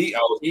 And he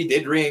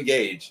did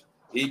reengage.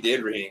 He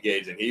did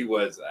reengage, and he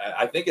was.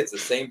 I think it's the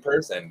same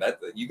person. That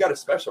you got a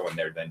special one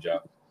there, then, Joe.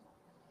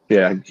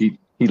 Yeah, he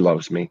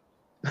loves me.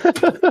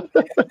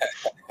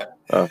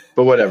 But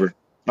whatever.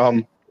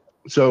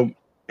 So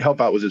help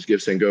out with this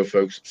Give, Send, Go,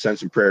 folks. Send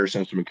some prayers,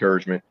 send some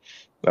encouragement.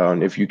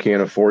 If you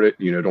can't afford it,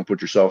 don't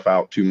put yourself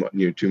out too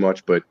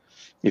much. But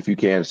if you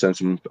can, send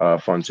some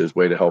funds his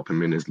way to help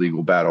him in his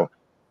legal battle.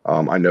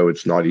 I know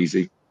it's not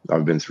easy.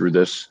 I've been through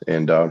this,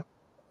 and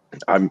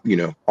I'm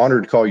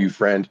honored to call you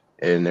friend.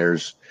 And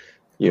there's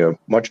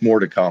much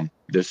more to come.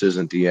 This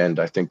isn't the end.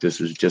 I think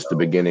this is just the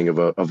beginning of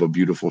a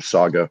beautiful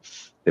saga,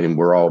 and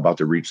we're all about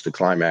to reach the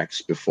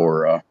climax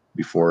before it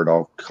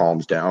all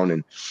calms down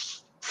and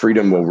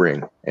freedom will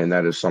ring. And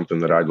that is something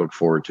that I look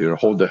forward to.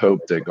 Hold the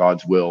hope that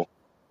God's will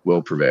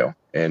prevail.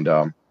 And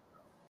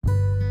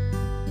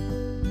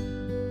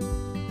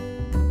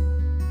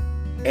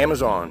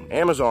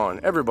Amazon,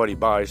 everybody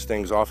buys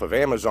things off of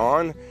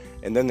Amazon,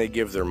 and then they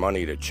give their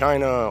money to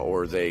China,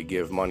 or they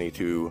give money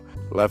to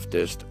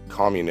leftist,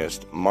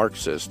 communist,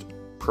 Marxist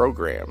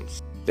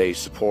programs. They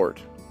support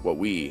what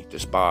we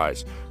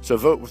despise. So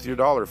vote with your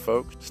dollar,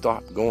 folks.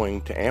 Stop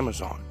going to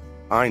Amazon.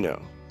 I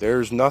know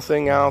there's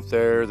nothing out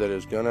there that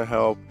is going to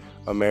help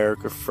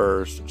America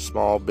first,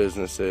 small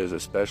businesses,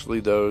 especially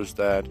those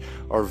that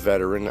are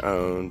veteran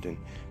owned, and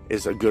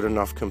is a good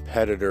enough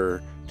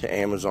competitor to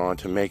Amazon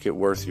to make it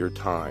worth your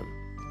time.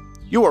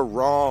 You are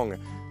wrong.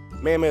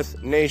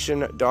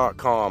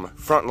 MammothNation.com,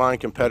 frontline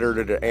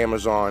competitor to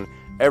Amazon.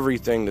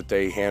 Everything that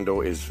they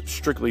handle is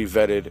strictly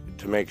vetted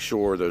to make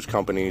sure those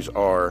companies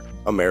are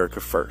America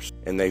first.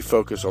 And they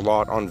focus a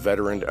lot on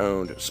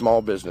veteran-owned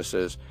small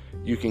businesses.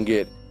 You can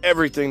get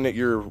everything that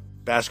your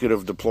basket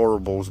of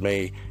deplorables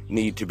may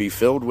need to be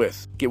filled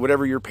with. Get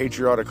whatever your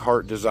patriotic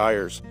heart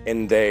desires.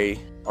 And they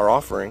are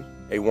offering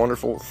a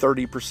wonderful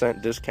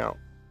 30% discount.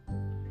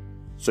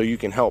 So you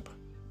can help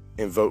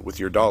and vote with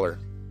your dollar.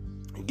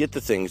 Get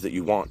the things that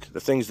you want, the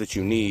things that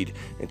you need,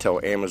 and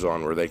tell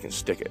Amazon where they can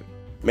stick it.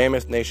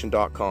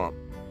 MammothNation.com.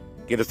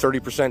 Get a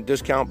 30%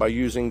 discount by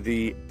using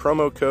the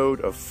promo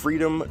code of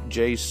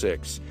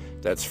FreedomJ6.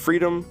 That's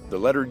Freedom, the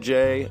letter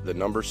J, the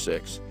number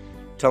 6.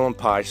 Tell them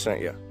Pi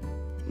sent you.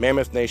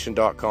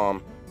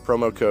 MammothNation.com,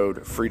 promo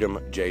code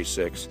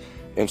FreedomJ6.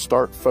 And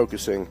start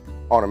focusing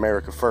on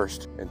America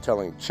first and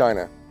telling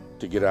China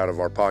to get out of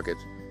our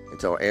pockets, and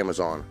tell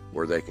Amazon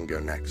where they can go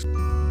next.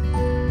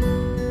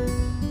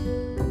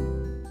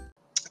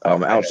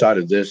 Outside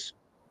of this,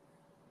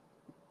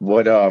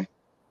 I'm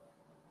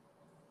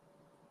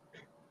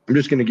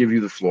just going to give you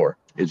the floor.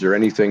 Is there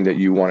anything that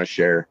you want to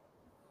share?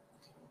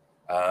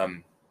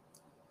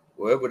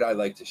 What would I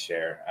like to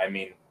share? I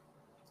mean,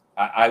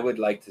 I would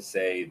like to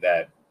say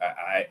that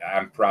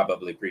I'm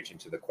probably preaching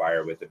to the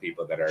choir with the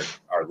people that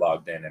are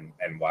logged in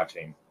and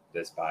watching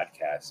this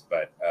podcast,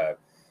 but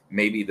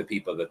maybe the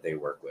people that they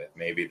work with,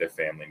 maybe their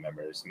family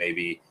members,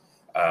 maybe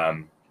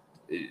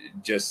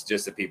just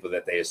the people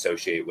that they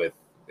associate with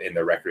in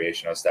the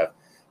recreational stuff.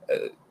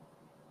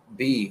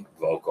 Be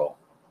vocal.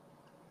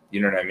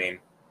 You know what I mean?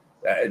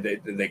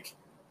 Like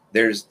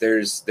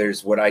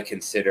there's what I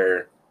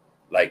consider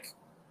like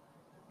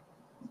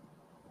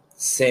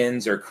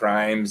sins or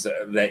crimes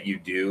that you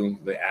do,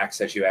 the acts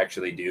that you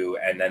actually do,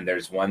 and then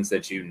there's ones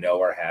that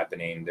are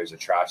happening. There's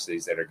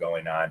atrocities that are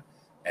going on,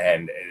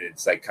 and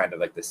it's like kind of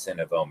like the sin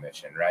of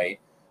omission, right?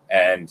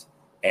 And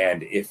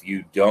if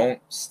you don't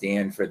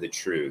stand for the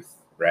truth,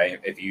 right?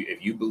 If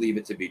you believe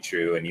it to be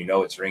true, and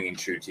it's ringing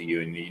true to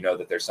you, and you know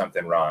that there's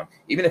something wrong,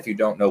 even if you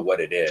don't know what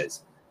it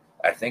is,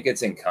 I think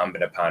it's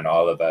incumbent upon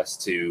all of us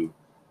to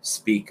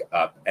speak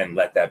up and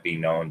let that be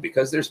known,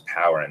 because there's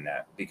power in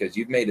that, because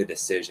you've made a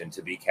decision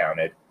to be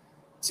counted,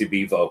 to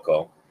be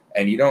vocal,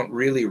 and you don't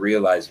really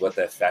realize what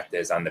the effect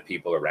is on the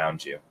people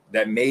around you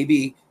that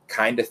maybe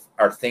kind of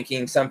are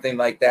thinking something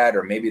like that,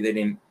 or maybe they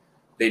didn't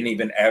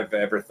even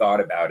ever thought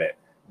about it.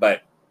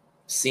 But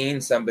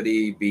seeing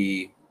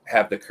somebody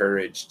have the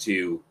courage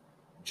to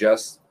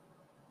just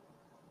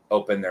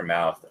open their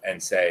mouth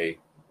and say,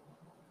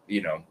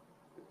 you know,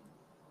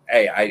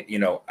 hey,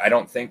 I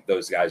don't think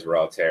those guys were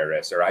all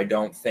terrorists, or I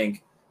don't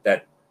think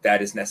that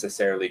that is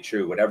necessarily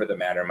true, whatever the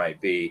matter might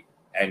be,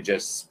 and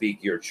just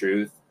speak your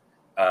truth.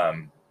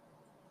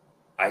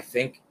 I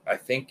think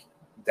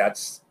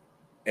that's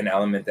an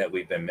element that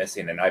we've been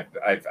missing, and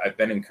I've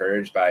been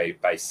encouraged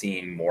by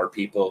seeing more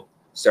people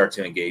start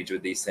to engage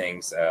with these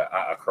things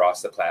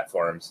across the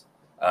platforms,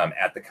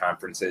 at the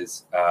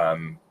conferences,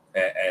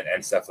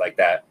 and stuff like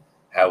that.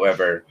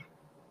 However,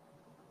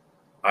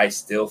 I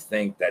still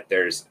think that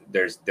there's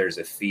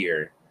a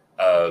fear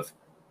of,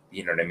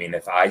 you know what I mean,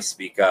 if I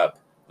speak up,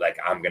 like,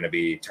 I'm going to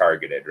be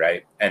targeted,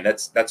 right? And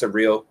that's a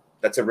real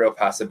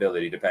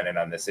possibility depending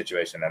on the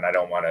situation. And I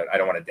don't want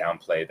to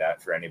downplay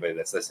that for anybody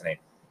that's listening.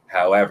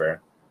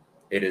 However,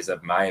 it is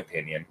of my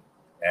opinion,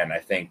 and I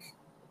think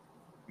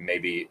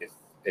maybe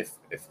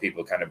if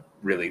people kind of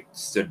really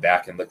stood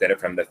back and looked at it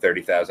from the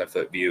 30,000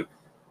 foot view,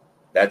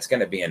 that's going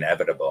to be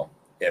inevitable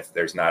if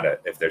there's not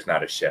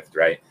a shift,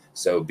 right?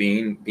 So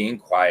being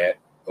quiet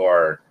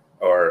or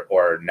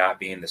not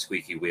being the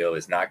squeaky wheel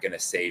is not going to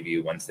save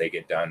you once they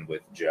get done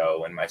with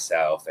Joe and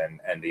myself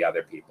and the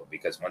other people,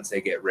 because once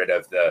they get rid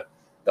of the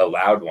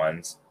loud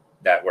ones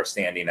that we're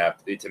standing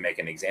up to make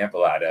an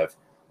example out of,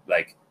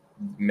 like,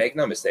 make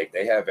no mistake,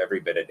 they have every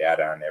bit of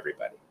data on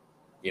everybody.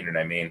 You know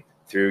what I mean?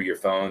 Through your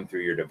phone,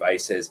 through your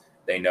devices,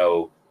 they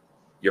know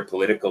your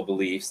political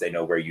beliefs, they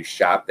know where you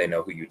shop, they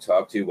know who you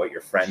talk to, what your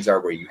friends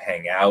are, where you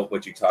hang out,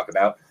 what you talk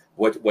about,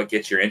 what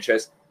gets your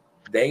interest.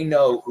 They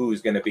know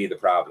who's going to be the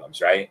problems,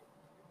 right?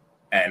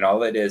 And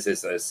all it is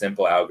a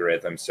simple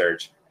algorithm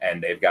search,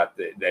 and they've got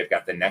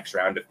the next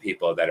round of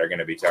people that are going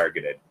to be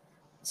targeted.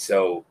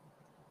 So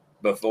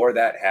before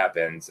that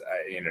happens,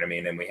 you know what I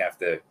mean, and we have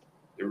to,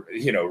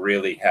 you know,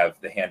 really have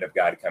the hand of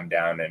God come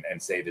down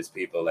and save his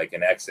people, like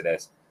in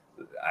Exodus.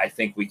 I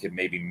think we could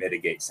maybe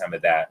mitigate some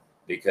of that,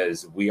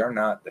 because we are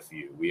not the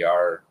few. We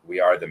are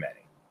the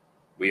many.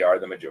 We are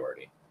the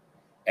majority.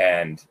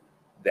 And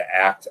the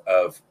act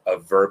of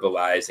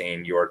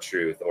verbalizing your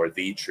truth or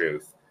the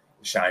truth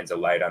shines a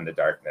light on the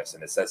darkness,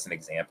 and it sets an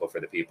example for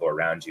the people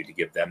around you to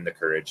give them the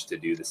courage to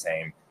do the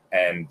same.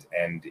 And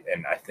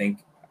I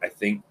think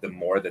the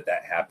more that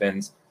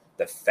happens,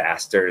 the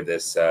faster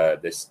this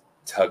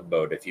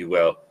tugboat, if you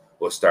will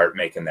start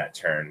making that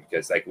turn.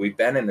 Because, like, we've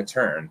been in the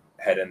turn,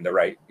 heading the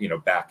right, you know,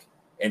 back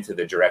into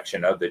the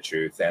direction of the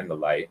truth and the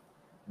light,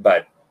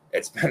 but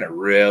it's been a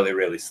really,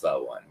 really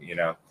slow one, you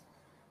know?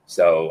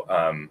 So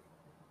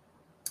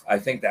I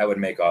think that would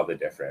make all the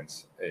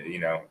difference, you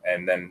know.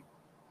 And then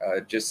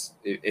just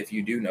if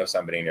you do know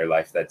somebody in your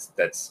life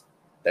that's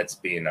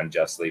being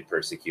unjustly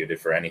persecuted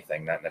for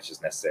anything, not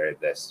just necessarily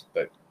this,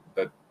 but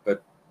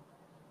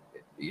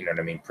you know what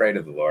I mean, pray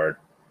to the Lord,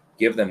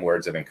 give them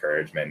words of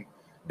encouragement.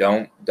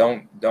 Don't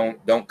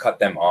cut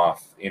them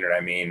off, you know what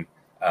I mean,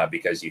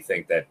 because you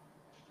think that,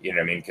 you know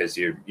what I mean, because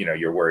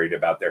you're worried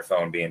about their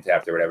phone being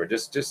tapped or whatever.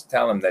 Just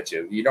tell them that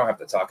you don't have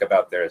to talk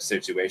about their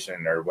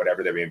situation or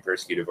whatever they're being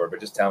persecuted for, but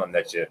just tell them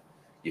that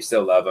you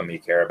still love them, you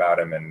care about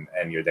them,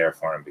 and you're there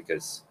for them.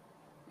 Because,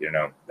 you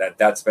know,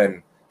 that's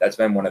been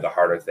one of the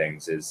harder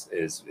things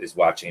is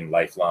watching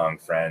lifelong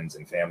friends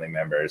and family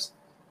members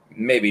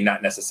maybe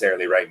not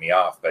necessarily write me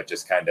off, but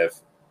just kind of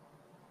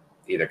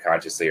either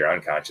consciously or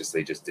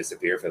unconsciously just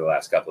disappear for the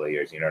last couple of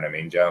years. You know what I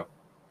mean, Joe?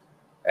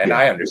 And yeah.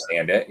 I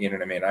understand it. You know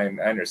what I mean? I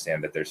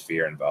understand that there's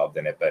fear involved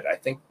in it, but I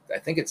think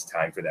it's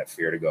time for that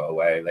fear to go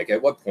away. Like, at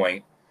what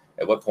point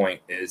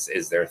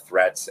is their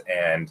threats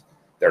and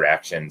their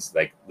actions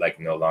like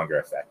no longer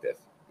effective?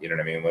 You know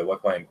what I mean? At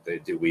what point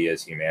do we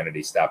as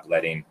humanity stop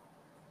letting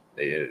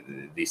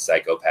these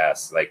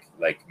psychopaths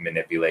like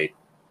manipulate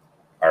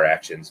our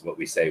actions, what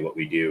we say, what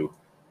we do,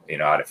 you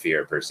know, out of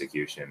fear of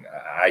persecution?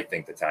 I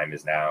think the time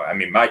is now. I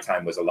mean, my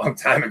time was a long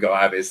time ago,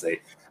 obviously,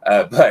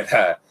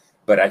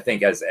 but I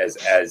think as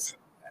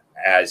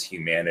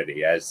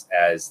humanity, as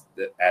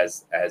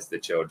the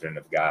children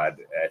of God,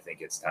 I think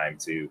it's time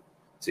to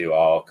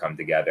all come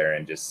together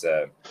and just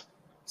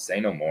say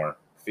no more.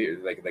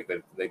 Fear,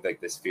 like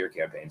this fear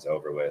campaign's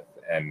over with,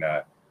 and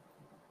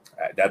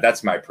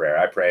that's my prayer.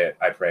 I pray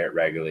it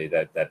regularly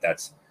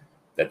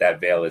that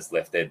veil is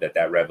lifted,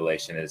 that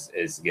revelation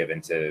is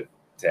given to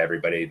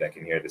everybody that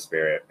can hear the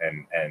Spirit,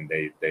 and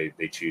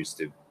they choose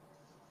to,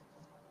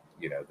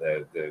 you know,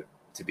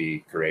 to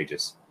be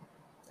courageous.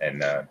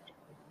 And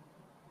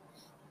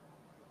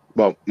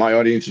well, my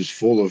audience is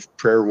full of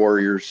prayer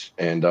warriors,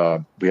 and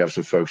we have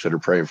some folks that are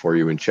praying for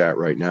you in chat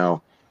right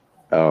now,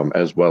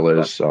 as well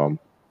as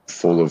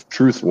full of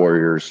truth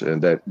warriors,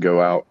 and that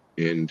go out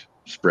and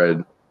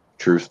spread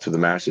truth to the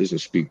masses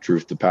and speak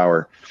truth to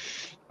power.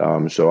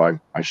 So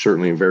I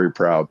certainly am very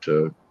proud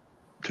to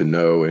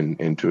know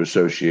and to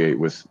associate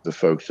with the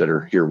folks that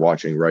are here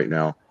watching right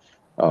now.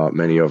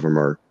 Many of them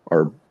are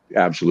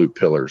absolute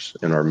pillars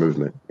in our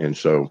movement, and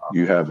so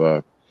you have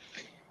a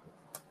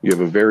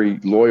very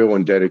loyal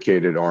and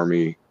dedicated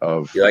army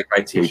of You like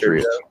my T-shirt,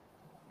 patriots.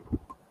 Joe?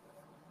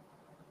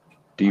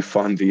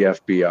 Defund the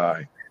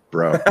FBI,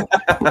 bro.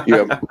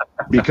 Yeah,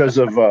 because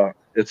of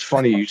it's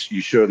funny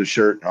you show the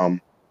shirt.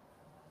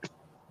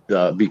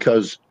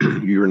 Because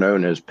you were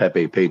known as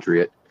Pepe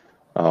Patriot,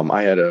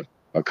 I had a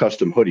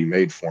custom hoodie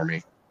made for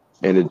me,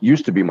 and it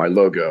used to be my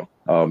logo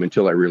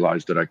until I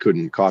realized that I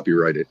couldn't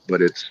copyright it.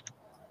 But it's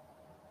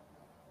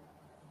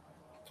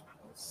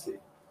Let's see.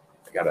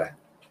 I gotta.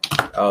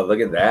 Oh, look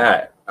at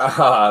that!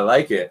 Oh, I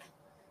like it.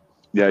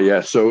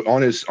 yeah. So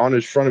on his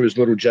front of his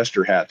little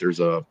jester hat, there's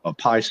a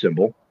pi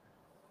symbol,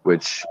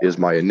 which is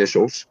my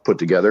initials put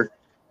together,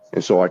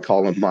 and so I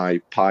call him my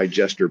Pi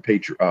Jester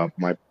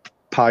my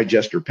Pi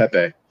Jester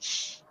Pepe.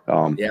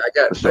 Yeah,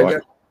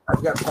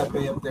 I've got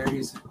Pepe up there.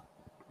 He's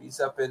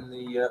up in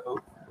the. Oh,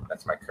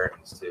 that's my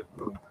curtains too.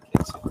 Ooh,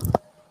 can't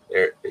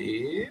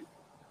see.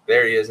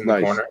 There he is in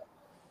the corner.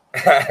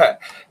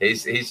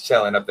 he's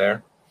chilling up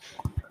there.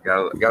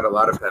 Got a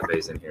lot of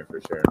Pepes in here for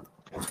sure.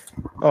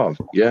 Oh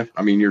yeah,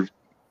 I mean your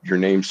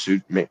name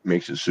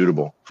makes it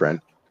suitable,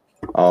 friend.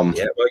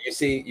 Yeah, well, you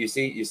see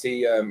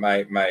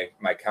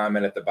my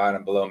comment at the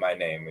bottom below my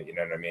name. You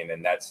know what I mean,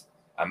 and that's.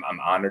 I'm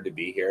honored to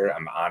be here.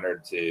 I'm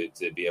honored to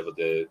be able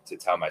to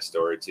tell my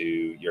story to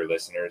your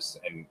listeners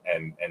and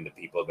the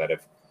people that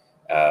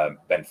have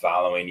been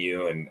following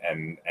you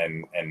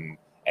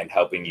and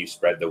helping you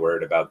spread the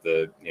word about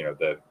the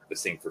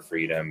Sing for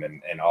Freedom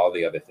and all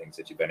the other things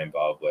that you've been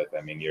involved with.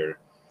 I mean, you're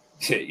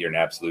an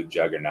absolute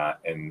juggernaut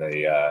in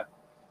the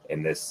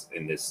in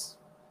this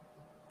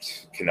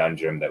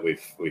conundrum that we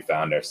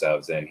found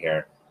ourselves in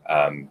here.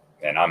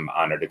 And I'm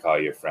honored to call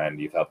you a friend.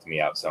 You've helped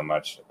me out so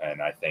much,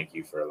 and I thank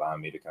you for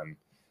allowing me to come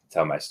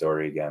tell my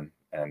story again.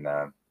 And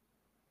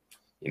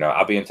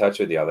I'll be in touch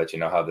with you. I'll let you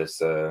know how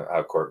this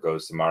how court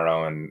goes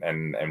tomorrow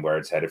and where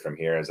it's headed from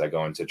here as I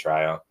go into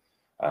trial.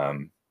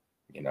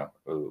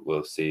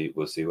 We'll see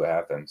what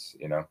happens.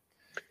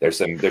 There's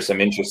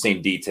some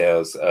interesting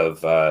details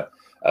of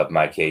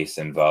my case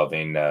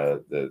involving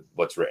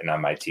what's written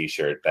on my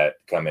T-shirt that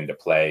come into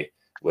play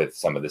with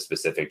some of the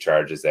specific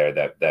charges there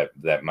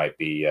that might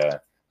be.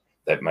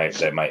 That might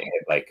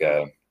hit like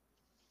a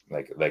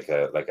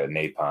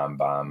napalm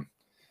bomb,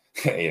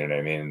 you know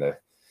what I mean?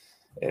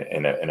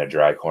 In a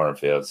dry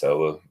cornfield.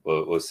 So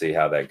we'll see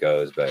how that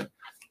goes. But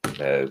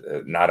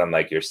not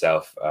unlike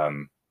yourself,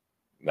 I've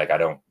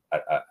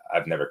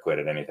never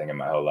quitted anything in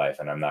my whole life,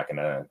 and I'm not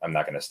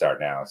gonna start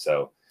now.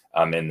 So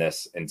I'm in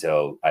this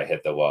until I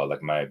hit the wall.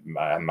 Like my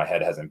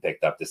head hasn't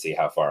picked up to see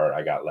how far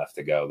I got left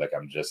to go. Like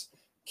I'm just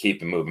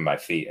keeping moving my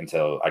feet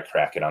until I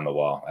crack it on the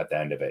wall at the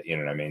end of it. You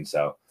know what I mean?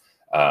 So.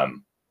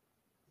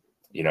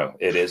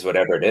 It is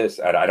whatever it is.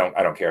 I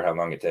don't care how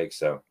long it takes.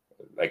 So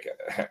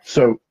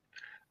so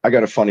I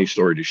got a funny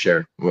story to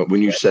share.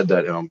 When you said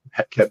that,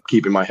 kept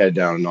keeping my head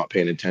down and not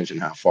paying attention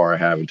how far I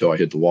have until I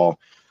hit the wall.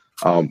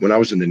 When I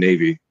was in the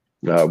Navy,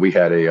 we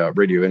had a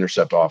radio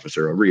intercept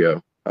officer, a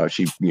Rio.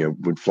 She,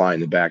 would fly in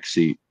the back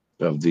seat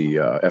of the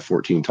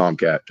F-14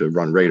 Tomcat to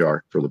run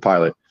radar for the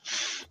pilot.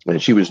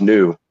 And she was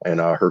new, and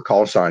her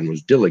call sign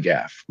was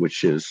Dilligaff,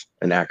 which is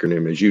an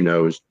acronym, as you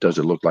know, does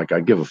it look like I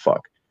give a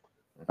fuck?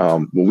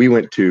 Well, we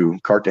went to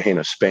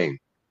Cartagena, Spain,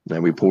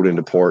 and we pulled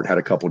into port, had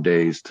a couple of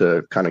days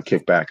to kind of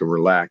kick back and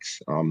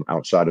relax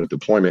outside of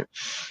deployment.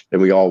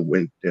 And we all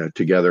went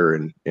together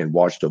and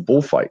watched a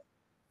bullfight,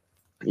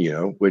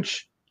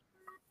 which,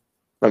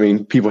 I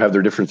mean, people have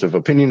their difference of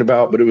opinion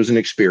about, but it was an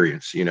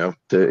experience,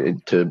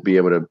 to be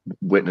able to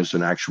witness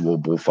an actual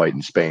bullfight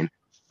in Spain.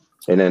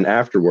 And then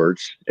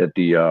afterwards at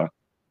the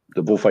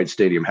bullfight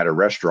stadium had a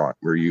restaurant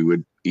where you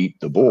would eat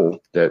the bull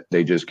that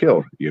they just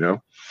killed,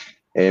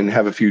 and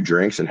have a few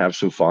drinks and have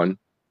some fun.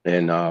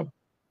 And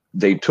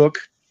they took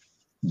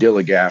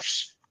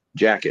Dilligaff's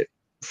jacket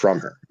from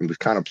her and was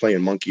kind of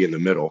playing monkey in the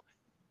middle.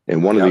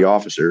 And one of the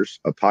officers,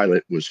 a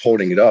pilot, was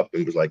holding it up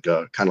and was like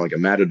kind of like a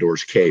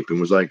matador's cape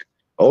and was like,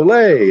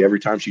 "Olé," every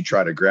time she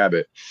tried to grab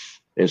it.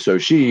 And so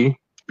she,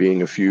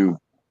 being a few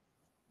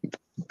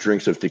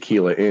drinks of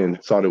tequila in,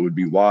 thought it would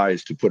be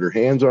wise to put her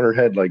hands on her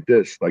head like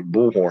this, like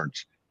bull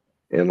horns,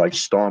 and like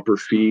stomp her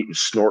feet and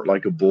snort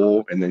like a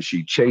bull. And then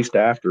she chased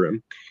after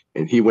him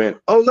and he went,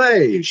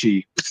 "Olé," and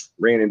she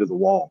ran into the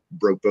wall,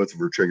 broke both of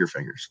her trigger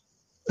fingers.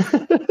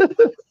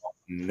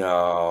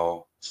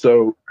 No.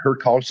 So her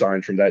call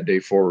sign from that day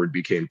forward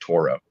became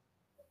Toro.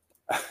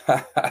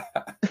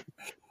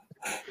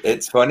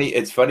 It's funny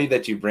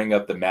that you bring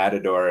up the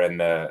matador and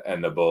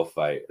the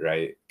bullfight,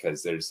 right?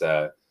 Because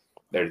I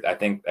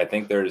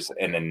think there's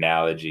an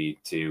analogy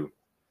to,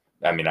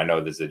 I mean, I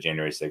know this is a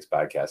January 6th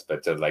podcast,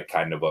 but to like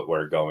kind of what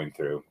we're going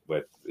through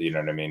with, you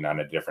know what I mean, on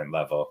a different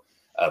level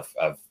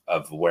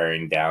of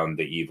wearing down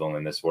the evil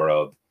in this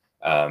world,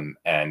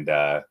 and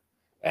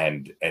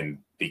and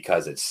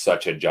because it's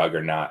such a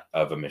juggernaut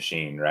of a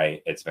machine,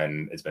 right? It's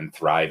been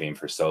thriving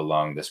for so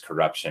long, this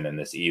corruption and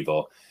this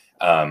evil.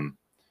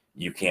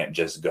 You can't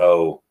just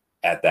go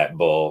at that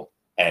bull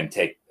and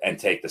take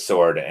the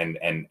sword and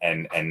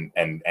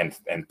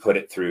put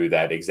it through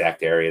that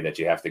exact area that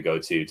you have to go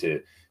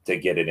to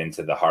get it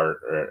into the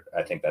heart. Or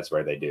I think that's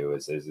where they do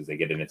is they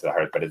get it into the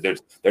heart. But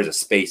there's a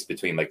space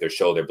between like their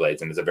shoulder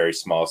blades, and it's a very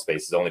small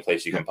space. It's the only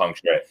place you can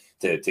puncture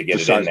it to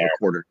get it in there. A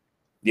quarter.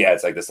 Yeah,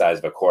 it's like the size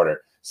of a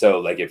quarter. So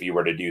like if you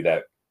were to do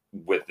that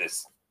with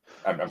this,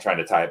 I'm trying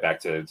to tie it back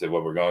to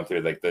what we're going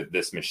through, like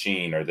this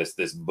machine or this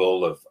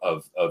bull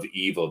of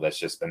evil that's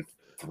just been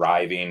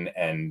thriving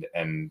and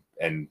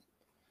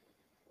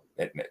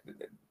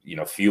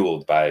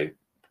fueled by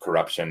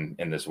corruption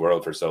in this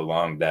world for so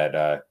long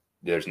that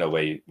there's no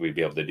way we'd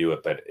be able to do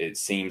it. But it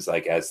seems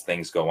like as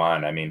things go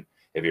on, I mean,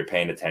 if you're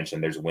paying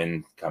attention, there's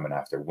wind coming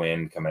after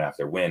wind,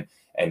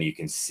 and you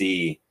can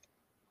see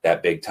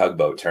that big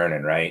tugboat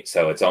turning, right?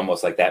 So it's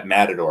almost like that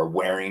matador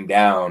wearing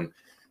down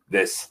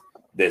this,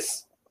 I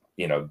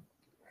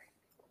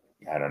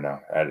don't know.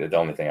 The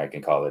only thing I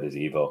can call it is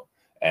evil.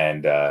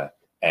 And I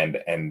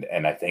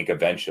think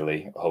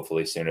eventually,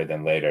 hopefully sooner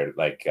than later,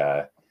 like,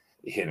 our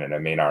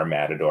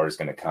matador is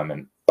going to come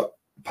and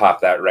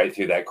pop that right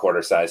through that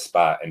quarter size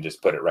spot and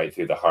just put it right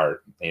through the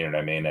heart. You know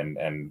what I mean?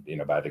 And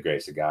by the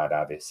grace of God,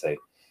 obviously.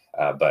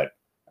 But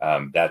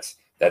that's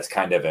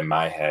kind of in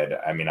my head.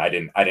 I mean, I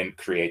didn't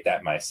create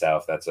that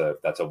myself. That's a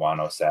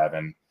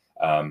 107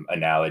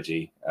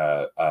 analogy.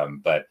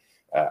 But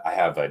I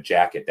have a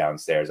jacket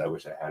downstairs. I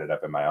wish I had it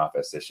up in my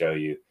office to show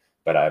you,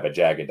 but I have a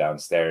jacket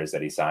downstairs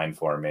that he signed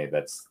for me.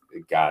 That's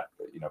got,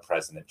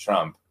 President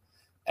Trump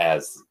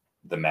as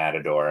the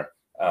matador,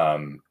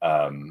 the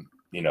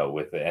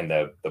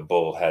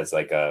bull has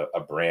like a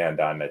brand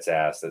on its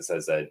ass that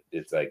says that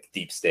it's like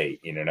deep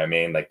state, you know what I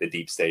mean? Like the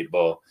deep state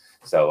bull.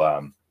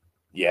 So,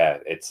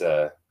 it's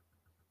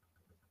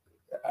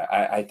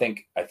I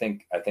think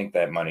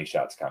that money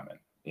shot's coming,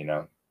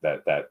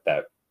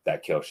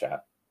 that kill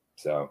shot.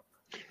 So.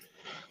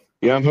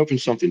 Yeah, I'm hoping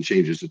something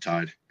changes the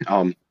tide.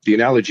 The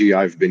analogy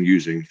I've been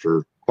using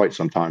for quite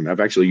some time, I've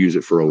actually used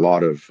it for a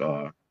lot of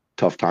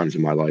tough times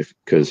in my life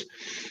because,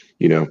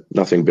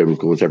 nothing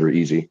biblical is ever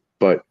easy.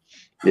 But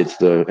it's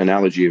the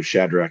analogy of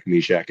Shadrach,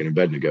 Meshach, and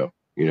Abednego.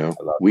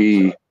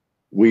 We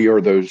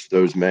are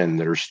those men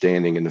that are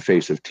standing in the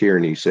face of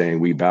tyranny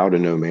saying, we bow to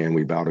no man,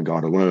 we bow to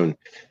God alone.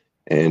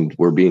 And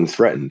we're being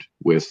threatened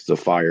with the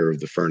fire of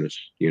the furnace,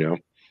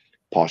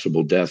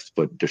 possible death,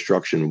 but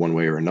destruction one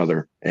way or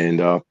another.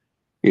 And,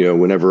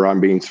 whenever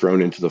I'm being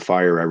thrown into the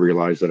fire, I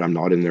realize that I'm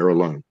not in there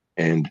alone.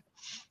 And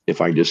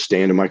if I just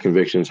stand in my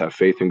convictions, have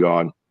faith in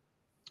God,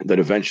 that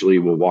eventually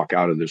we'll walk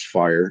out of this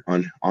fire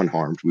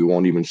unharmed. We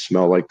won't even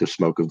smell like the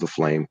smoke of the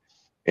flame.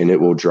 And it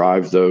will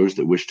drive those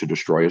that wish to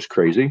destroy us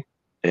crazy.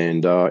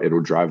 And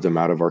it'll drive them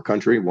out of our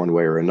country one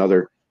way or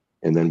another.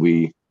 And then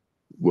we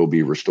will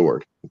be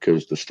restored.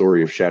 Because the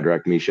story of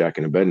Shadrach, Meshach,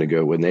 and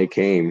Abednego, when they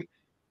came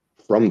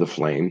from the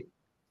flame,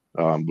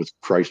 with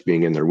Christ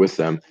being in there with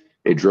them,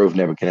 it drove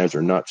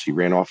Nebuchadnezzar nuts. He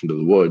ran off into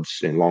the woods,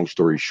 and long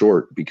story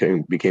short,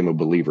 became a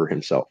believer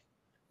himself.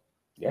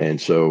 Yeah. And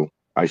so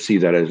I see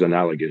that as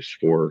analogous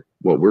for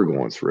what we're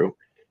going through.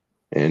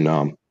 And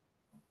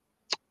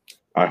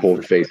I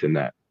hold faith in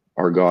that.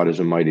 Our God is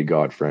a mighty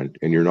God, friend,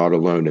 and you're not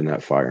alone in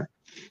that fire.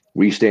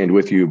 We stand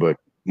with you, but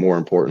more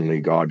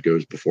importantly, God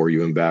goes before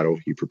you in battle.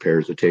 He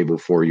prepares a table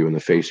for you in the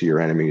face of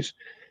your enemies,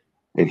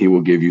 and he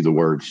will give you the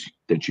words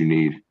that you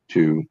need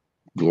to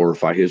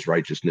glorify his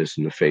righteousness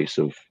in the face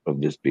of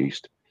this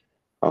beast.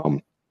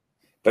 But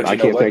I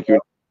can't thank you.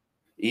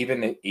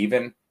 Even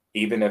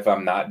if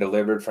I'm not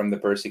delivered from the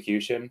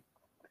persecution,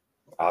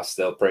 I'll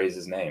still praise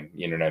his name.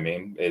 You know what I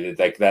mean? It's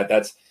like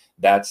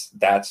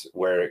that's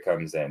where it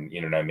comes in.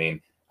 You know what I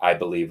mean? I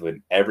believe with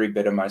every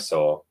bit of my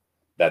soul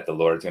that the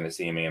Lord's going to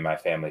see me and my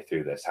family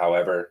through this.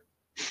 However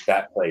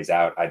that plays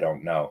out, I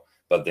don't know.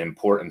 But the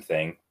important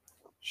thing,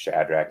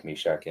 Shadrach,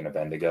 Meshach, and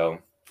Abednego,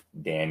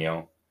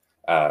 Daniel,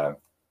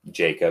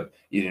 Jacob,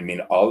 you know what I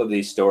mean? All of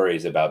these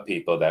stories about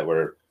people that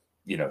were,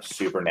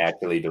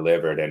 supernaturally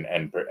delivered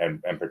and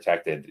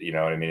protected, you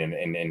know what I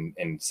mean?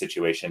 In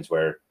situations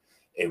where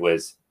it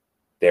was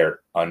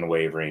their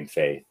unwavering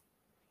faith.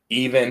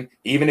 Even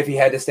if he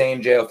had to stay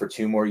in jail for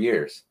 2 more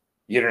years,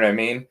 you know what I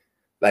mean?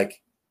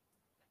 Like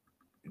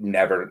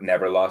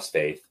never lost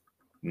faith,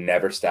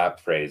 never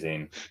stopped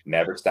praising,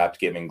 never stopped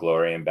giving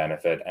glory and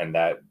benefit. And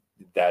that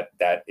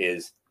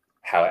is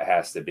how it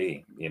has to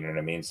be. You know what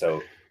I mean?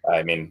 So,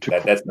 I mean,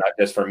 that's not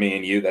just for me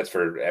and you, that's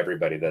for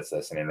everybody that's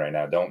listening right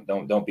now.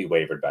 Don't be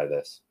wavered by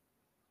this.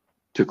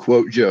 To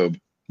quote Job,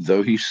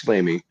 though he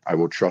slay me, I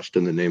will trust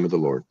in the name of the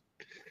Lord.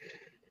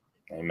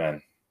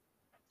 Amen.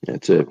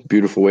 It's a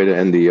beautiful way to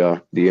end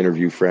the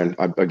interview, friend.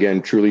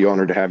 Again, truly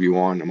honored to have you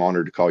on. I'm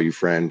honored to call you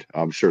friend.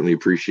 I certainly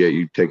appreciate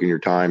you taking your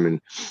time and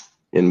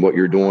in what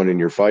you're doing in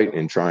your fight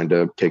and trying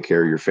to take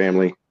care of your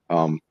family.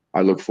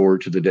 I look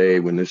forward to the day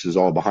when this is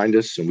all behind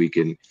us and we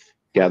can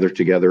gather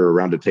together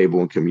around a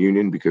table in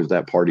communion, because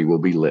that party will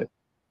be lit.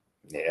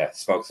 Yeah,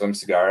 smoke some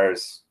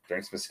cigars,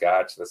 drink some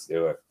scotch. Let's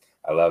do it.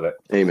 I love it.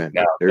 Amen.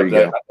 No, There you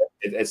go.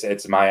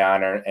 It's my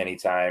honor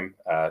anytime.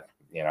 I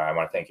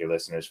want to thank your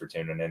listeners for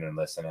tuning in and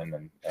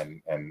listening,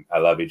 and I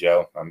love you,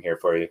 Joe. I'm here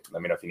for you.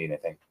 Let me know if you need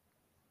anything.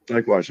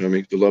 Likewise,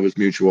 homie. The love is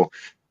mutual.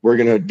 We're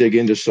going to dig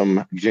into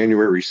some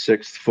January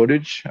 6th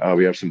footage.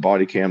 We have some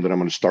body cam that I'm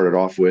going to start it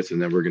off with,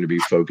 and then we're going to be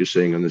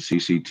focusing on the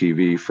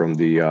CCTV from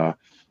the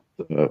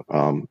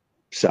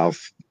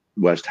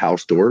southwest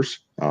house doors.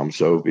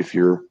 So if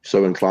you're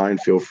so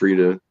inclined, feel free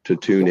to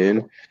tune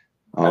in.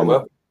 I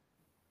will.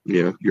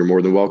 Yeah, you're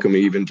more than welcome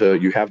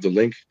you have the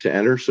link to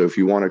enter. So if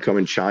you want to come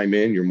and chime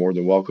in, you're more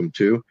than welcome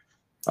to.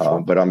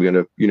 But I'm going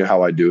to, you know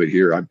how I do it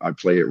here. I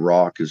play it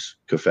raw because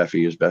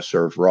Covfefe is best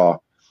served raw.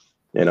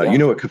 And you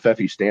know what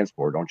Covfefe stands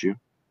for, don't you?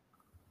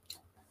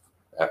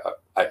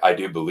 I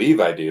do believe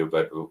I do,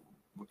 but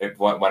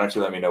why don't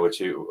you let me know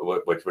what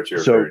you're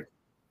So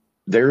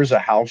there's a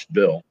House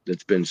bill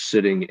that's been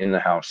sitting in the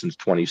House since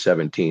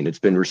 2017. It's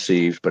been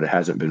received, but it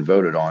hasn't been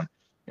voted on.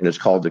 And it's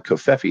called the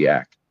Covfefe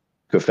Act.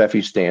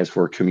 Covfefe stands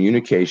for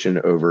Communication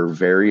Over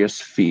Various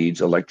Feeds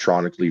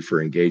Electronically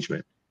for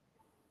Engagement.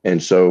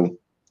 And so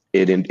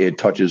it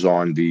touches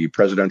on the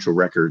presidential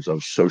records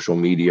of social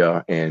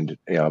media and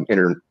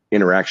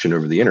interaction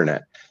over the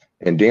internet.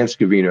 And Dan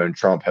Scavino and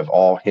Trump have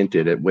all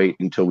hinted at wait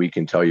until we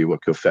can tell you what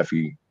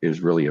Covfefe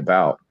is really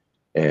about.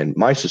 And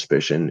my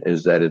suspicion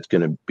is that it's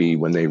going to be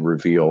when they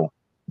reveal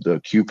the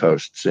Q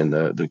posts and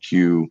the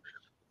Q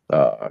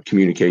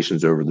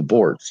communications over the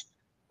boards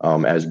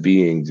as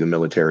being the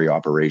military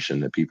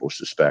operation that people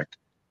suspect.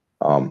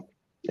 And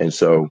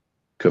so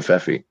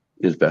Covfefe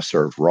is best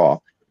served raw.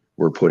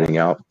 We're putting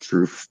out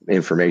true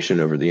information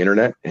over the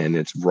internet, and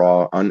it's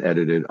raw,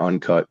 unedited,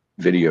 uncut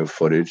video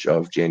footage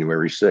of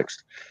January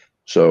 6th.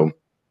 So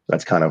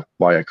that's kind of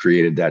why I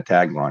created that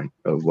tagline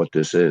of what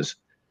this is.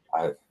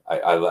 I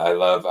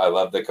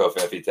love the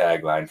Covfefe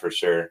tagline for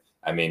sure.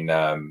 I mean,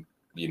 the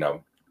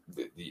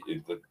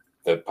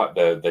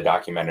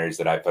documentaries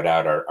that I put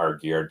out are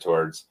geared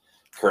towards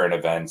current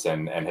events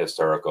and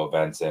historical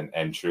events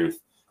and truth.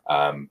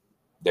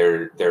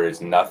 There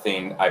is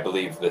nothing. I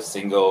believe the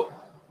single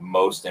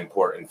most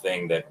important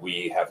thing that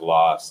we have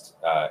lost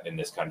in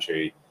this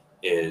country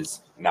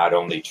is not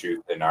only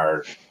truth in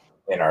our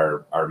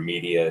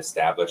media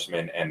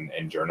establishment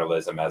and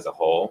journalism as a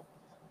whole.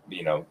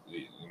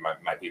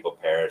 My people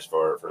perish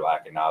for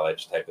lack of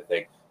knowledge type of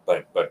thing.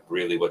 But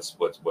really what's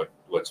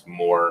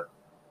more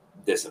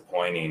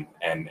disappointing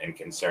and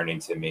concerning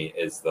to me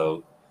is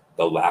the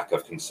lack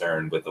of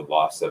concern with the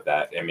loss of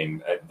that. I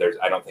mean,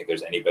 I don't think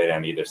there's anybody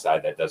on either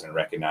side that doesn't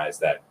recognize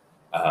that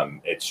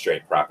it's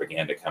straight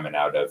propaganda coming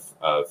out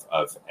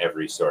of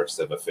every source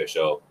of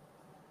official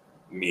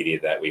media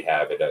that we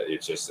have.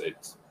 It's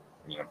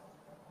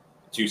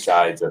two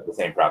sides of the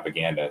same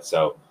propaganda.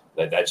 So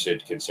that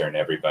should concern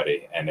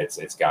everybody, and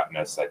it's gotten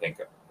us. I think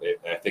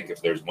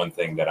if there's one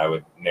thing that I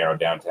would narrow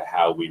down to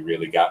how we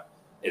really got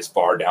as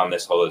far down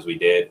this hole as we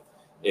did,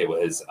 it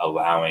was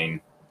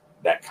allowing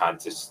that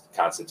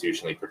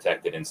constitutionally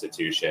protected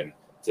institution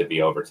to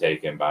be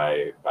overtaken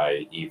by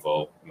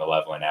evil,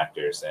 malevolent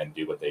actors and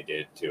do what they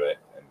did to it.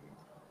 And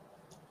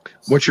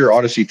what's your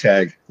Odyssey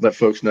tag? Let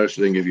folks know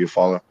so they can give you a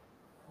follow.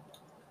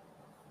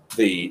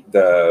 The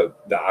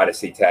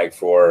Odyssey tag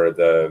for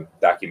the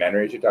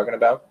documentaries you're talking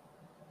about?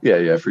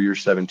 Yeah, for your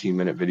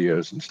 17-minute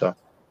videos and stuff.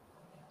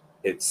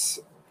 It's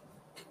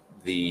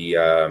the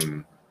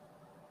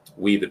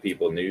We the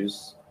People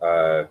News.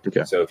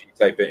 Okay. So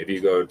if you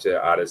go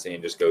to Odyssey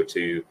and just go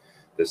to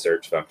the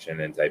search function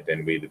and type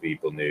in We the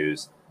People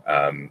News,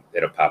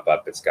 it'll pop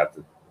up. It's got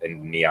the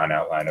neon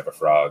outline of a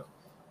frog.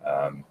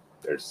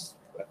 There's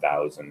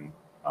 1,000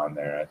 on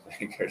there, I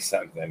think, or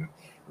something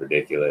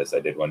ridiculous. I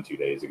did one 2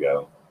 days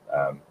ago.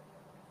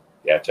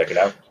 Check it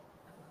out.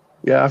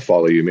 Yeah, I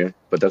follow you, man.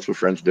 But that's what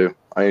friends do.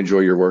 I enjoy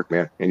your work,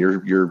 man, and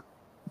you're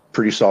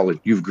pretty solid.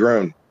 You've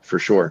grown for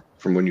sure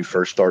from when you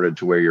first started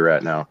to where you're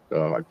at now.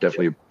 I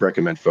definitely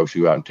recommend folks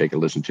go out and take a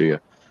listen to you.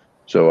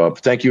 So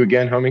thank you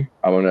again, homie.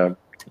 I want to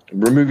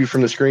remove you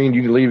from the screen.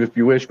 You can leave if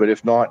you wish, but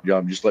if not,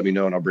 just let me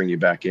know and I'll bring you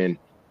back in.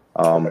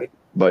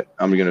 But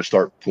I'm going to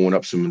start pulling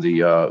up some of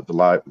the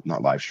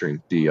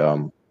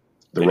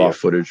raw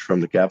footage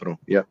from the Capitol.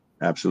 Yep,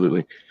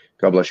 absolutely.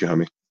 God bless you,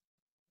 homie.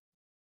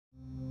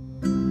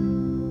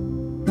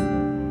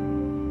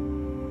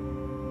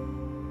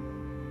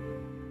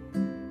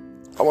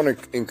 I want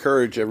to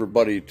encourage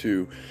everybody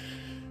to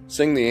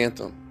sing the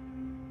anthem.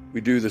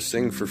 We do the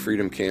Sing for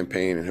Freedom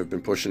campaign and have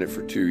been pushing it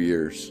for 2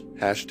 years.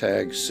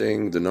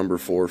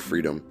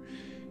 #sing4freedom.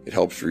 It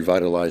helps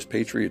revitalize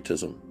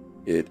patriotism.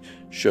 It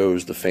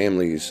shows the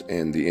families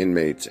and the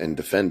inmates and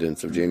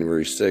defendants of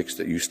January 6th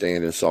that you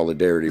stand in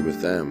solidarity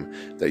with them,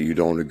 that you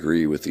don't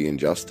agree with the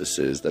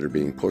injustices that are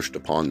being pushed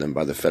upon them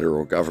by the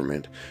federal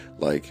government,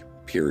 like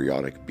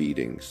periodic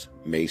beatings,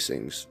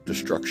 macings,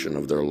 destruction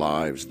of their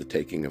lives, the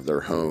taking of their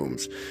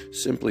homes,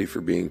 simply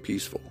for being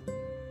peaceful.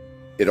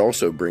 It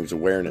also brings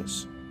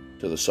awareness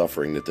to the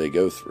suffering that they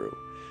go through,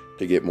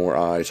 to get more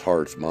eyes,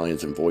 hearts,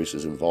 minds, and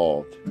voices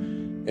involved.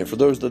 And for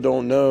those that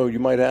don't know, you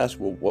might ask,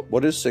 well,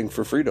 what is Sing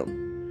for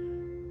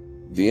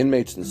Freedom? The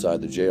inmates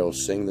inside the jail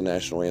sing the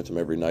national anthem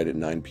every night at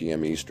 9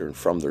 p.m. Eastern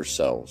from their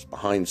cells,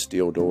 behind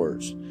steel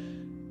doors.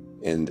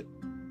 And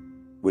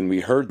when we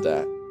heard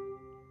that,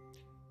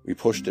 we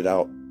pushed it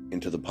out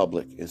into the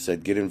public and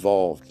said, get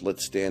involved,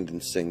 let's stand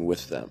and sing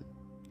with them.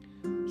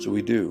 So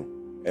we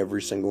do,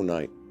 every single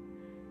night.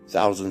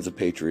 Thousands of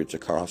patriots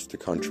across the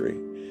country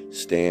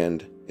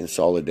stand in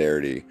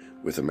solidarity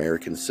with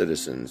American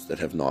citizens that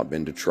have not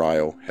been to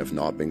trial, have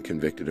not been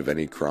convicted of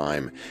any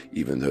crime,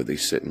 even though they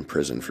sit in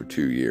prison for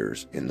 2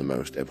 years in the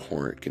most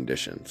abhorrent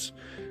conditions.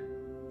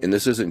 And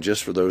this isn't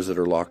just for those that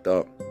are locked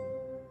up.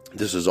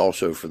 This is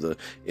also for the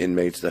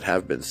inmates that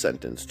have been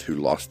sentenced who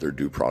lost their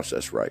due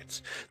process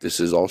rights.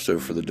 This is also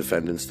for the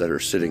defendants that are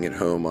sitting at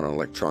home on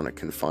electronic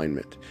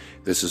confinement.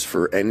 This is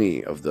for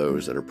any of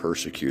those that are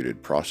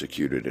persecuted,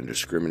 prosecuted, and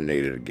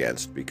discriminated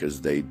against because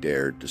they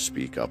dared to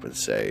speak up and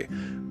say,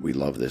 we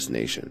love this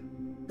nation.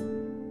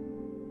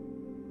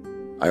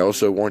 I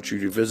also want you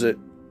to visit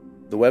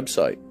the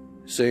website,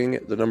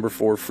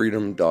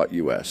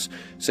 sing4freedom.us.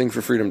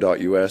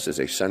 Sing4freedom.us is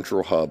a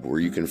central hub where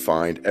you can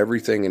find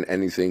everything and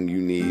anything you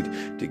need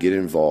to get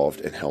involved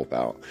and help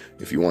out.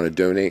 If you want to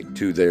donate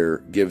to their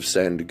Give,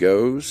 Send,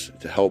 Goes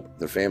to help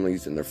their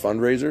families and their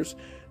fundraisers,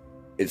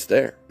 it's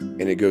there,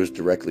 and it goes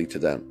directly to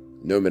them.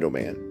 No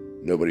middleman.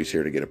 Nobody's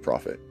here to get a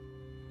profit.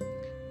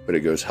 But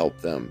it goes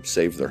help them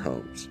save their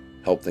homes,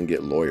 help them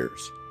get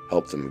lawyers,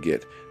 help them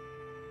get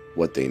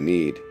what they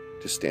need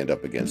to stand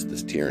up against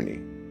this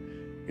tyranny.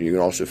 And you can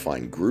also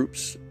find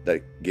groups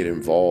that get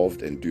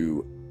involved and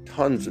do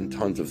tons and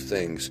tons of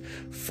things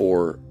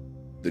for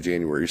the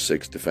January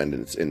 6th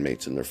defendants,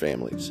 inmates, and their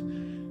families.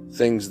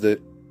 Things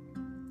that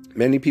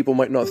many people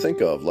might not think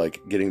of, like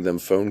getting them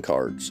phone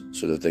cards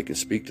so that they can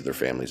speak to their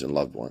families and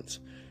loved ones,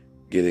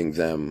 getting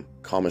them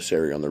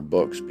commissary on their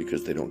books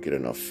because they don't get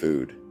enough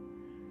food,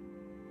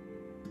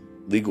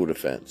 legal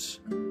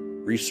defense,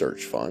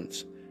 research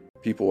funds,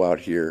 people out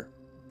here,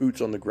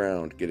 boots on the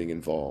ground, getting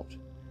involved.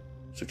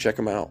 So check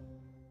them out.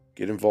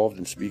 Get involved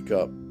and speak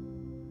up.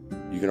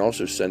 You can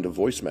also send a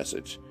voice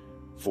message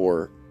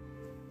for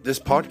this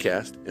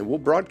podcast, and we'll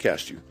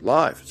broadcast you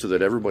live so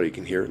that everybody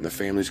can hear it and the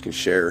families can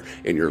share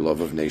in your love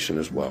of nation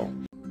as well.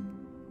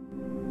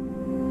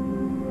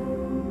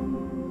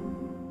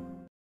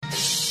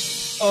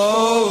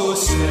 Oh,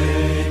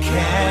 say,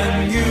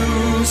 can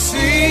you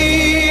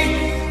see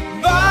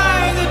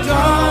by the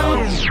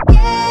dawn?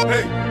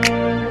 Hey!